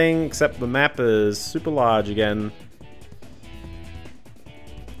 Same thing, except the map is super large again.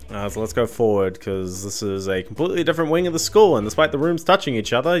 So let's go forward, because this is a completely different wing of the school, and despite the rooms touching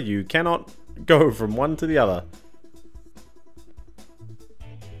each other, you cannot go from one to the other.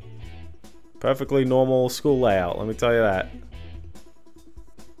 Perfectly normal school layout, let me tell you that.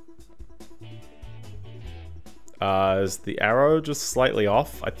 Is the arrow just slightly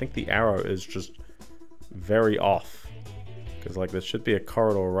off? I think the arrow is just very off. Because, like, there should be a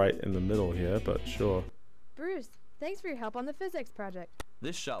corridor right in the middle here, but sure. Bruce, thanks for your help on the physics project.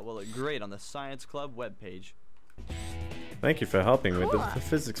 This shot will look great on the Science Club webpage. Thank you for helping with the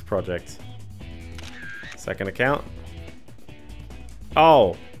physics project. Second account.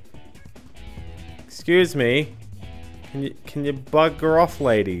 Oh. Excuse me. Can you bugger off,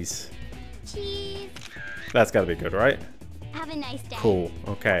 ladies? Cheese. That's gotta be good, right? Have a nice day. Cool.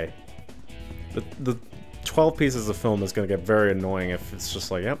 Okay. The 12 pieces of film is gonna get very annoying if it's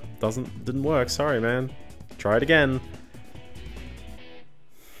just like, yep, didn't work. Sorry, man. Try it again.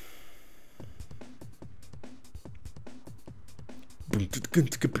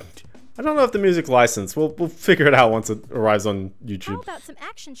 I don't know if the music's licensed. We'll figure it out once it arrives on YouTube. How about some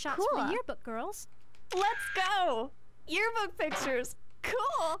action shots for the yearbook, girls? Let's go! Yearbook pictures.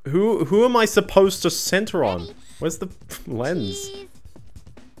 Cool. Who am I supposed to center on? Where's the lens?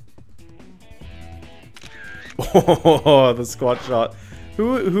 Oh, the squat shot.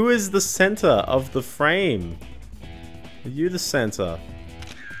 Who is the center of the frame? Are you the center?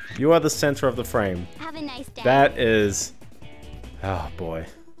 You are the center of the frame. Have a nice day. That is... Oh, boy.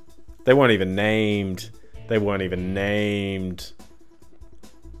 They weren't even named. They weren't even named.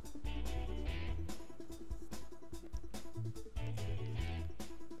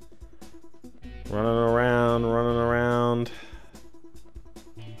 Running around, running around.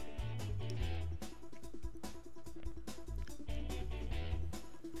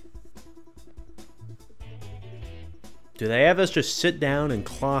 Do they ever just sit down in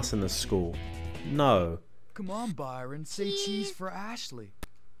class in the school? No. Come on, Byron. Say cheese for Ashley.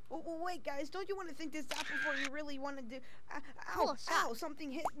 Oh, wait, guys. Don't you want to think this out before you really want to do... Cool, ow,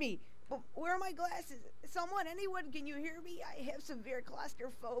 something hit me. But where are my glasses? Anyone, can you hear me? I have severe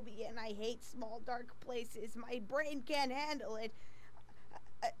claustrophobia and I hate small, dark places. My brain can't handle it.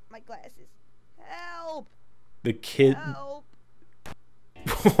 My glasses. Help! The kid... Help!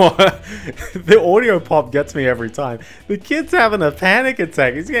 The audio pop gets me every time. The kid's having a panic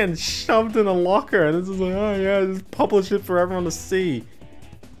attack. He's getting shoved in a locker and it's just like, oh yeah, just publish it for everyone to see.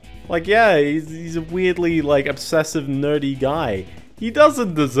 Like, yeah, he's a weirdly, like, obsessive, nerdy guy. He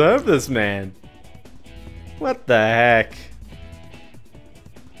doesn't deserve this, man. What the heck?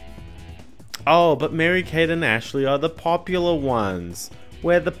 Oh, but Mary-Kate and Ashley are the popular ones.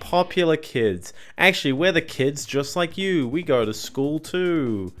 We're the popular kids. Actually, we're the kids just like you. We go to school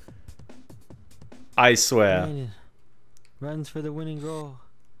too. I swear. Runs for the winning goal.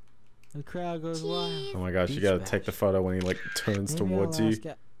 The crowd goes wild. Oh my gosh, you gotta take the photo when he like turns towards you.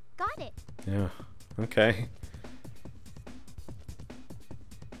 Got it. Yeah. Okay.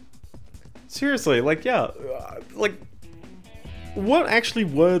 Seriously, like, yeah, like, what actually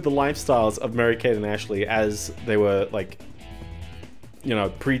were the lifestyles of Mary-Kate and Ashley as they were, like, you know,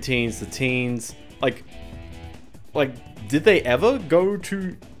 preteens to teens? Like, did they ever go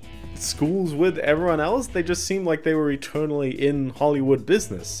to schools with everyone else? They just seemed like they were eternally in Hollywood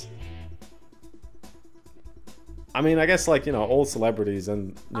business. I mean, I guess, like, you know, all celebrities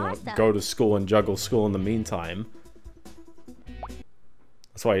and, you know, go to school and juggle school in the meantime.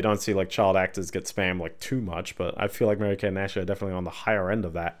 That's why you don't see, like, child actors get spammed, like, too much, but I feel like Mary-Kate and Ashley are definitely on the higher end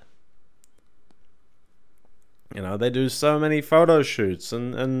of that. You know, they do so many photo shoots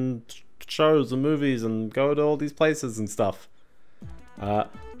and shows and movies and go to all these places and stuff.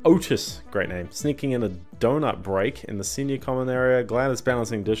 Otis, great name. Sneaking in a donut break in the senior common area. Gladys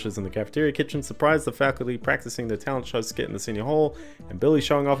balancing dishes in the cafeteria kitchen. Surprised the faculty practicing their talent show skit in the senior hall. And Billy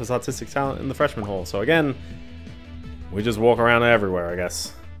showing off his artistic talent in the freshman hall. So again, we just walk around everywhere, I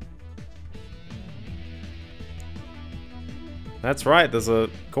guess. That's right, there's a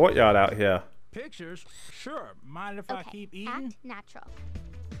courtyard out here. Pictures? Sure. Mind if I keep eating? Act natural.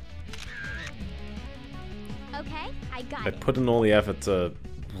 Okay, I got They it. put in all the effort to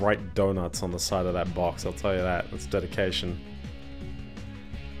write donuts on the side of that box, I'll tell you that. That's dedication.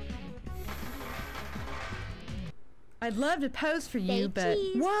 I'd love to pose for you, but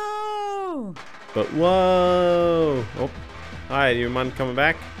cheese. whoa! But whoa! Oh, hi. Do you mind coming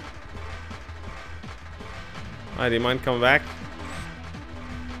back? Hi. Do you mind coming back?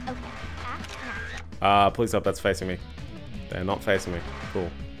 Okay. Act natural. Please stop. That's facing me. They're not facing me.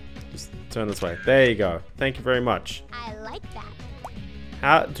 Cool. Just turn this way. There you go. Thank you very much. I like that.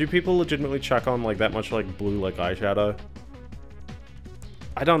 How do people legitimately chuck on like that much like blue like eyeshadow?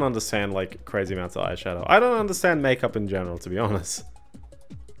 I don't understand like crazy amounts of eyeshadow. I don't understand makeup in general, to be honest.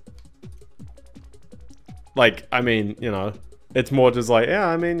 Like, I mean, you know, it's more just like, yeah,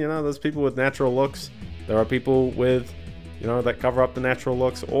 I mean, you know, there's people with natural looks. There are people with, you know, that cover up the natural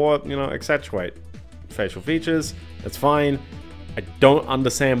looks or, you know, accentuate facial features. That's fine. I don't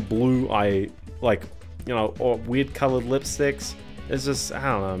understand blue eye, like, you know, or weird colored lipsticks. It's just,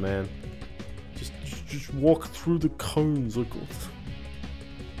 I don't know, man. Just walk through the cones. Like,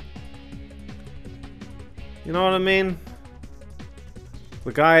 you know what I mean?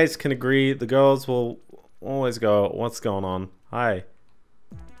 The guys can agree. The girls will always go, what's going on? Hi.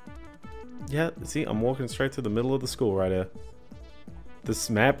 Yeah, see, I'm walking straight to the middle of the school right here. This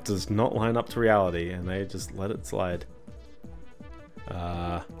map does not line up to reality, and they just let it slide.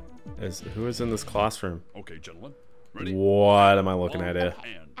 Who is in this classroom? Okay, gentlemen. Ready? What am I looking at here?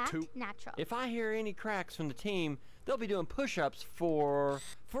 Act natural. If I hear any cracks from the team, they'll be doing push-ups for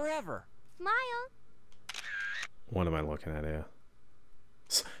forever. Smile. What am I looking at here?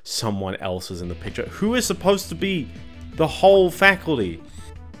 Someone else is in the picture. Who is supposed to be the whole faculty?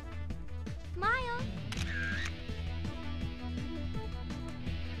 Smile.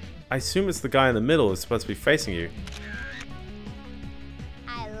 I assume it's the guy in the middle who's supposed to be facing you.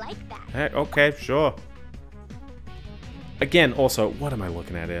 I like that. Hey, okay, sure. Again, also, what am I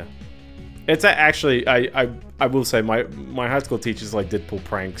looking at here? It's actually, I will say, my high school teachers like did pull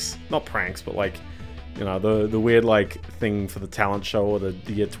pranks. Not pranks, but like, you know, the weird like thing for the talent show or the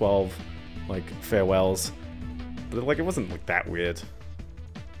year 12 like farewells. But like it wasn't like that weird.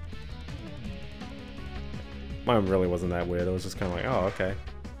 Mine really wasn't that weird. It was just kind of like, oh, okay.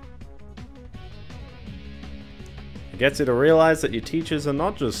 It gets you to realize that your teachers are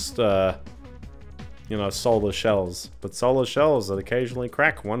not just, you know, solar shells, but solar shells that occasionally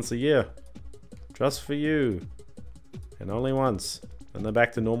crack once a year. Just for you. And only once. And they're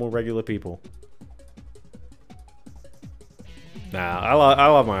back to normal, regular people. Nah, I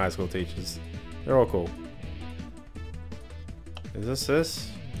love my high school teachers. They're all cool. Is this?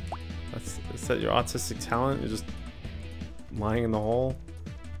 Is that your artistic talent? You're just lying in the hole?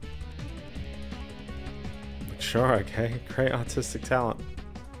 Like, sure, okay. Great artistic talent.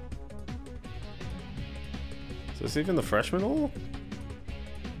 Is this even the freshman hall?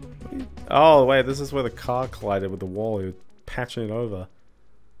 Oh, wait, this is where the car collided with the wall. You're patching it over.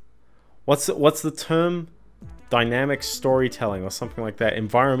 What's the term? Dynamic storytelling or something like that.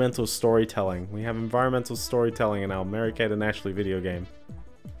 Environmental storytelling. We have environmental storytelling in our Mary-Kate and Ashley video game.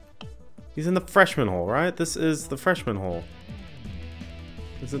 He's in the freshman hall, right? This is the freshman hall.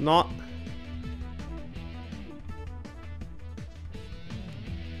 Is it not?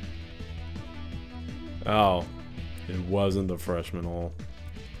 Oh. It wasn't the freshman hall.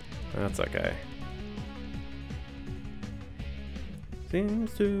 That's okay.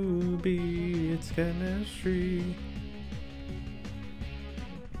 Seems to be its chemistry.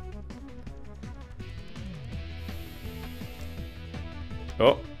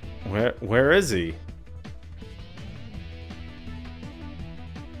 Oh, where is he?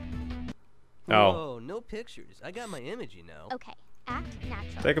 Oh. Whoa, no pictures. I got my image, you know. Okay, act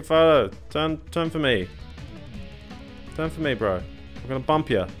natural. Take a photo. Turn for me. Turn for me, bro. I'm gonna bump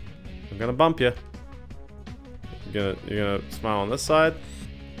you. I'm gonna bump you. You're gonna smile on this side.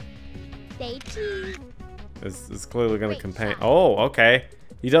 Say cheese. It's clearly gonna campaign. Oh, okay.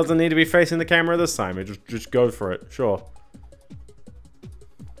 He doesn't need to be facing the camera this time. He just go for it. Sure.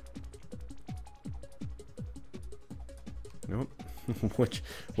 Nope.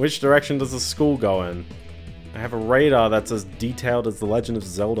 which direction does the school go in? I have a radar that's as detailed as The Legend of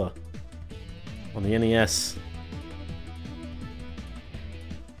Zelda on the NES.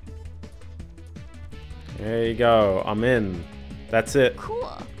 There you go. I'm in. That's it. Cool.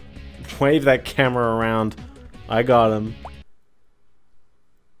 Wave that camera around. I got him.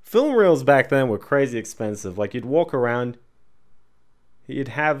 Film reels back then were crazy expensive. Like you'd walk around, you'd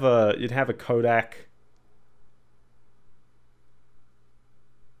have a Kodak.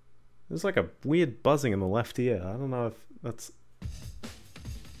 There's like a weird buzzing in the left ear. I don't know if that's...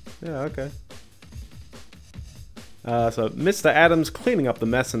 Yeah, okay. So, Mr. Adams cleaning up the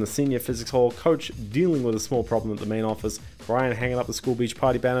mess in the senior physics hall, Coach dealing with a small problem at the main office, Brian hanging up the school beach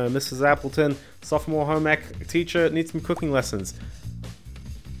party banner. Mrs. Appleton, sophomore home ec teacher, needs some cooking lessons.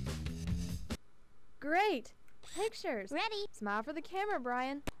 Great. Pictures. Ready. Smile for the camera,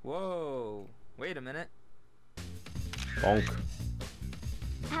 Brian. Whoa. Wait a minute. Bonk.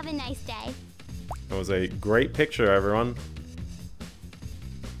 Have a nice day. That was a great picture, everyone.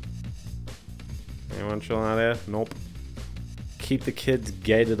 Anyone chilling out there? Nope. Keep the kids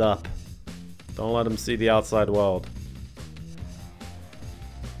gated up. Don't let them see the outside world.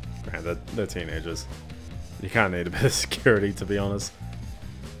 Granted, they're teenagers. You kind of need a bit of security, to be honest.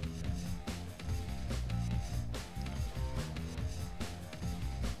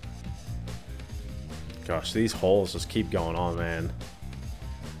 Gosh, these holes just keep going on, man.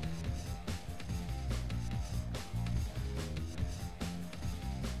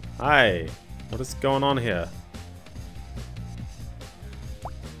 Hi, what is going on here?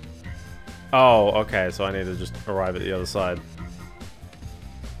 Oh, okay, so I need to just arrive at the other side.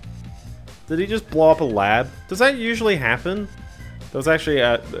 Did he just blow up a lab? Does that usually happen? There was actually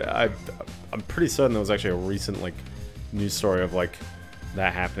I'm pretty certain there was actually a recent like news story of like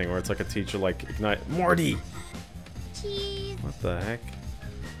that happening where it's like a teacher like ignite Morty. Cheese. What the heck?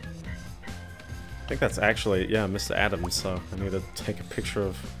 I think that's actually yeah, Mr. Adams. So I need to take a picture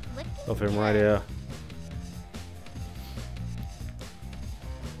of him right here.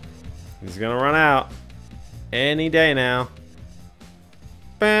 He's gonna run out any day now.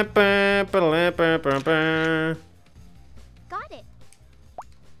 Got it.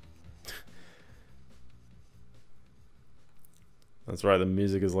 That's right, the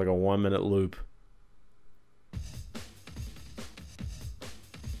music is like a 1-minute loop.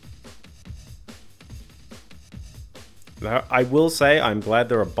 Now, I will say, I'm glad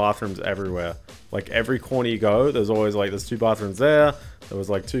there are bathrooms everywhere. Like, every corner you go, there's always like, there's 2 bathrooms there. There was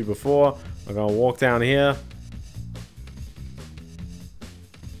like 2 before. I'm gonna walk down here.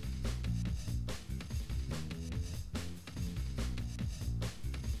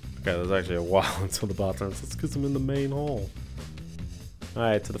 Okay, there's actually a while until the bathrooms. That's because I'm in the main hall.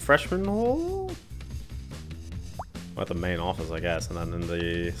 Alright, to the freshman hall? Or at the main office, I guess, and then in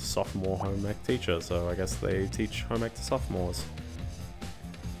the sophomore home ec teacher, so I guess they teach home ec to sophomores.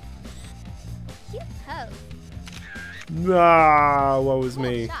 Cute pose. Nah, what was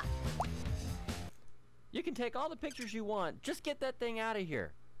me? You can take all the pictures you want. Just get that thing out of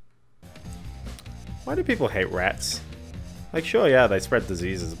here. Why do people hate rats? Like, sure, yeah, they spread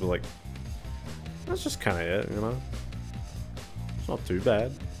diseases, but like, that's just kind of it, you know? It's not too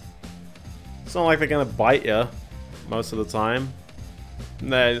bad. It's not like they're gonna bite you most of the time.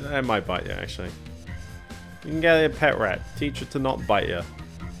 They might bite you, actually. You can get a pet rat. Teach it to not bite you.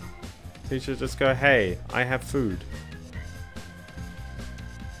 Teach it just go, hey, I have food.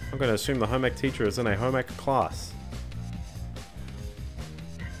 I'm gonna assume the home ec teacher is in a home ec class.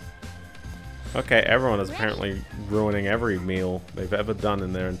 Okay, everyone is apparently ruining every meal they've ever done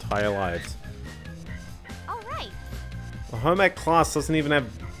in their entire lives. Alright. The home ec class doesn't even have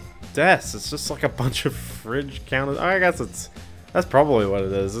desks. It's just like a bunch of fridge counters. I guess that's probably what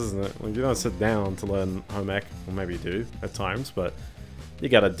it is, isn't it? Like, you don't sit down to learn home ec. Well, maybe you do at times, but you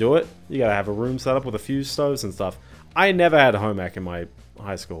gotta do it. You gotta have a room set up with a few stoves and stuff. I never had home ec in my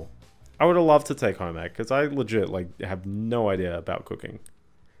high school. I would have loved to take home ec because I legit like have no idea about cooking.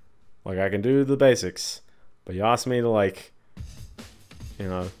 Like, I can do the basics, but you ask me to, like, you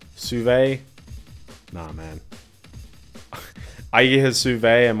know, sous vide? Nah, man. I hear sous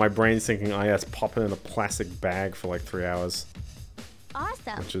vide and my brain's thinking, oh, yes, pop it in a plastic bag for, like, 3 hours.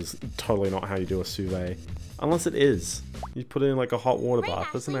 Awesome. Which is totally not how you do a sous vide. Unless it is. You put it in, like, a hot water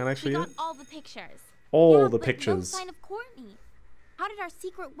bath. Isn't that actually we it? got all the pictures. All yeah, the but pictures. No sign of Courtney. How did our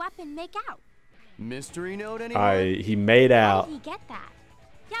secret weapon make out? Mystery note, anyone? He made out. How did he get that?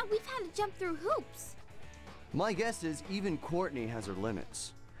 Yeah, we've had to jump through hoops. My guess is even Courtney has her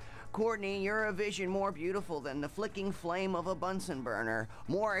limits. Courtney, you're a vision more beautiful than the flicking flame of a Bunsen burner,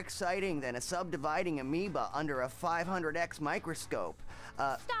 more exciting than a subdividing amoeba under a 500x microscope.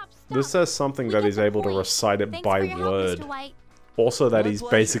 Stop. This says something that he's able to recite it by word. Also that he's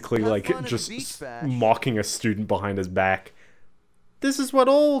basically like just mocking a student behind his back. This is what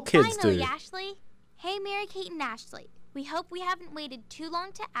all kids Finally, do. Ashley. Hey, Mary-Kate and Ashley. We hope we haven't waited too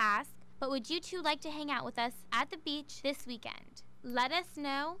long to ask, but would you two like to hang out with us at the beach this weekend? Let us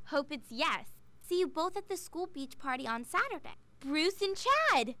know. Hope it's yes. See you both at the school beach party on Saturday. Bruce and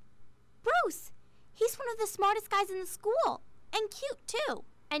Chad. Bruce, he's one of the smartest guys in the school. And cute, too.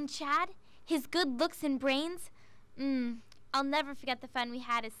 And Chad, his good looks and brains. I'll never forget the fun we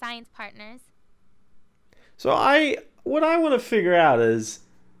had as science partners. So what I want to figure out is,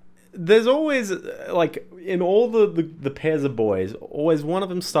 there's always, like, in all the pairs of boys, always one of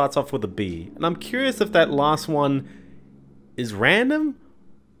them starts off with a B. And I'm curious if that last one is random,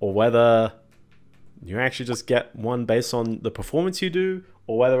 or whether you actually just get one based on the performance you do,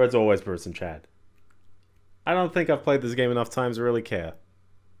 or whether it's always Bruce and Chad. I don't think I've played this game enough times to really care.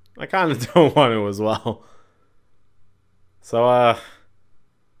 I kind of don't want to as well. So,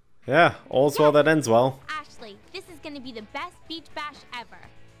 yeah, all's well that ends well. Ashley, this is gonna be the best beach bash ever.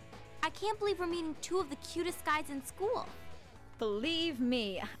 I can't believe we're meeting two of the cutest guys in school. Believe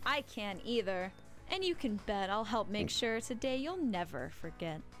me, I can't either. And you can bet I'll help make sure it's a day you'll never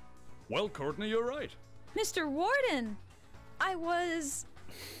forget. Well, Courtney, you're right. Mr. Warden, I was...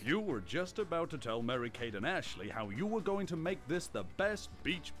 You were just about to tell Mary Kate and Ashley how you were going to make this the best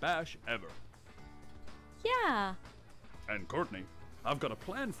beach bash ever. Yeah. And Courtney, I've got a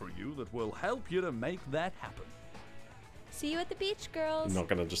plan for you that will help you to make that happen. See you at the beach, girls. I'm not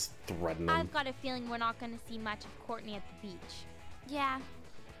gonna just threaten them. I've got a feeling we're not gonna see much of Courtney at the beach. Yeah,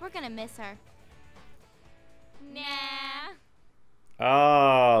 we're gonna miss her. Nah.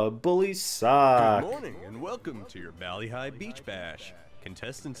 Ah, bullies suck. Good morning and welcome to your Valley High Beach Bash.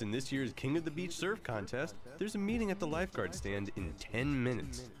 Contestants in this year's King of the Beach Surf Contest, there's a meeting at the lifeguard stand in 10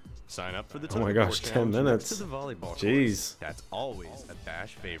 minutes. Sign up for the Oh my tug-of-war gosh, 10 challenge next minutes. to the volleyball Jeez. course. That's always a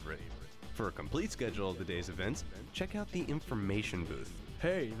Bash favorite. For a complete schedule of the day's events, check out the information booth.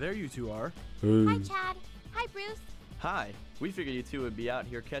 Hey, there you two are. Hi, Chad. Hi, Bruce. Hi. We figured you two would be out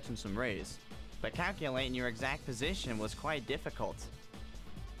here catching some rays. But calculating your exact position was quite difficult.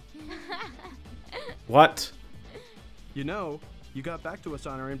 What? You know, you got back to us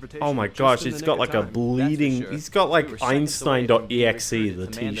on our invitation. Oh my just gosh, in the he's nick got of like a time. bleeding... He's got like We were seconds away from being Einstein.exe, the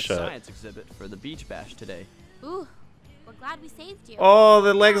recruited to man t-shirt. science exhibit for the beach bash today. Ooh, we're glad we saved you. Oh,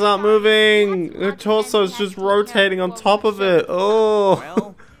 their legs aren't moving. Their torso's just rotating on top of it. Oh.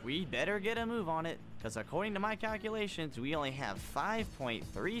 Well, we better get a move on it, because according to my calculations, we only have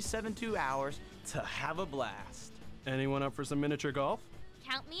 5.372 hours to have a blast. Anyone up for some miniature golf?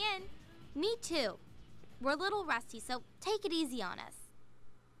 Count me in. Me too. We're a little rusty, so take it easy on us.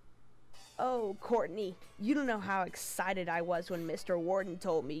 Oh, Courtney, you don't know how excited I was when Mr. Warden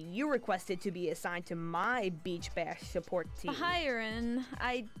told me you requested to be assigned to my Beach Bash support team. Byron,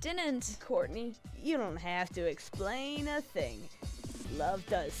 I didn't... Courtney, you don't have to explain a thing. Love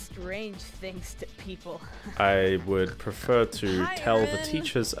does strange things to people. I would prefer to tell the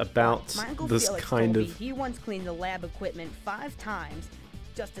teachers about My Uncle this Felix kind told of... me he once cleaned the lab equipment 5 times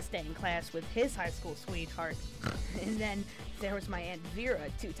just to stay in class with his high school sweetheart. And then there was my Aunt Vera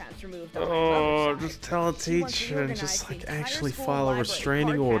 2 times removed on my Oh, mother's side. just tell a She once teacher and reorganized just the like entire actually school file a library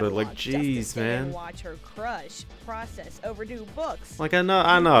restraining card order. Like, catalog just to jeez, stay and man. watch her crush process overdue books. Like, I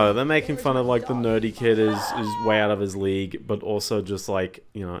know, they're making fun of, like, the nerdy kid is way out of his league, but also just, like,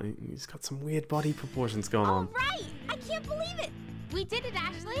 you know, he's got some weird body proportions going on. Right! I can't believe it! We did it,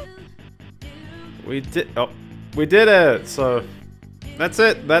 Ashley! We did it! So, that's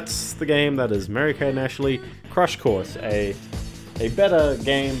it. That's the game. That is Mary Kate and Ashley Crush Course. A better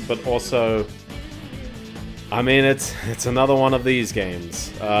game, but also... I mean, it's another one of these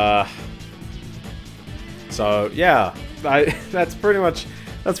games. So, yeah. That's pretty much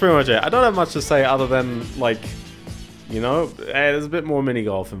it. I don't have much to say other than, like, you know, there's a bit more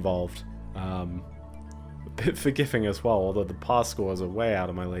mini-golf involved. A bit forgiving as well, although the pass scores are way out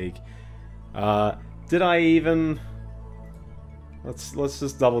of my league. Did I even... Let's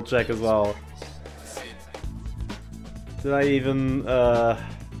just double check as well. Did I even,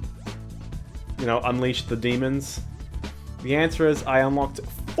 you know, unleash the demons? The answer is I unlocked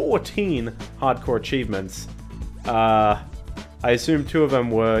 14 hardcore achievements. I assume 2 of them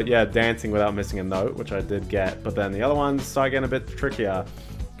were, yeah, dancing without missing a note, which I did get, but then the other ones start getting a bit trickier.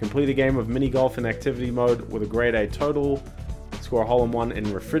 Complete a game of mini golf in activity mode with a grade A total. Score a hole in 1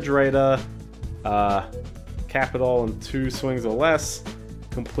 in refrigerator. Cap it all in 2 swings or less.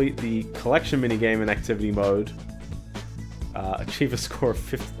 Complete the collection minigame in activity mode. Achieve a score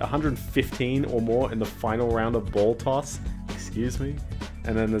of 115 or more in the final round of ball toss. Excuse me.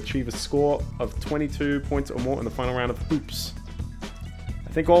 And then achieve a score of 22 points or more in the final round of hoops. I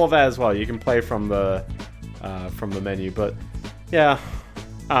think all of that as well. You can play from the menu, but yeah.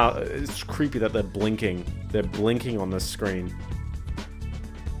 It's creepy that they're blinking. They're blinking on this screen.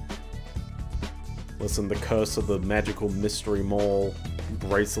 Listen, the curse of the magical mystery mall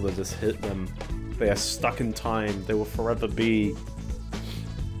bracelet has hit them. They are stuck in time. They will forever be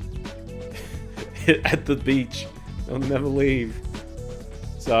at the beach. They'll never leave.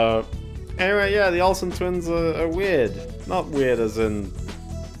 So, anyway, yeah, the Olsen twins are weird. Not weird as in,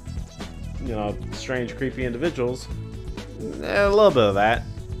 you know, strange, creepy individuals. A little bit of that.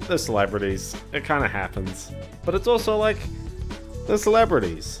 they're celebrities. It kind of happens. But it's also like, they're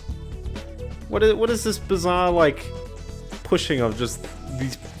celebrities. What is this bizarre, like, pushing of just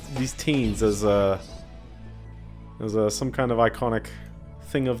these teens as some kind of iconic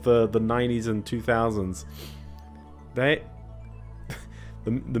thing of the 90s and 2000s?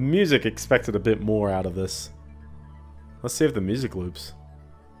 The music expected a bit more out of this. Let's see if the music loops.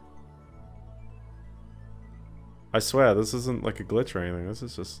 I swear, this isn't like a glitch or anything. This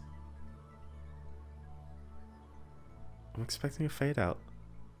is just... I'm expecting a fade out.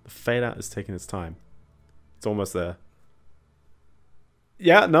 The fade out is taking its time. It's almost there.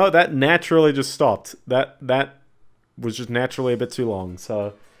 Yeah, no, that naturally just stopped. That was just naturally a bit too long.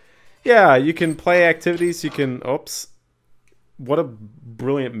 So, yeah, you can play activities. You can... Oops. What a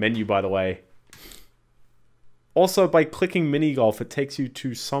brilliant menu, by the way. Also, by clicking mini golf, it takes you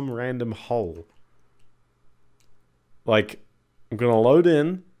to some random hole. Like, I'm going to load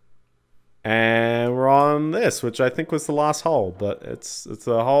in, and we're on this, which I think was the last hole, but it's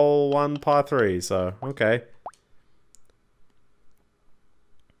a hole 1 par 3, so, okay.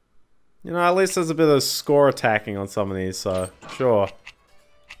 You know, at least there's a bit of score attacking on some of these, so, sure.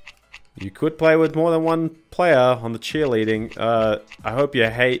 You could play with more than one player on the cheerleading. I hope you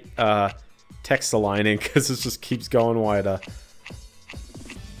hate text aligning, because it just keeps going wider.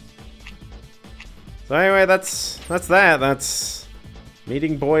 So anyway, that's that. That's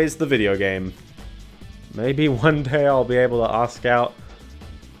Meeting Boys, the video game. Maybe one day I'll be able to ask out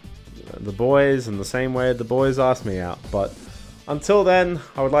the boys in the same way the boys ask me out. But until then,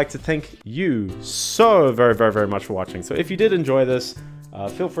 I would like to thank you so very, very, very much for watching. So if you did enjoy this,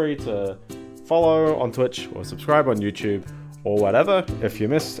 feel free to follow on Twitch or subscribe on YouTube or whatever. If you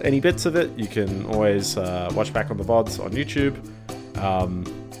missed any bits of it, you can always watch back on the VODs on YouTube.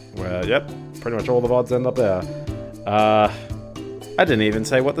 Where, yep, pretty much all the VODs end up there. I didn't even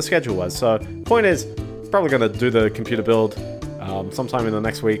say what the schedule was. So, point is, probably going to do the computer build sometime in the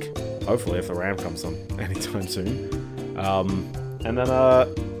next week. Hopefully, if the RAM comes on anytime soon. And then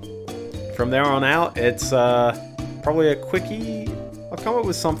from there on out, it's probably a quickie. I'll come up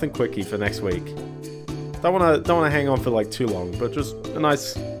with something quickie for next week. Don't wanna hang on for like too long, but just a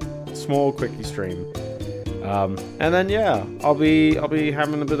nice small quickie stream. And then yeah, I'll be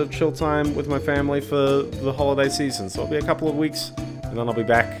having a bit of chill time with my family for the holiday season. So it'll be a couple of weeks, and then I'll be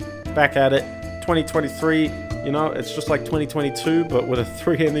back at it. 2023, you know, it's just like 2022, but with a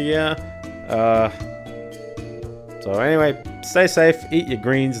 3 in the year. So anyway, stay safe, eat your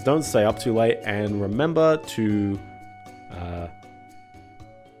greens, don't stay up too late, and remember to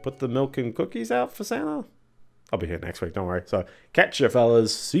put the milk and cookies out for Santa. I'll be here next week, don't worry. So catch you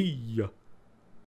fellas, see ya.